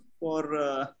Chandru for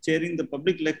chairing the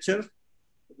public lecture,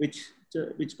 which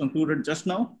concluded just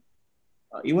now.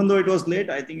 Even though it was late,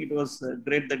 I think it was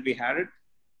great that we had it.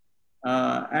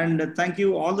 And thank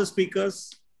you all the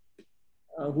speakers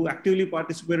who actively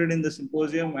participated in the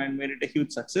symposium and made it a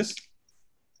huge success.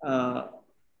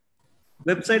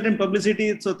 Website and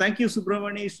publicity. So thank you,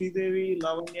 Subramani, Sridevi,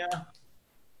 Lavanya,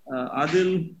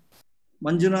 Adil,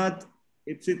 Manjunath,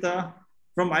 Ipsita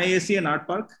from IAC and Art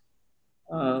Park.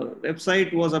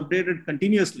 Website was updated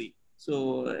continuously.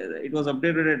 So it was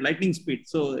updated at lightning speed,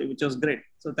 so which was great.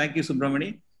 So thank you,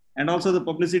 Subramani. And also the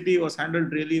publicity was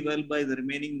handled really well by the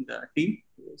remaining team.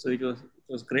 So it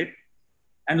was great.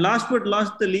 And last but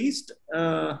not the least,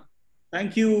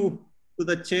 thank you to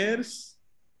the chairs,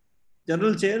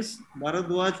 general chairs,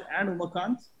 Bharadwaj and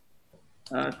Umakant.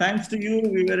 Thanks to you,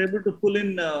 we were able to pull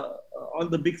in all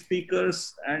the big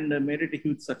speakers and made it a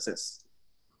huge success.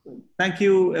 So thank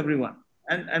you, everyone.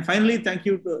 And finally, thank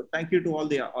you to all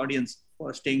the audience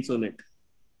for staying so late.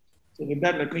 So with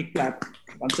that, let me clap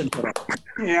once and for all.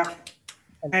 Yeah.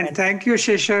 And thank you,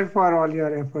 Shishir, for all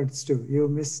your efforts too. You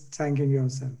missed thanking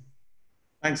yourself.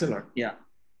 Thanks a lot. Yeah.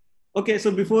 Okay,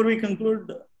 so before we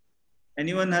conclude,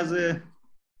 anyone has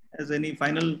any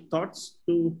final thoughts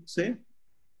to say?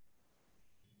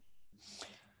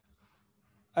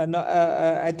 No,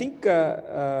 I think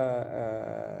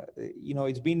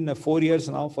it's been 4 years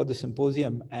now for the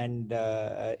symposium, and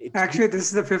actually this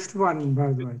is the 5th one,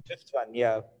 by the way. 5th one,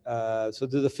 yeah. So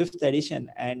this is the 5th edition,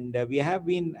 and we have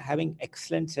been having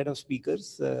excellent set of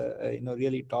speakers,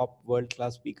 really top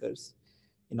world-class speakers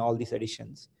in all these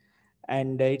editions.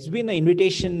 And it's been an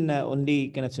invitation only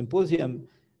kind of symposium,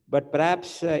 but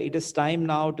perhaps it is time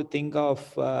now to think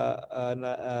of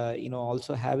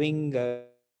also having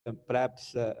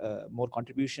perhaps more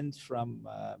contributions from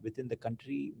within the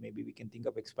country. Maybe we can think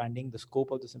of expanding the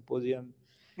scope of the symposium.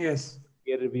 Yes.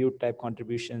 Peer review type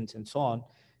contributions and so on.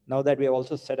 Now that we have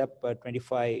also set up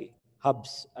 25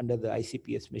 hubs under the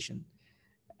ICPS mission.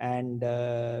 And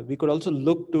we could also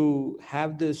look to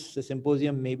have this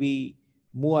symposium maybe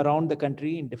move around the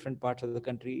country in different parts of the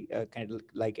country, kind of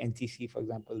like NCC, for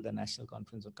example, the National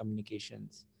Conference on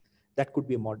Communications. That could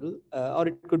be a model, or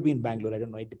it could be in Bangalore. I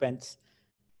don't know. It depends.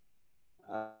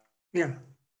 Yeah.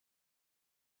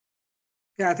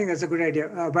 Yeah, I think that's a good idea.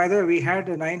 By the way, we had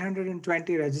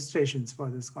 920 registrations for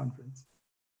this conference.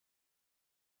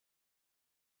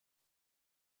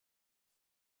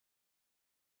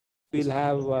 We'll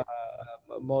have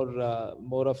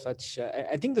more of such.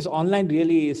 I think this online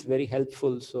really is very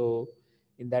helpful. So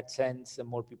in that sense,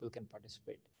 more people can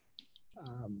participate.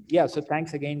 Yeah, so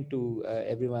thanks again to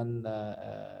everyone,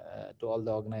 to all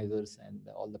the organizers and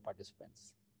all the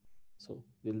participants. So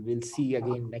we'll see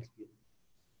again next year.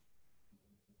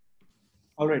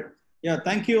 All right. Yeah,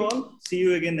 thank you all. See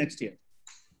you again next year.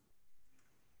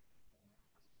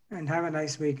 And have a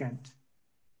nice weekend.